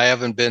 and I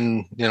haven't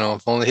been,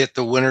 I've only hit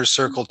the winner's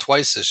circle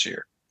twice this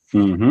year.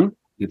 Mm-hmm.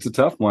 It's a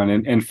tough one.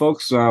 And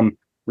folks,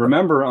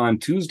 remember on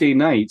Tuesday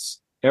nights,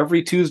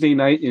 every Tuesday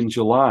night in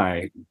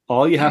July,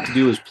 all you have to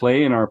do is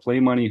play in our Play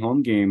Money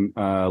home game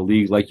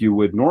league like you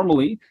would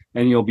normally,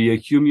 and you'll be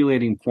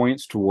accumulating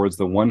points towards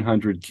the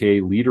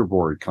 100K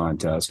leaderboard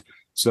contest.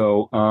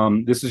 So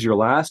this is your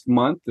last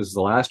month. This is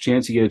the last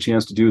chance you get a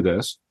chance to do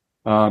this.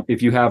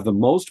 If you have the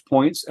most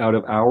points out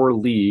of our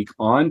league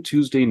on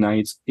Tuesday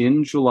nights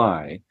in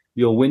July,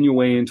 you'll win your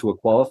way into a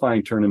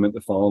qualifying tournament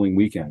the following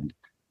weekend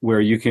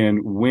where you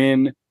can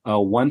win a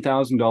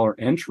 $1,000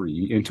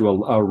 entry into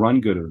a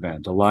Run Good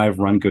event, a live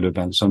Run Good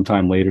event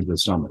sometime later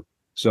this summer.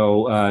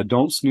 So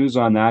don't snooze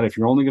on that. If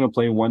you're only going to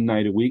play one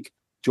night a week,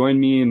 join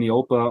me in the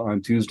OPA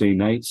on Tuesday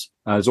nights.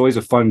 There's always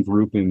a fun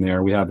group in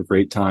there. We have a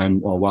great time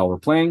while we're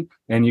playing,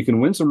 and you can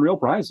win some real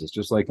prizes,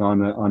 just like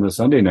on the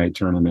Sunday night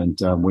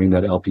tournament, winning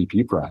that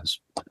LPP prize.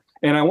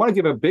 And I want to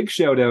give a big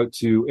shout out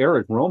to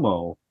Eric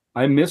Romo.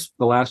 I missed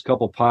the last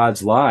couple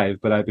pods live,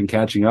 but I've been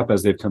catching up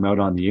as they've come out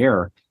on the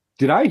air.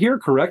 Did I hear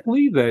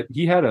correctly that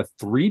he had a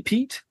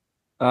three-peat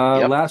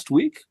last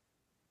week?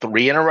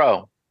 3 in a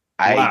row.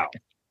 Wow.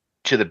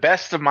 To the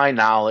best of my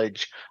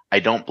knowledge, I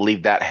don't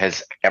believe that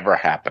has ever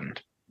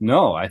happened.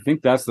 No, I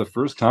think that's the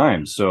first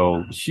time.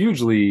 So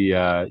hugely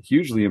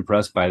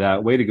impressed by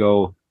that. Way to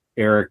go,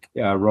 Eric.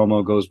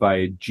 Romo goes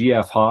by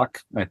GF Hawk,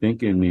 I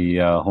think, in the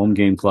home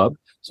game club.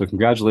 So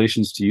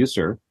congratulations to you,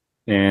 sir.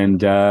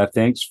 And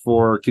thanks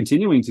for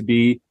continuing to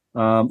be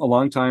a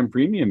longtime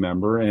premium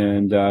member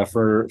and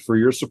for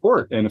your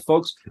support. And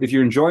folks, if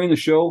you're enjoying the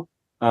show,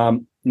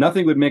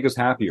 nothing would make us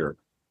happier.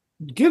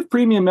 Give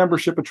premium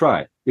membership a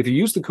try. If you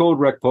use the code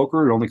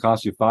RecPoker, it only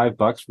costs you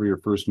 $5 for your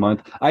first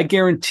month. I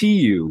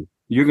guarantee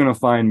you're going to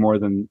find more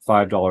than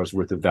 $5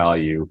 worth of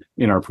value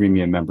in our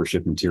premium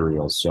membership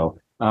materials. So,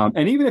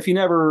 and even if you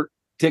never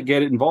get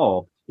it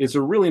involved, it's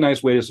a really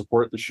nice way to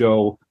support the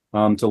show,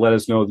 to let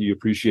us know that you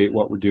appreciate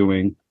what we're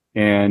doing.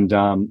 And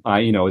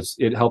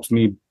it helps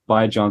me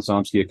buy John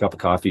Somsky a cup of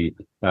coffee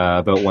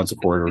about once a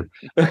quarter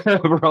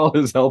for all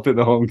his help in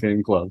the home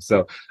game club.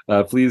 So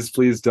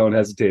please don't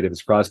hesitate if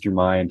it's crossed your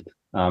mind.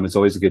 It's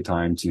always a good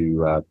time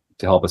to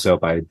help us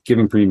out by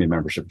giving premium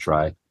membership a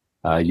try.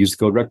 Use the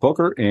code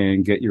RecPoker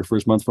and get your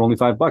first month for only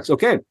 $5.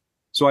 Okay,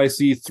 so I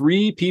see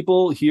 3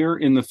 people here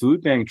in the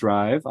food bank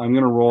drive. I'm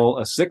going to roll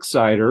a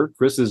 6-sider,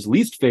 Chris's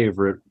least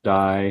favorite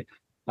die.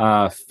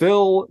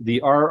 Phil,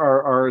 the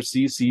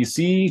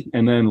RRRCCC,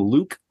 and then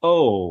Luke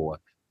O.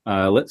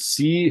 Let's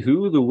see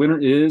who the winner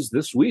is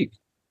this week.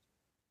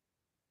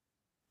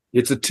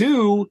 It's a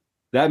 2.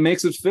 That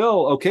makes it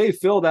Phil. Okay,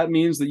 Phil, that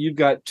means that you've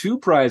got 2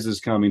 prizes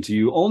coming to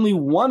you. Only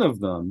one of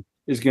them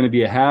is going to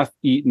be a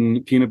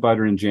half-eaten peanut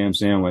butter and jam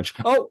sandwich.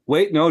 Oh,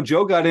 wait, no,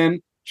 Joe got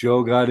in.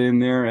 Joe got in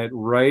there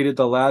right at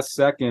the last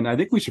second. I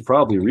think we should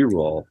probably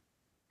re-roll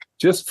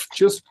just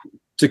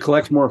to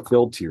collect more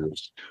Phil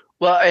tears.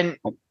 Well, and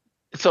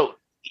so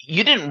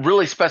you didn't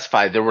really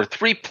specify. There were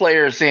 3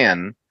 players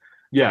in.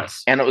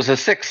 Yes. And it was a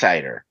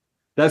 6-sider.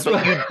 That's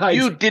what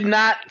you did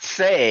not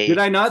say. Did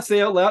I not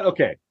say out loud?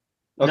 Okay.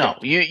 No,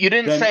 you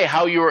didn't say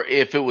how you were,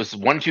 if it was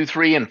 1, 2,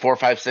 3 and 4,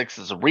 5, 6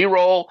 is a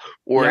reroll,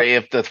 or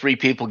if the 3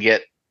 people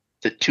get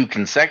the 2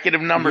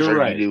 consecutive numbers,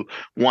 or you do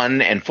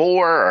 1 and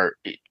 4, or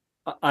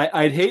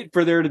I'd hate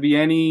for there to be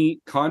any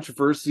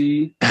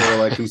controversy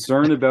or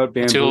concern about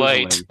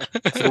bamboozling. Too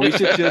late. So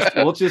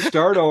we'll just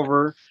start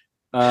over.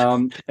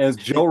 As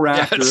Joe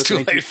Rafter, it's too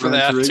late for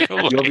that.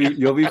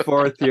 You'll be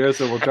 4th here,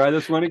 so we'll try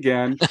this one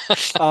again.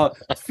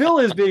 Phil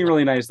is being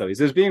really nice though. He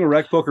says being a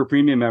Rec Poker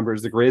premium member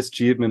is the greatest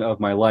achievement of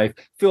my life.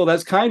 Phil,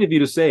 that's kind of you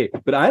to say,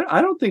 but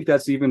I don't think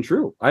that's even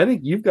true. I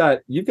think you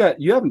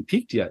haven't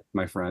peaked yet,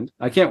 my friend.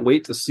 I can't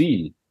wait to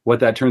see what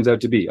that turns out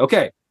to be.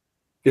 Okay,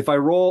 I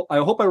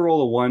hope I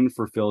roll a 1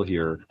 for Phil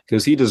here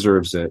because he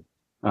deserves it.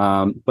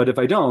 But if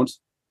I don't,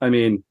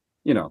 couldn't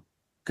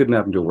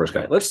happen to a worse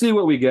guy. Let's see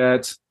what we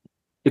get.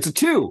 It's a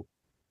 2.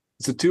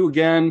 It's a 2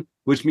 again,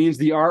 which means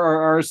the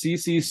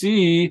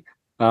RRRCCC,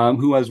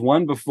 who has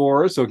won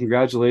before. So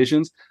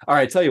congratulations. All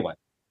right, tell you what.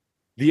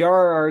 The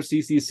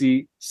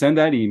RRRCCC, send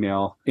that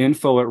email,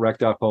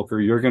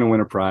 info@rec.poker. You're going to win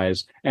a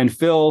prize. And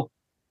Phil,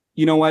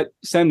 you know what?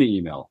 Send the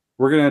email.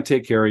 We're going to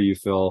take care of you,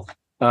 Phil.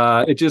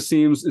 It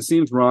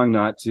seems wrong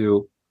not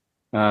to.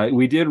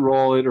 We did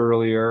roll it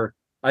earlier.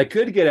 I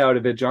could get out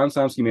of it. John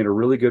Somsky made a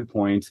really good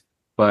point,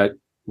 but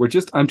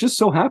I'm just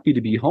so happy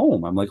to be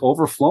home. I'm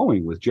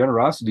overflowing with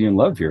generosity and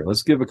love here.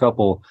 Let's give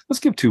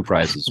 2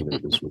 prizes away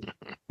this week.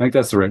 I think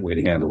that's the right way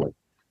to handle it.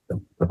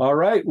 All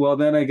right. Well,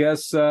 then I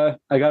guess I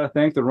got to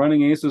thank the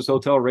Running Aces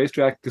Hotel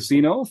Racetrack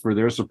Casino for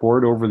their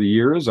support over the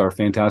years, our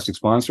fantastic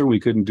sponsor.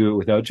 We couldn't do it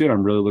without you.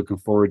 I'm really looking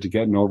forward to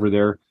getting over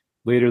there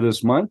later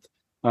this month.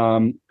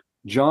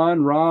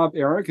 John, Rob,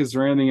 Eric, is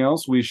there anything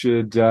else we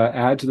should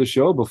add to the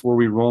show before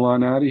we roll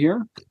on out of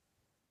here?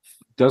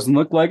 Doesn't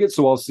look like it,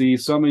 so I'll see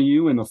some of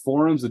you in the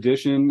forums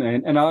edition.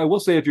 And I will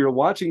say, if you're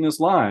watching this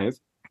live,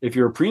 if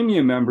you're a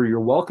premium member, you're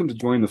welcome to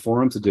join the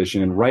forums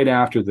edition right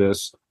after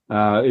this.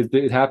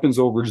 It happens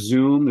over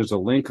Zoom. There's a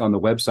link on the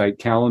website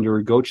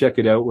calendar. Go check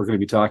it out. We're going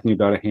to be talking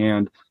about a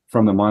hand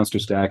from the Monster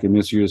Stack in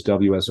this year's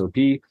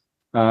WSOP.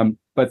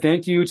 But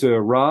thank you to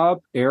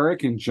Rob,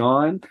 Eric, and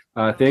John.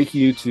 Thank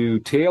you to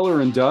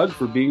Taylor and Doug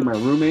for being my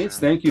roommates.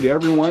 Thank you to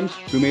everyone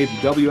who made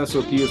the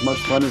WSOP as much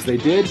fun as they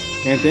did.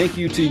 And thank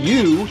you to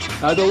you,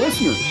 the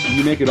listeners.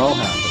 You make it all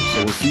happen.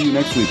 So we'll see you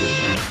next week.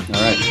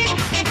 All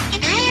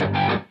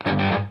right.